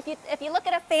 If you look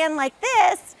at a fan like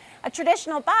this, a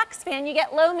traditional box fan, you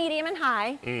get low, medium, and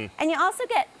high. And you also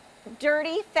get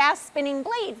dirty, fast spinning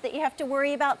blades that you have to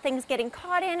worry about things getting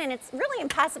caught in, and it's really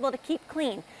impossible to keep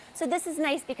clean. So this is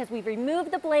nice because we've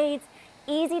removed the blades,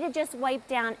 easy to just wipe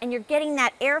down, and you're getting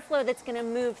that airflow that's going to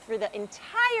move through the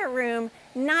entire room,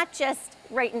 not just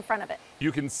right in front of it.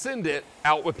 You can send it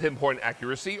out with pinpoint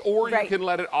accuracy, or you can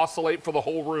let it oscillate for the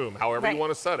whole room, however you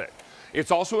want to set it.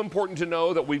 It's also important to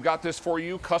know that we've got this for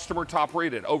you, customer top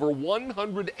rated. Over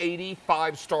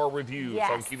 185 star reviews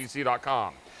on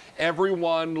QVC.com.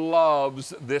 Everyone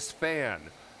loves this fan,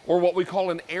 or what we call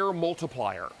an air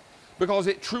multiplier, because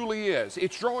it truly is.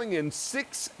 It's drawing in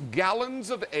 6 gallons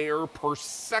of air per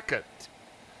second.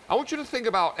 I want you to think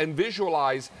about and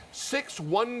visualize 6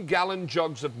 1-gallon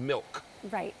jugs of milk.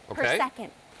 Right, Okay? per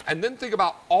second. And then think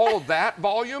about all of that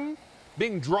volume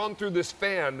being drawn through this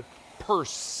fan per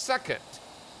second.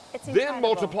 It's then incredible.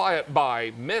 multiply it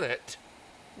by minute,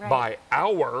 by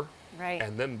hour,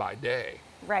 and then by day.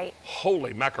 Right.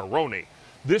 Holy macaroni.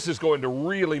 This is going to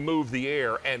really move the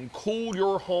air and cool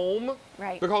your home.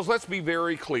 Right. Because let's be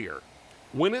very clear.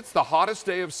 When it's the hottest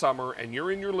day of summer and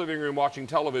you're in your living room watching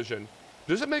television,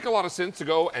 does it make a lot of sense to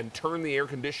go and turn the air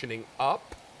conditioning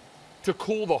up to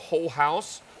cool the whole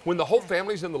house when the whole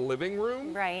family's in the living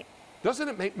room? Right. Doesn't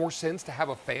it make more sense to have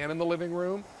a fan in the living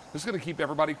room? This is going to keep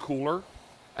everybody cooler.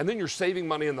 And then you're saving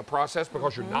money in the process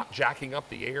because you're not jacking up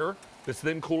the air that's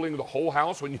then cooling the whole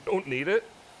house when you don't need it.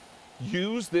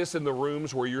 Use this in the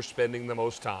rooms where you're spending the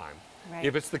most time. Right.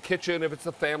 If it's the kitchen, if it's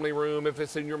the family room, if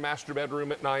it's in your master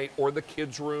bedroom at night, or the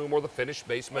kids' room, or the finished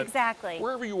basement. Exactly.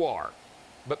 Wherever you are.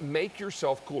 But make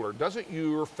yourself cooler. Doesn't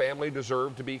your family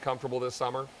deserve to be comfortable this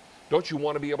summer? Don't you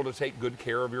want to be able to take good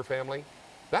care of your family?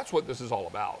 That's what this is all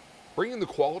about. Bringing the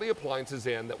quality appliances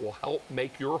in that will help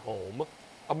make your home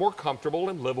a more comfortable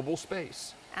and livable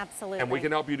space. Absolutely. And we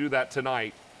can help you do that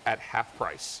tonight at half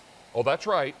price. Oh, that's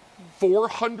right.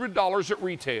 $400 at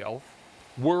retail.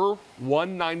 We're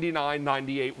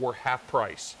 $199.98. We're half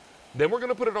price. Then we're going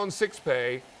to put it on 6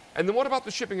 pay. And then what about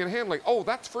the shipping and handling? Oh,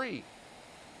 that's free.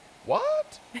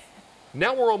 What?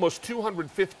 Now we're almost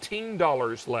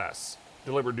 $215 less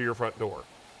delivered to your front door.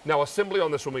 Now assembly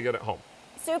on this when we get it home.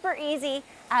 Super easy.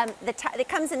 It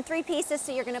comes in 3 pieces,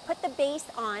 so you're going to put the base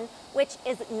on, which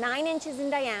is 9 inches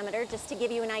in diameter, just to give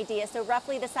you an idea, so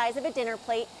roughly the size of a dinner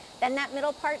plate. Then that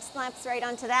middle part snaps right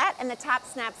onto that, and the top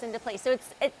snaps into place. So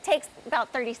it takes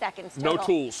about 30 seconds total. No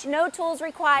tools. No tools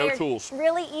required. No tools.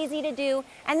 Really easy to do.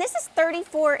 And this is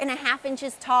 34.5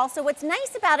 inches tall, so what's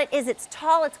nice about it is it's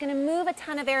tall. It's going to move a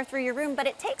ton of air through your room, but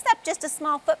it takes up just a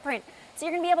small footprint. So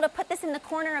you're going to be able to put this in the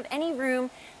corner of any room.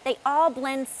 They all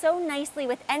blend so nicely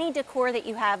with any decor that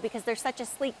you have because they're such a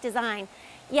sleek design.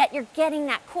 Yet you're getting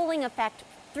that cooling effect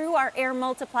through our air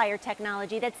multiplier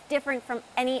technology that's different from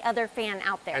any other fan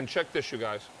out there. And check this, you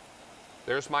guys.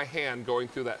 There's my hand going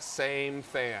through that same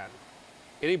fan.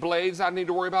 Any blades I need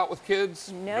to worry about with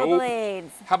kids? No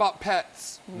blades. How about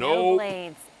pets? No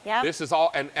blades. Yep. This is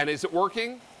all, and is it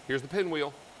working? Here's the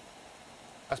pinwheel.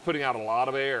 That's putting out a lot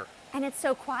of air. And it's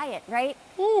so quiet, right?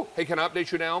 Ooh. Hey, can I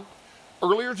update you now?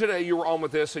 Earlier today, you were on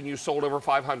with this and you sold over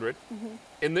 500.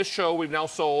 In this show, we've now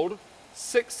sold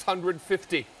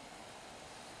 650.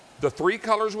 The 3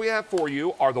 colors we have for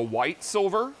you are the white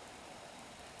silver.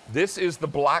 This is the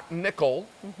black nickel.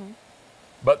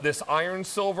 But this iron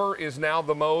silver is now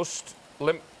the most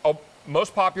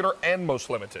popular and most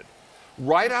limited.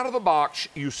 Right out of the box,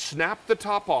 you snap the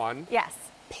top on. Yes.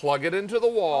 Plug it into the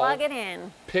wall. Plug it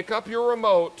in. Pick up your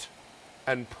remote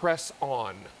and press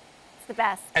on. It's the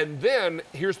best. And then,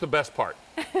 here's the best part.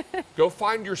 Go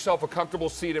find yourself a comfortable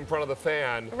seat in front of the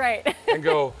fan. Right. And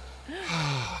go,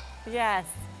 yes.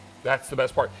 That's the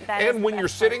best part. And when you're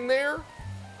sitting there,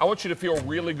 I want you to feel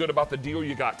really good about the deal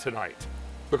you got tonight.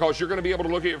 Because you're going to be able to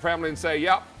look at your family and say,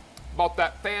 yep, bought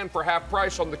that fan for half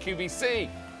price on the QVC.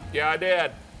 Yeah, I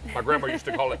did. My grandma used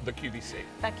to call it the QVC.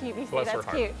 The QVC, Bless her that's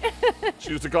heart. cute. She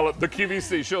used to call it the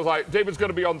QVC. She was like, David's going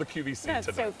to be on the QVC That's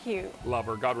tonight. so cute. Love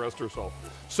her. God rest her soul.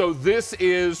 So this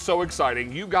is so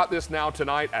exciting. You got this now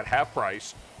tonight at half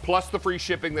price, plus the free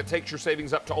shipping that takes your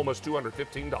savings up to almost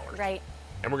 $215. Right.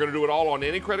 And we're going to do it all on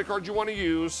any credit card you want to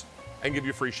use and give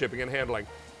you free shipping and handling.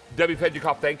 Debbie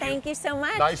Pedikoff, thank you. Thank you so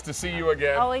much. Nice to see you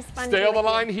again. Always fun to Stay be on the with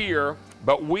you. line here,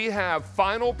 but we have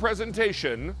final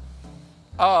presentation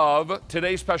of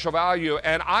today's special value.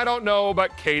 And I don't know,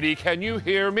 but Katie, can you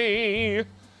hear me?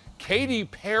 Katy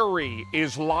Perry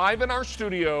is live in our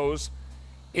studios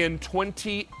in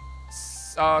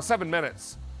 27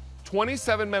 minutes.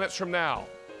 27 minutes from now.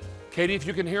 Katie, if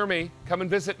you can hear me, come and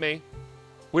visit me.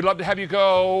 We'd love to have you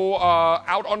go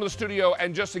out onto the studio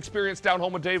and just experience Down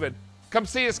Home with David. Come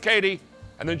see us, Katie,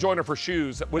 and then join her for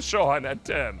Shoes with Sean at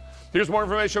 10. Here's more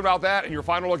information about that and your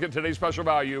final look at today's special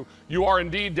value. You are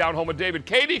indeed Down Home with David.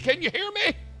 Katie, can you hear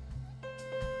me?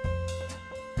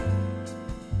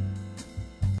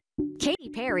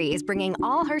 Perry is bringing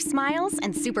all her smiles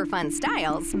and super fun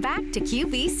styles back to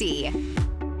QVC.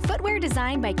 Footwear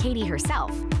designed by Katie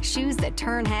herself, shoes that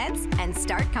turn heads and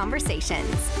start conversations.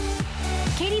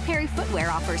 Katy Perry Footwear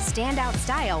offers standout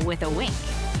style with a wink.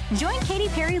 Join Katy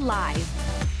Perry live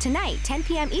tonight, 10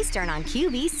 p.m. Eastern on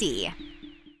QVC.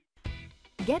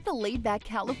 Get the laid-back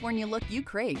California look you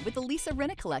crave with the Lisa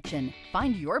Rinna collection.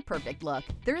 Find your perfect look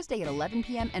Thursday at 11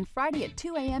 p.m. and Friday at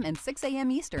 2 a.m. and 6 a.m.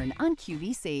 Eastern on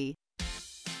QVC.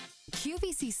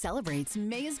 QVC celebrates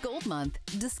May is Gold Month.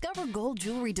 Discover gold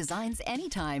jewelry designs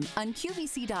anytime on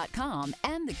QVC.com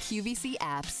and the QVC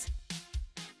apps.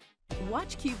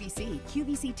 Watch QVC,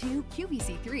 QVC2,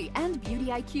 QVC3, and Beauty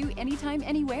IQ anytime,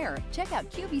 anywhere. Check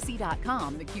out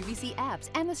QVC.com, the QVC apps,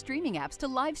 and the streaming apps to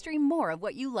live stream more of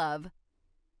what you love.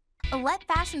 Let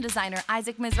fashion designer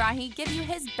Isaac Mizrahi give you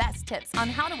his best tips on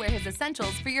how to wear his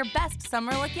essentials for your best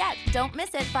summer look yet. Don't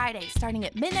miss it Friday, starting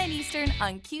at midnight Eastern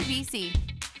on QVC.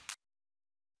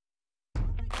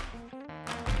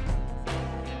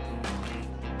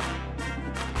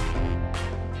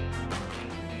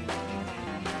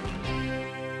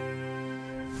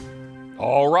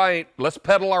 All right, let's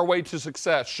pedal our way to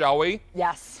success, shall we?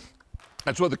 Yes.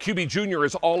 That's what the QB Junior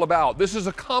is all about. This is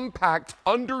a compact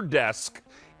under-desk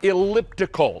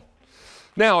elliptical.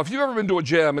 Now, if you've ever been to a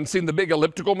gym and seen the big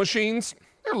elliptical machines,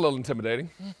 they're a little intimidating.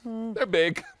 They're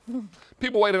big.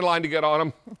 People wait in line to get on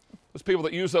them. Those people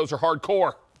that use those are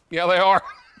hardcore. Yeah, they are.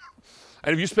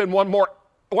 And if you spend one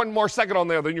more second on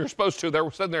there than you're supposed to, they're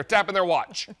sitting there tapping their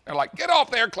watch. They're like, get off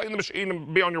there, clean the machine,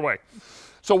 and be on your way.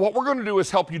 So what we're going to do is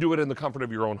help you do it in the comfort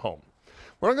of your own home.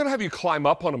 We're not going to have you climb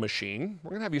up on a machine. We're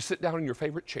going to have you sit down in your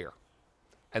favorite chair.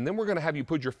 And then we're going to have you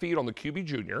put your feet on the QB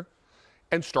Junior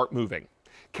and start moving.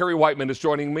 Carrie Whiteman is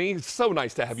joining me. It's so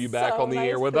nice to have you back on the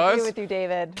air with us. So nice to be with you,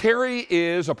 David. Carrie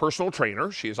is a personal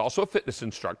trainer. She is also a fitness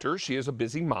instructor. She is a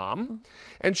busy mom.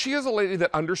 And she is a lady that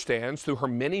understands through her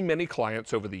many, many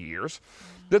clients over the years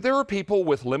that there are people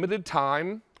with limited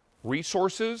time,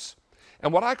 resources,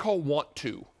 and what I call want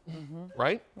to,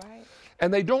 right? Right.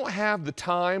 And they don't have the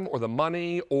time or the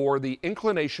money or the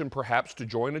inclination perhaps to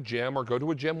join a gym or go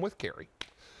to a gym with Carrie.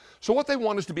 So what they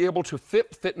want is to be able to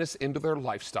fit fitness into their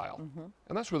lifestyle.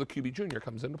 And that's where the QB Junior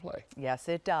comes into play. Yes,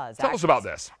 it does. Tell us about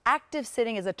this. Active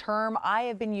sitting is a term I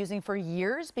have been using for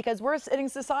years because we're a sitting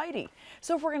society.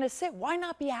 So if we're going to sit, why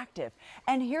not be active?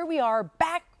 And here we are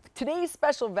back. Today's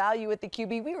special value at the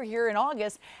QB. We were here in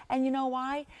August, and you know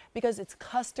why? Because it's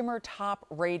customer top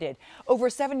rated. Over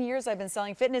 7 years I've been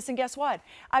selling fitness, and guess what?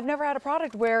 I've never had a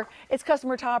product where it's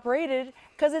customer top rated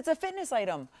because it's a fitness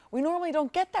item. We normally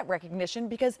don't get that recognition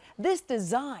because this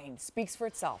design speaks for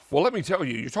itself. Well, let me tell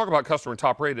you, you talk about customer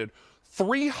top rated,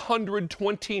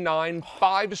 329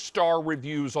 5-star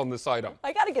reviews on this item.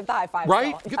 I got to get the high five.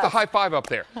 Right? Get the high five up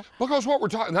there. Because what we're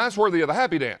talking, that's worthy of the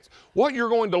happy dance. What you're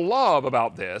going to love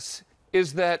about this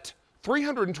is that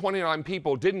 329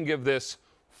 people didn't give this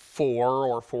 4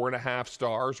 or 4.5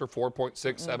 stars or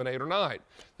 4.6, 7, 8, or 9.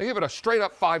 They give it a straight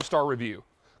up 5-star review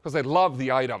because they love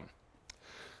the item.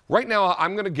 Right now,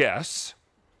 I'm going to guess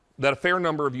that a fair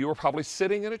number of you are probably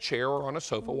sitting in a chair or on a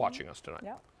sofa watching us tonight.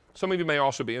 Yep. Some of you may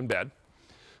also be in bed.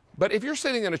 But if you're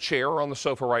sitting in a chair or on the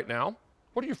sofa right now,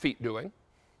 what are your feet doing?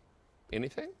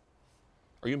 Anything?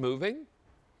 Are you moving?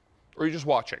 Or are you just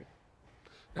watching?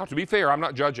 Now, to be fair, I'm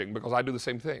not judging because I do the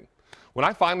same thing. When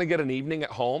I finally get an evening at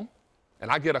home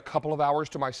and I get a couple of hours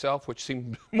to myself, which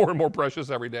seem more and more precious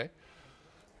every day,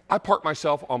 I park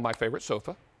myself on my favorite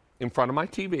sofa in front of my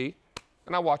TV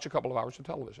and I watch a couple of hours of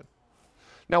television.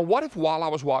 Now, what if while I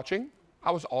was watching,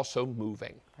 I was also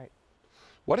moving? Right.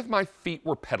 What if my feet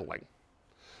were pedaling?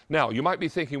 Now, you might be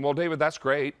thinking, well, David, that's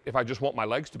great if I just want my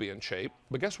legs to be in shape.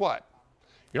 But guess what?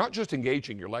 You're not just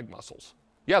engaging your leg muscles.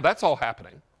 Yeah, that's all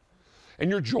happening. And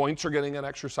your joints are getting an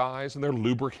exercise and they're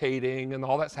lubricating and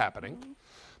all that's happening.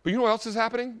 But you know what else is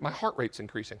happening? My heart rate's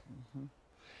increasing.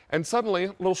 And suddenly,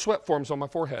 a little sweat forms on my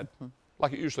forehead,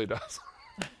 like it usually does.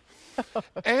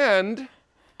 And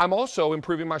I'm also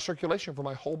improving my circulation for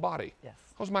my whole body. Yes.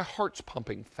 Because my heart's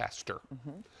pumping faster.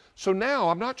 So now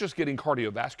I'm not just getting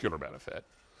cardiovascular benefit.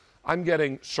 I'm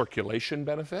getting circulation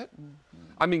benefit.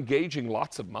 I'm engaging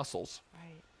lots of muscles.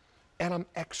 Right. And I'm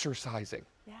exercising.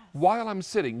 Yes. While I'm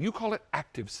sitting. You call it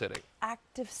active sitting.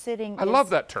 Active sitting. I love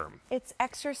that term. It's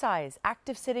exercise.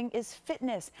 Active sitting is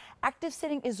fitness. Active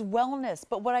sitting is wellness.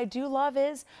 But what I do love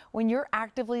is when you're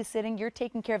actively sitting, you're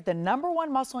taking care of the #1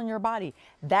 muscle in your body.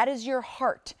 That is your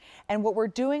heart. And what we're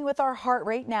doing with our heart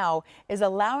right now is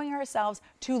allowing ourselves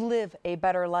to live a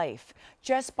better life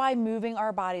just by moving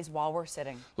our bodies while we're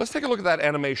sitting. Let's take a look at that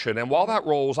animation. And while that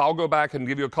rolls, I'll go back and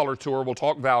give you a color tour. We'll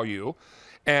talk value.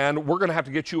 And we're going to have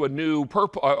to get you a new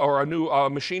purple or a new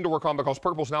machine to work on because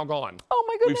purple's now gone. Oh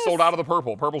my goodness. We've sold out of the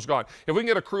purple. Purple's gone. If we can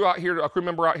get a crew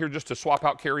member out here just to swap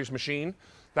out Carrie's machine,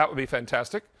 that would be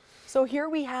fantastic. So here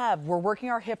we're working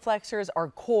our hip flexors, our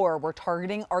core, we're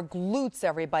targeting our glutes,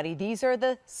 everybody. These are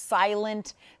the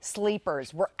silent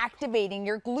sleepers. We're activating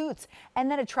your glutes. And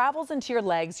then it travels into your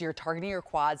legs, you're targeting your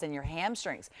quads and your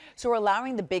hamstrings. So we're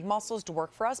allowing the big muscles to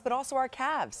work for us, but also our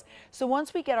calves. So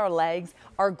once we get our legs,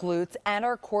 our glutes, and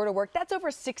our core to work, that's over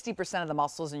 60% of the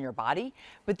muscles in your body.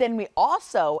 But then we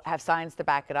also have science to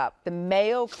back it up. The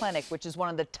Mayo Clinic, which is one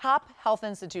of the top health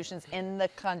institutions in the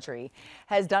country,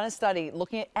 has done a study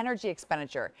looking at energy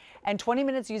expenditure, and 20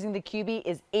 minutes using the QB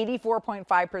is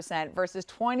 84.5% versus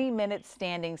 20 minutes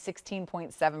standing,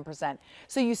 16.7%.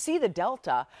 So you see the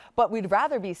delta, but we'd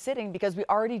rather be sitting because we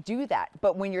already do that.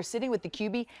 But when you're sitting with the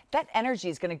QB, that energy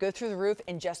is going to go through the roof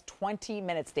in just 20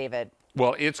 minutes, David.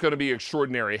 Well, it's going to be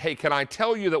extraordinary. Hey, can I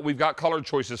tell you that we've got color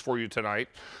choices for you tonight?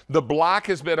 The black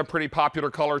has been a pretty popular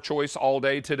color choice all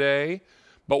day today,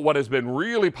 but what has been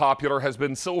really popular has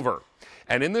been silver.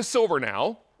 And in this silver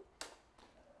now,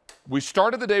 we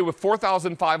started the day with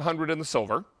 4,500 in the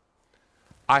silver.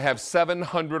 I have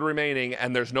 700 remaining,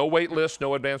 and there's no wait list,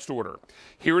 no advanced order.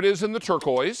 Here it is in the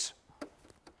turquoise.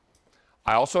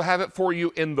 I also have it for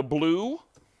you in the blue.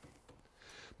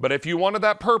 But if you wanted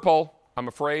that purple, I'm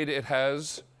afraid it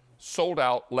has sold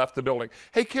out, left the building.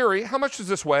 Hey, Carrie, how much does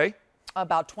this weigh?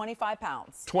 About 25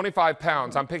 pounds. 25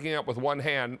 pounds. I'm picking it up with one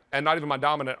hand, and not even my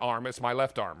dominant arm. It's my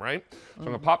left arm, right? So I'm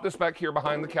going to pop this back here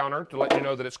behind the counter to let you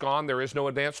know that it's gone. There is no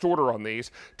advanced order on these.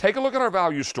 Take a look at our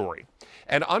value story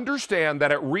and understand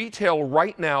that at retail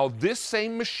right now, this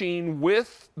same machine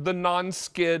with the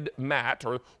non-skid mat,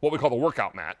 or what we call the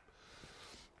workout mat,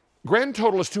 grand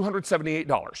total is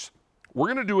 $278. We're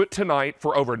going to do it tonight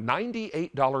for over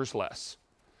 $98 less.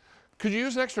 Could you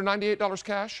use an extra $98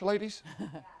 cash, ladies?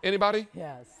 Anybody?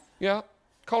 Yes. Yeah?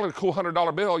 Call it a cool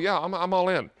 $100 bill. Yeah, I'm all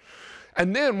in.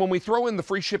 And then when we throw in the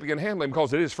free shipping and handling,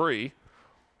 because it is free,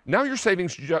 now your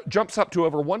savings jumps up to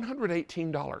over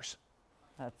 $118.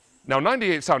 Now,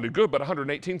 98 sounded good, but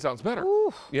 118 sounds better.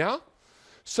 Oof. Yeah?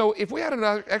 So if we had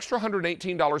an extra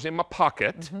 $118 in my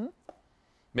pocket,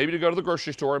 maybe to go to the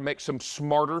grocery store and make some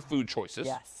smarter food choices.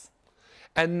 Yes.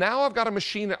 And now I've got a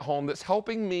machine at home that's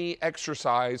helping me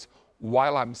exercise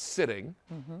while I'm sitting,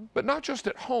 but not just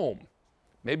at home.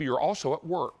 Maybe you're also at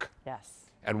work. Yes.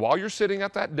 And while you're sitting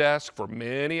at that desk for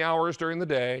many hours during the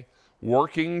day,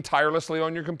 working tirelessly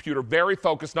on your computer, very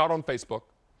focused, not on Facebook,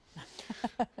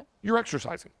 you're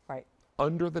exercising. Right.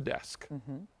 Under the desk.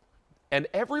 And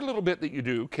every little bit that you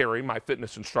do, Carrie, my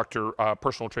fitness instructor,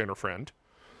 personal trainer friend,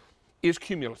 is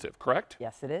cumulative, correct?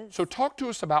 Yes, it is. So talk to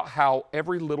us about how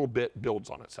every little bit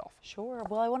builds on itself. Sure.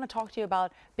 Well, I want to talk to you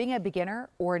about being a beginner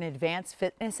or an advanced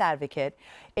fitness advocate.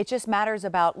 It just matters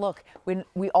about, look, when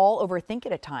we all overthink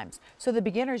it at times. So the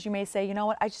beginners, you may say, you know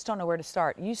what, I just don't know where to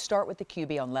start. You start with the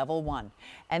QB on level 1.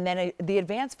 And then the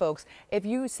advanced folks, if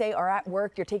you say are at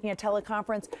work, you're taking a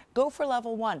teleconference, go for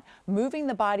level 1. Moving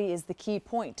the body is the key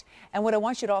point. And what I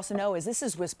want you to also know is this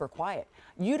is whisper quiet.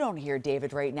 You don't hear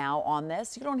David right now on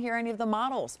this. You don't hear any of the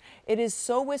models. It is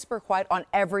so whisper quiet on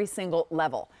every single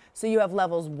level. So you have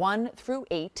levels 1 through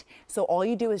 8. So all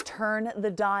you do is turn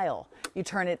the dial. You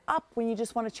turn it up when you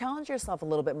just want to challenge yourself a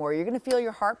little bit more. You're going to feel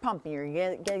your heart pumping. You're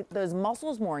going to get those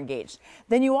muscles more engaged.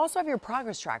 Then you also have your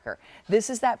progress tracker. This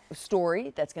is that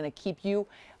story that's going to keep you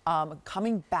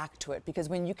coming back to it, because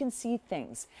when you can see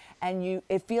things and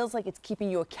it feels like it's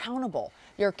keeping you accountable,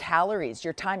 your calories,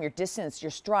 your time, your distance, your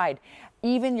stride,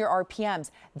 even your RPMs,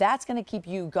 that's going to keep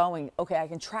you going. Okay, I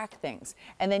can track things.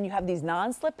 And then you have these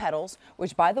non-slip pedals,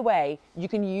 which, by the way, you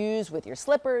can use with your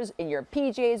slippers, in your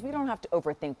PJs. We don't have to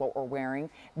overthink what we're wearing.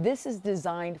 This is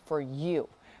designed for you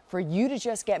to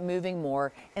just get moving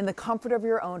more in the comfort of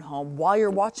your own home while you're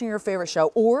watching your favorite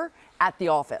show or at the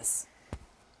office.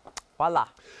 Voila.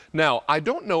 Now, I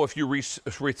don't know if you reset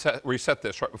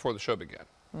this right before the show began,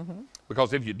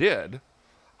 because if you did,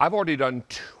 I've already done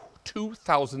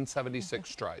 2,076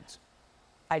 strides.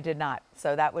 I did not.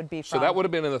 So that would be from... So that would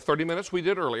have been in the 30 minutes we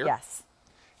did earlier. Yes.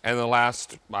 And the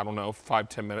last, I don't know,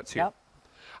 5-10 minutes here. Yep.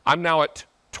 I'm now at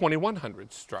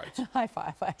 2,100 strides. High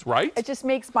five. Right? It just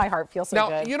makes my heart feel so now,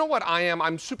 good. You know what I am?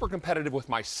 I'm super competitive with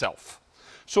myself.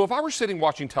 So if I were sitting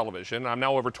watching television, I'm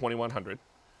now over 2,100,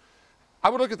 I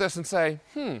would look at this and say,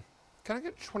 can I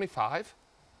get 25?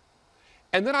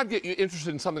 And then I'd get you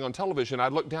interested in something on television.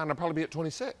 I'd look down and I'd probably be at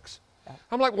 26. Yeah.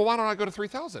 I'm like, well, why don't I go to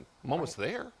 3,000? I'm almost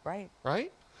there. Right.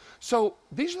 Right? So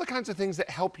these are the kinds of things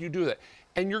that help you do that.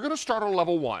 And you're going to start on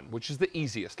level 1, which is the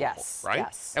easiest level, right?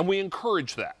 Yes. And we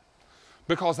encourage that.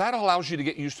 because that allows you to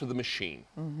get used to the machine,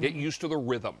 get used to the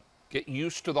rhythm, get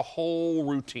used to the whole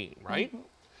routine, right?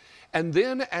 And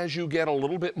then as you get a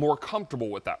little bit more comfortable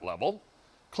with that level,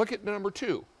 click it to number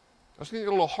 2. It's going to get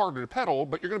a little harder to pedal,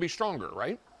 but you're going to be stronger,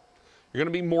 right? You're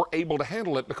going to be more able to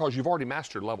handle it because you've already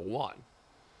mastered level 1.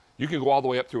 You can go all the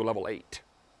way up through level 8.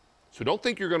 So don't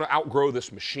think you're going to outgrow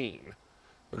this machine,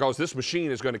 because this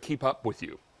machine is going to keep up with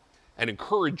you and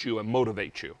encourage you and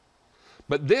motivate you.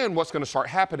 But then what's going to start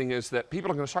happening is that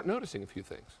people are going to start noticing a few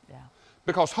things. Yeah.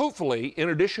 Because hopefully, in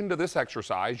addition to this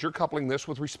exercise, you're coupling this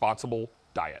with responsible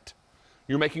diet.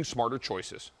 You're making smarter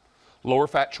choices, lower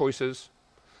fat choices,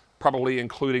 probably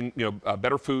including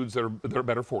better foods that are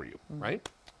better for you, right?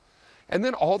 And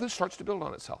then all this starts to build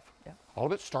on itself. Yeah. All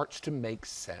of it starts to make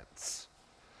sense.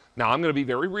 Now, I'm going to be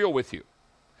very real with you.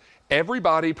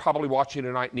 Everybody probably watching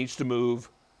tonight needs to move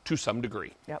to some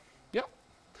degree. Yep. Yep.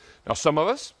 Now, some of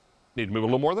us need to move a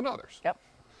little more than others. Yep.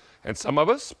 And some of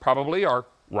us probably are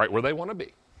right where they want to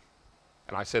be.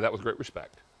 And I say that with great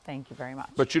respect. Thank you very much.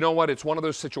 But you know what? It's one of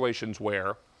those situations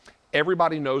where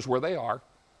everybody knows where they are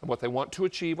and what they want to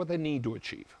achieve, what they need to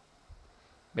achieve.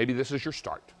 Maybe this is your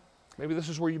start. Maybe this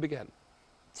is where you begin.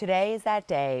 Today is that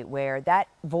day where that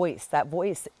voice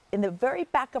in the very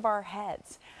back of our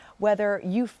heads, whether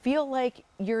you feel like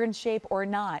you're in shape or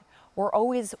not, we're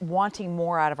always wanting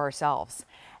more out of ourselves.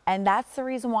 And that's the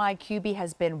reason why QB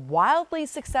has been wildly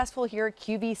successful here at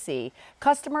QVC,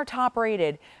 customer top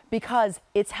rated, because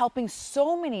it's helping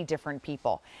so many different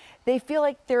people. They feel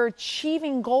like they're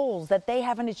achieving goals that they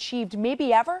haven't achieved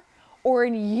maybe ever or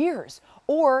in years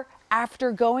or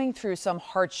after going through some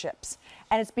hardships.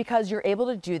 And it's because you're able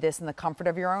to do this in the comfort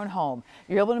of your own home.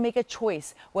 You're able to make a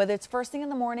choice, whether it's first thing in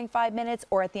the morning, 5 minutes,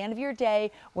 or at the end of your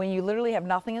day when you literally have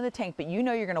nothing in the tank, but you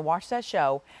know you're gonna watch that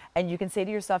show and you can say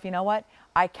to yourself, you know what?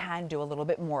 I can do a little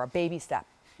bit more, a baby step.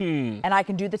 And I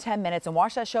can do the 10 minutes and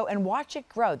watch that show and watch it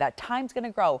grow. That time's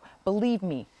gonna grow. Believe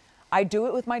me, I do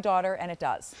it with my daughter and it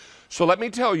does. So let me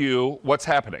tell you what's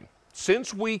happening.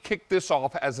 Since we kicked this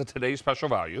off as a today's special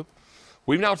value,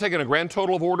 we've now taken a grand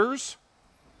total of orders,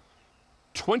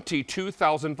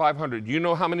 22,500. You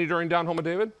know how many during Down Home with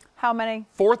David? How many?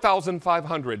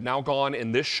 4,500 now gone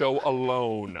in this show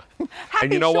alone. Happy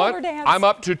and you know what? shoulder dance. I'm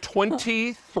up to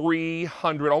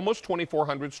 2,300, almost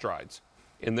 2,400 strides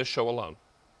in this show alone.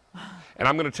 And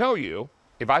I'm going to tell you,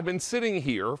 if I'd been sitting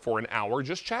here for an hour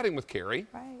just chatting with Carrie,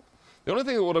 the only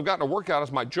thing that would have gotten a workout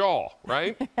is my jaw,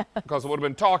 right? Because I would have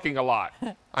been talking a lot.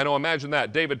 I know, imagine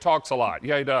that. David talks a lot.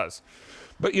 Yeah, he does.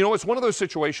 But you know, it's one of those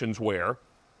situations where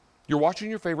you're watching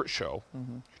your favorite show,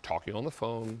 you're talking on the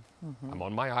phone, I'm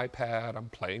on my iPad, I'm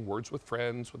playing Words with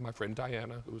Friends with my friend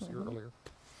Diana, who was here earlier.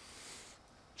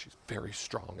 She's very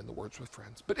strong in the Words with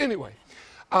Friends. But anyway,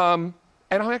 and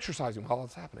I'm exercising while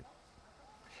it's happening.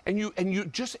 And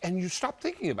you stop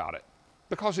thinking about it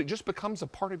because it just becomes a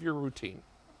part of your routine.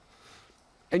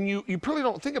 And you probably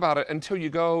don't think about it until you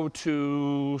go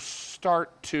to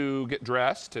start to get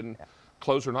dressed and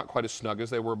clothes are not quite as snug as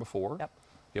they were before.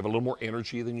 You have a little more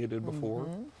energy than you did before.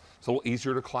 It's a little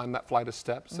easier to climb that flight of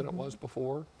steps than it was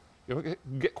before. You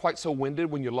don't get quite so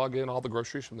winded when you lug in all the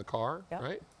groceries from the car,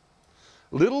 right?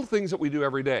 Little things that we do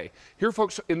every day. Here,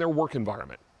 folks, in their work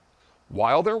environment,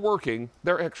 while they're working,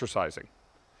 they're exercising.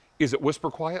 Is it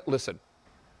whisper quiet? Listen.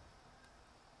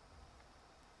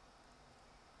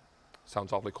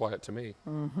 Sounds awfully quiet to me.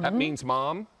 That means,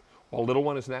 Mom, while little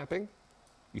one is napping,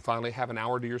 you finally have an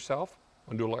hour to yourself.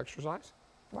 Want to do a little exercise?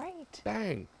 Right.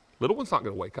 Bang. Little one's not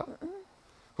going to wake up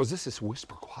because this is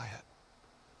whisper quiet,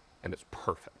 and it's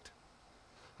perfect.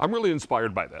 I'm really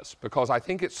inspired by this because I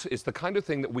think it's the kind of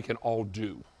thing that we can all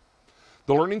do.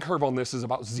 The learning curve on this is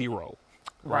about 0,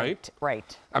 right?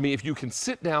 Right. I mean, if you can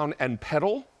sit down and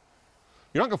pedal,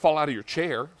 you're not going to fall out of your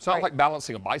chair. It's not like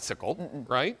balancing a bicycle,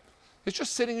 right? It's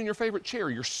just sitting in your favorite chair.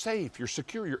 You're safe, you're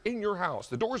secure, you're in your house.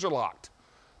 The doors are locked.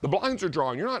 The blinds are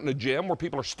drawn. You're not in a gym where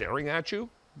people are staring at you.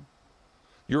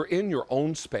 You're in your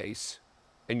own space,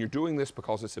 and you're doing this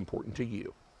because it's important to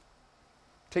you.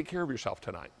 Take care of yourself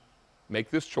tonight. Make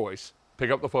this choice.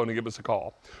 Pick up the phone and give us a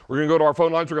call. We're going to go to our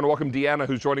phone lines. We're going to welcome Deanna,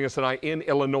 who's joining us tonight in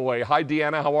Illinois. Hi,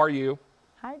 Deanna. How are you?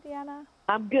 Hi, Deanna.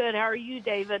 I'm good. How are you,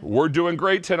 David? We're doing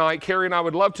great tonight. Carrie and I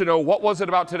would love to know, what was it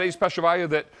about today's special value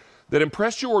that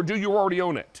impressed you, or do you already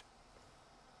own it?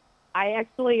 I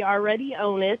actually already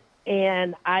own it,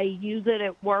 and I use it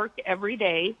at work every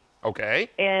day. Okay.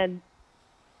 And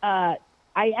I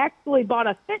actually bought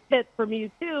a Fitbit from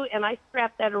you, too, and I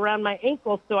strapped that around my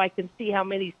ankle so I can see how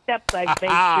many steps I've made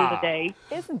through the day.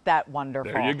 Isn't that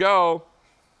wonderful? There you go.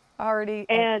 Already.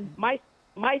 And my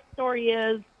story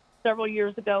is, several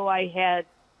years ago, I had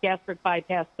gastric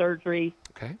bypass surgery.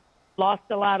 Okay. lost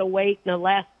a lot of weight. In the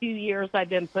last few years, I've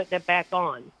been putting it back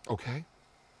on. Okay.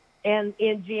 And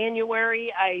in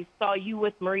January, I saw you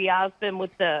with Marie Osmond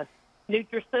with the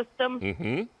Nutrisystem.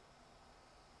 Mm-hmm.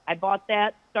 I bought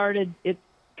that, it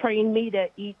trained me to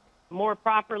eat more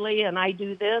properly, and I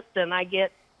do this, and I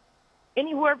get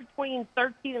anywhere between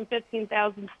 13 and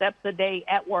 15,000 steps a day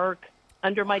at work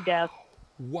under my desk.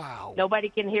 Wow. Nobody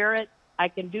can hear it. I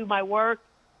can do my work,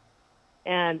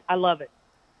 and I love it.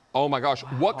 Oh my gosh. Wow.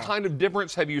 What kind of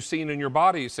difference have you seen in your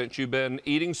body since you've been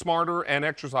eating smarter and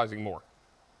exercising more?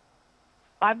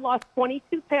 I've lost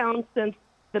 22 pounds since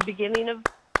the beginning of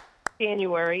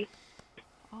January.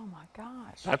 Oh my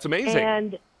gosh. That's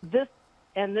amazing.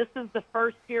 And this is the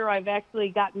first year I've actually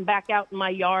gotten back out in my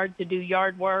yard to do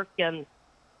yard work, and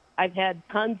I've had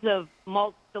tons of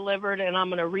mulch delivered, and I'm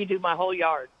going to redo my whole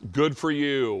yard. Good for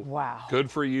you. Wow. Good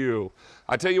for you.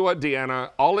 I tell you what,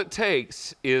 Deanna, all it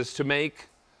takes is to make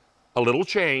a little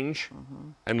change,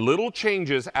 and little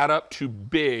changes add up to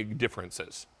big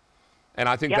differences. And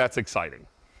I think that's exciting.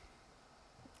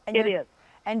 And it is.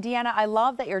 And Deanna, I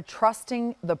love that you're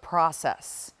trusting the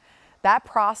process. That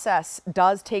process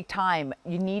does take time.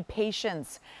 You need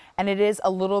patience, and it is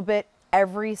a little bit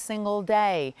every single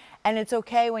day. And it's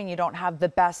okay when you don't have the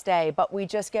best day, but we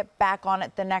just get back on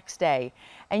it the next day.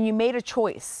 And you made a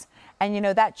choice. And you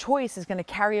know, that choice is going to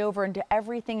carry over into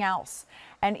everything else.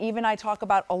 And even I talk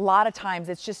about a lot of times,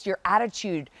 it's just your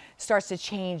attitude starts to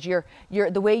change,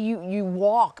 the way you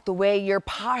walk, the way your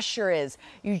posture is.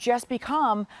 You just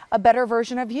become a better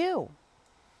version of you.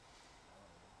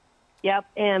 Yep,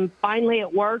 and finally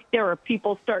at work, there are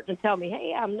people starting to tell me,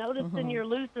 hey, I'm noticing you're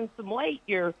losing some weight.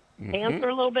 Your hands are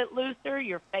a little bit looser.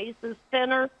 Your face is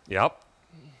thinner. Yep.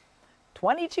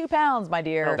 22 pounds, my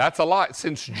dear. That's a lot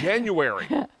since January.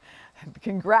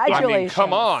 Congratulations. I mean,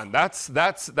 come on.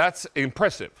 That's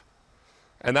impressive.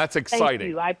 And that's exciting. Thank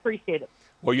you. I appreciate it.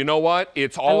 Well, you know what?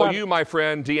 It's all you, my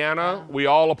friend, Deanna. We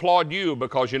all applaud you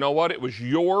because you know what? It was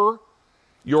your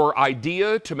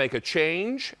idea to make a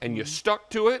change, and you stuck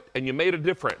to it, and you made a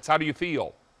difference. How do you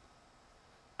feel?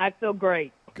 I feel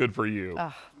great. Good for you.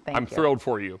 I'm you. thrilled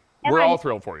for you. And We're all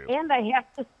thrilled for you. And I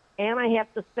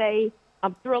have to say,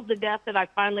 I'm thrilled to death that I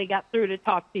finally got through to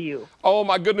talk to you. Oh,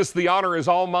 my goodness, the honor is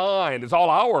all mine. It's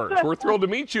all ours. We're thrilled to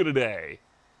meet you today.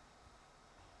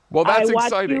 Well, that's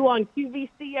exciting. I watch you on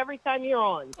QVC every time you're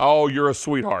on. Oh, you're a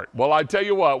sweetheart. Well, I tell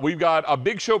you what, we've got a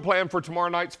big show planned for tomorrow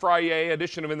night's Friday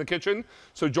edition of In the Kitchen.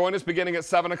 So join us beginning at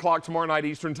 7 o'clock tomorrow night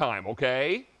Eastern Time,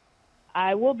 okay?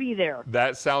 I will be there.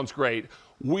 That sounds great.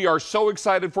 We are so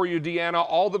excited for you, Deanna.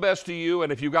 All the best to you.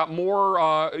 And if you got more,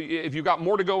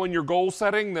 to go in your goal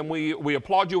setting, then we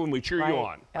applaud you and we cheer you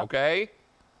on. Yep. Okay?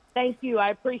 Thank you.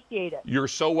 I appreciate it. You're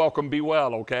so welcome. Be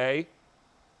well. Okay?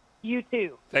 You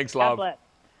too. Thanks, love. God bless.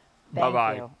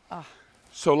 Bye-bye.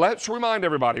 So let's remind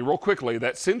everybody real quickly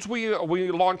that since we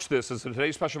launched this as a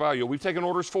today's special value, we've taken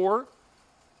orders for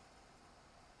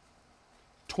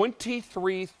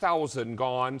 23,000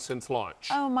 gone since launch.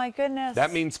 Oh my goodness.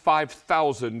 That means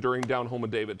 5,000 during Down Home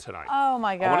with David tonight. Oh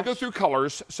my gosh. I want to go through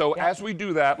colors. So as we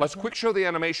do that, let's quick show the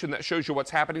animation that shows you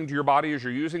what's happening to your body as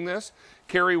you're using this.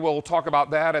 Carrie will talk about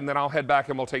that, and then I'll head back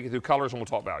and we'll take you through colors and we'll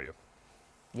talk value.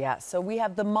 Yeah, so we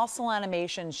have the muscle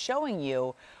animation showing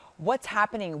you what's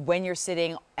happening when you're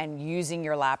sitting and using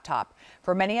your laptop.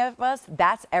 For many of us,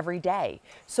 that's every day.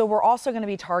 So we're also going to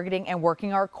be targeting and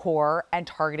working our core and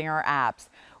targeting our abs.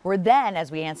 We're then,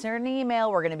 as we answer an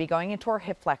email, we're going to be going into our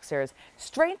hip flexors,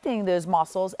 strengthening those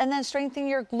muscles, and then strengthening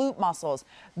your glute muscles.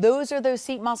 Those are those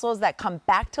seat muscles that come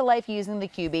back to life using the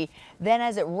QB. Then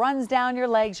as it runs down your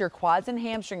legs, your quads and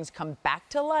hamstrings come back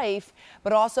to life,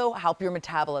 but also help your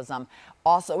metabolism.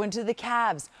 Also into the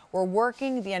calves. We're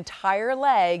working the entire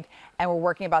leg, and we're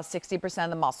working about 60% of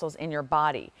the muscles in your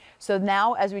body. So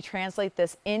now as we translate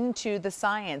this into the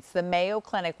science, the Mayo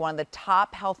Clinic, one of the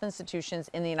top health institutions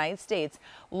in the United States,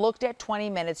 looked at 20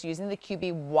 minutes using the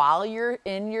QB while you're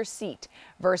in your seat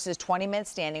versus 20 minutes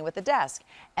standing with the desk.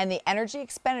 And the energy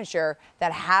expenditure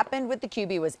that happened with the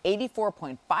QB was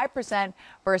 84.5%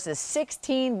 versus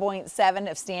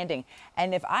 16.7% of standing.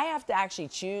 And if I have to actually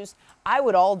choose, I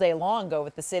would all day long go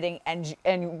with the sitting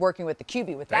and working with the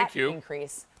QB with that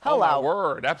increase. Hello. Oh, my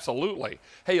word. Absolutely.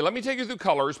 Hey, let me take you through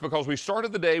colors because we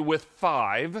started the day with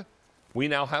 5. We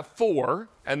now have 4.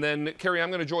 And then, Carrie, I'm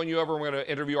going to join you over and we're going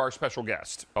to interview our special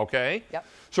guest. Okay? Yep.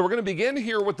 So we're going to begin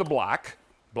here with the black.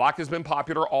 Black has been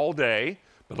popular all day.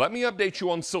 But let me update you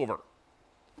on silver.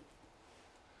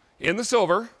 In the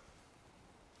silver,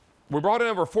 we brought in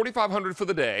over 4,500 for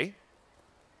the day.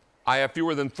 I have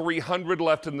fewer than 300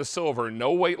 left in the silver.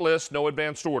 No wait list, no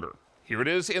advanced order. Here it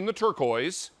is in the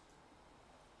turquoise.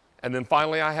 And then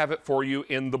finally, I have it for you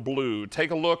in the blue.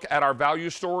 Take a look at our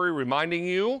value story, reminding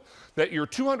you that you're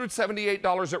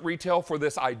 $278 at retail for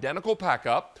this identical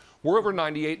pack-up. We're over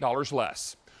 $98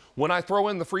 less. When I throw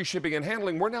in the free shipping and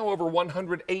handling, we're now over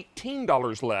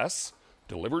 $118 less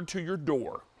delivered to your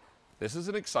door. This is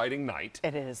an exciting night.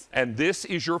 It is. And this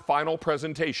is your final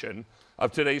presentation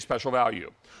of today's special value.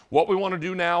 What we want to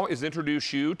do now is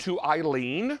introduce you to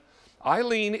Eileen.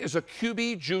 Eileen is a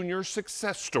QB Junior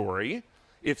success story.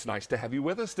 It's nice to have you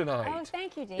with us tonight. Oh,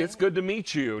 thank you, Dean. It's good to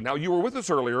meet you. Now, you were with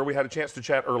us earlier. We had a chance to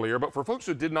chat earlier, but for folks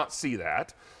who did not see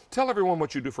that, tell everyone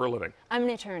what you do for a living. I'm an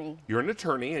attorney. You're an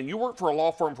attorney, and you worked for a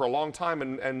law firm for a long time,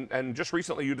 and just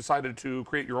recently you decided to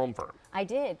create your own firm. I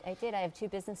did. I have 2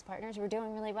 business partners. We're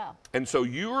doing really well. And so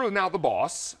you are now the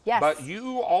boss. Yes. But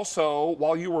you also,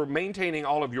 while you were maintaining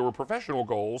all of your professional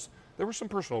goals, there were some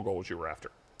personal goals you were after.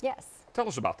 Yes. Tell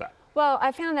us about that. Well,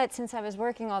 I found that since I was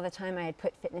working all the time, I had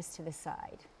put fitness to the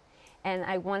side. And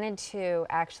I wanted to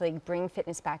actually bring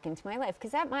fitness back into my life,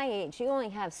 because at my age, you only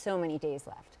have so many days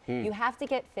left. You have to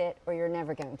get fit or you're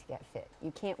never going to get fit.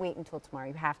 You can't wait until tomorrow.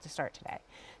 You have to start today.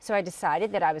 So I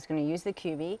decided that I was going to use the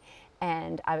QB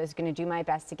and I was going to do my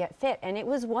best to get fit. And it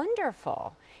was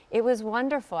wonderful. It was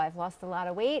wonderful. I've lost a lot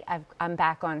of weight. I'm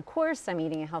back on course. I'm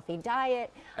eating a healthy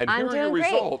diet. And I'm here are your doing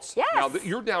great. results. Yes. Now,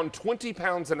 you're down 20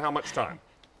 pounds in how much time?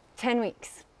 10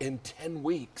 weeks. In 10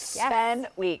 weeks. Yes. 10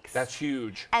 weeks. That's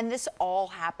huge. And this all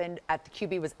happened at the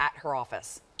QB was at her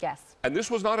office. Yes. And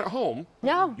this was not at home.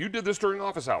 No. You did this during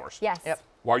office hours. Yes. Yep.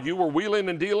 While you were wheeling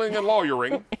and dealing and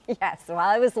lawyering. Yes, while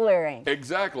I was luring.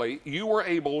 Exactly. You were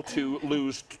able to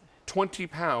lose 20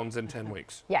 pounds in 10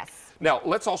 weeks. Yes. Now,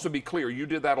 let's also be clear. You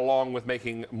did that along with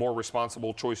making more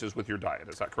responsible choices with your diet.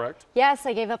 Is that correct? Yes,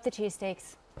 I gave up the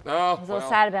cheesesteaks. Oh, I was a little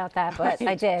sad about that, but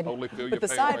I did. Totally feel your But the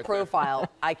pain side right profile,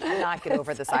 I cannot get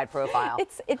over the side profile.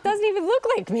 It doesn't even look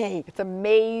like me. It's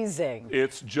amazing.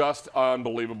 It's just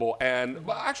unbelievable. And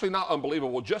well, actually not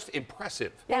unbelievable, just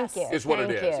impressive. Thank you. Is what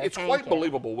Thank it is. you. It's Thank quite you.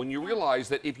 believable when you realize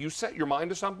that if you set your mind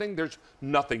to something, there's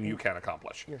nothing you can't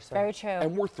accomplish. Very true.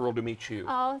 And we're thrilled to meet you.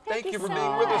 Oh, thank you you for so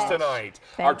being with us much. tonight.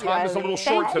 Thank Our you, time is a little Eileen.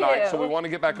 short Thank tonight, you. so we want to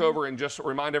get back over and just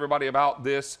remind everybody about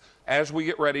this as we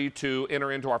get ready to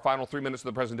enter into our final 3 minutes of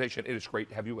the presentation. It is great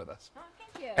to have you with us. Oh,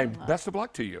 thank you. And best of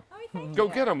luck to you. Oh, thank Go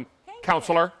you. get them, Thank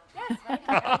counselor. You. Yes, you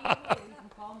can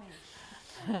call me.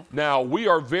 Now, we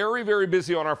are very, very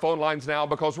busy on our phone lines now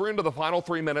because we're into the final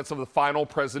 3 minutes of the final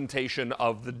presentation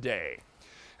of the day.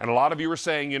 And a lot of you are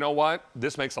saying, you know what?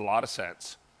 This makes a lot of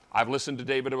sense. I've listened to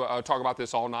David talk about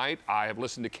this all night. I have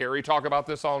listened to Carrie talk about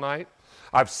this all night.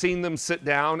 I've seen them sit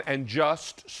down and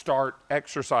just start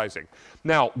exercising.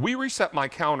 Now, we reset my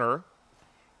counter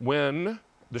when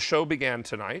the show began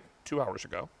tonight, 2 hours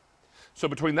ago. So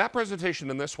between that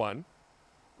presentation and this one,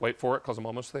 wait for it because I'm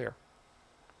almost there.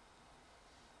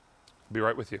 Be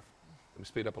right with you. Let me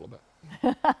speed up a little bit.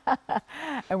 And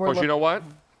Of course, you know what?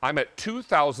 I'm at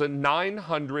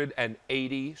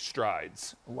 2,980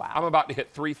 strides. Wow. I'm about to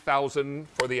hit 3,000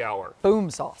 for the hour.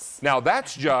 Boom sauce. Now,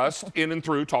 that's just in and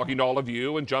through talking to all of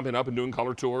you and jumping up and doing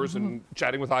color tours and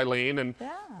chatting with Eileen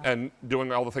and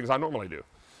doing all the things I normally do.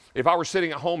 If I were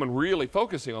sitting at home and really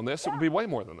focusing on this, it would be way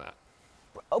more than that.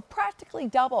 Oh, practically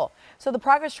double. So the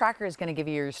progress tracker is going to give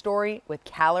you your story with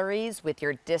calories, with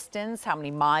your distance, how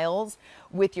many miles,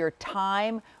 with your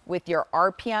time, with your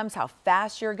RPMs, how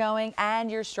fast you're going, and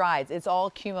your strides. It's all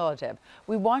cumulative.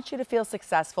 We want you to feel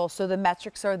successful, so the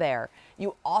metrics are there.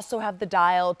 You also have the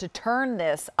dial to turn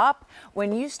this up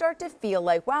when you start to feel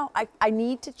like, wow, I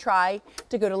need to try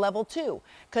to go to level 2,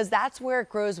 because that's where it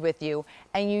grows with you,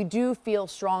 and you do feel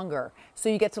stronger. So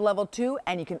you get to level 2,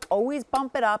 and you can always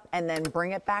bump it up and then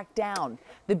bring it back down.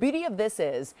 The beauty of this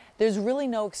is there's really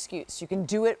no excuse. You can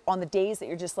do it on the days that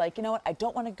you're just like, you know what, I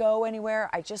don't want to go anywhere.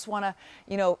 I just want to,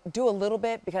 do a little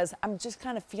bit because I'm just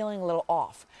kind of feeling a little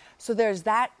off. So there's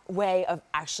that way of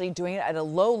actually doing it at a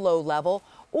low level.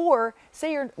 Or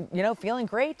say you're, feeling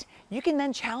great, you can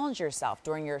then challenge yourself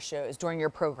during your shows, during your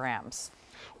programs.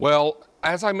 Well,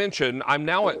 as I mentioned, I'm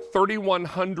now at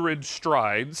 3,100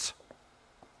 strides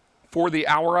for the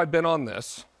hour I've been on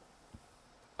this.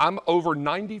 I'm over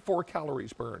 94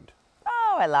 calories burned.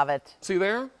 Oh, I love it. See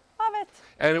there? Love it.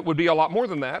 And it would be a lot more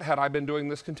than that had I been doing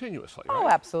this continuously. Right? Oh,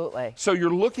 absolutely. So you're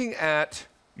looking at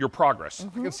your progress.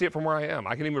 I can see it from where I am.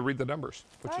 I can even read the numbers,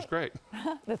 which is great.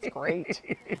 That's great.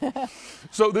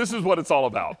 So this is what it's all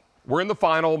about. We're in the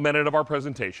final minute of our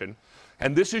presentation,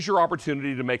 and this is your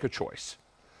opportunity to make a choice.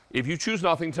 If you choose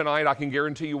nothing tonight, I can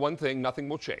guarantee you one thing, nothing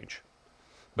will change.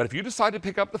 But if you decide to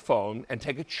pick up the phone and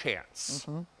take a chance,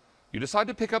 you decide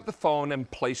to pick up the phone and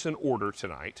place an order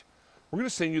tonight, we're going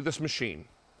to send you this machine.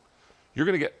 You're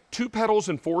going to get 2 pedals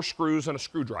and 4 screws and a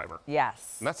screwdriver.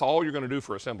 Yes. And that's all you're going to do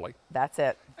for assembly. That's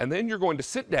it. And then you're going to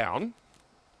sit down,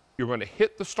 you're going to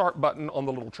hit the start button on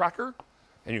the little tracker,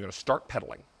 and you're going to start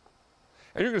pedaling.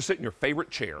 And you're going to sit in your favorite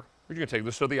chair. You're going to take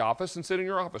this to the office and sit in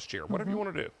your office chair, whatever you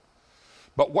want to do.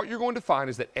 But what you're going to find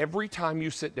is that every time you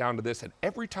sit down to this and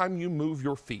every time you move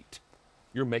your feet,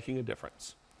 you're making a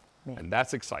difference. And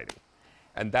that's exciting.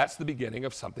 And that's the beginning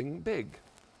of something big.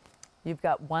 You've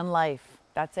got one life.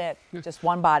 That's it. Just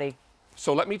one body.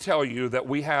 So let me tell you that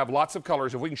we have lots of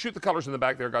colors. If we can shoot the colors in the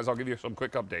back there, guys, I'll give you some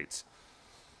quick updates.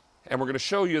 And we're going to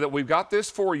show you that we've got this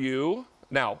for you.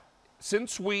 Now,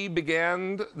 since we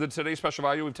began the Today's Special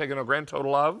Value, we've taken a grand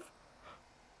total of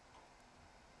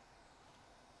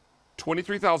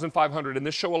 $23,500. In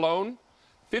this show alone,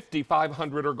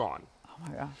 $5,500 are gone. Oh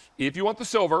my gosh. If you want the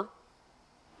silver,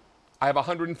 I have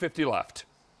 150 left.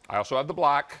 I also have the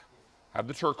black, I have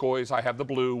the turquoise, I have the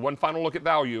blue. One final look at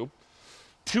value.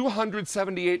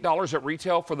 $278 at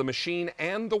retail for the machine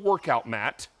and the workout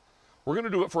mat. We're going to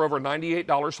do it for over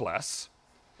 $98 less.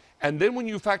 And then when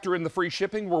you factor in the free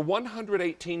shipping, we're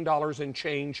 $118 and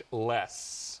change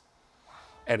less.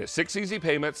 And it's 6 easy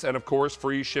payments and, of course,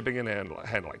 free shipping and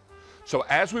handling. So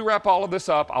as we wrap all of this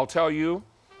up, I'll tell you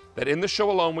that in the show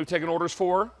alone, we've taken orders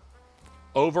for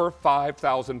over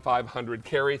 5,500.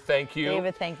 Carrie, thank you.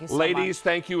 David, thank you so Ladies, much.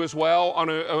 thank you as well. I want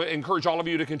to encourage all of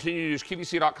you to continue to use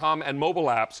QVC.com and mobile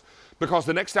apps, because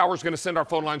the next hour is going to send our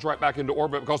phone lines right back into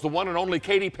orbit, because the one and only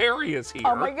Katy Perry is here.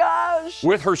 Oh my gosh.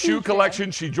 With her shoe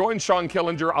collection. She joined Sean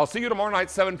Killinger. I'll see you tomorrow night,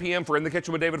 7 p.m. for In the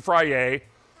Kitchen with David Frye.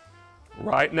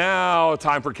 Right now,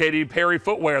 time for Katy Perry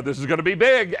footwear. This is going to be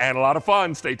big and a lot of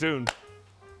fun. Stay tuned.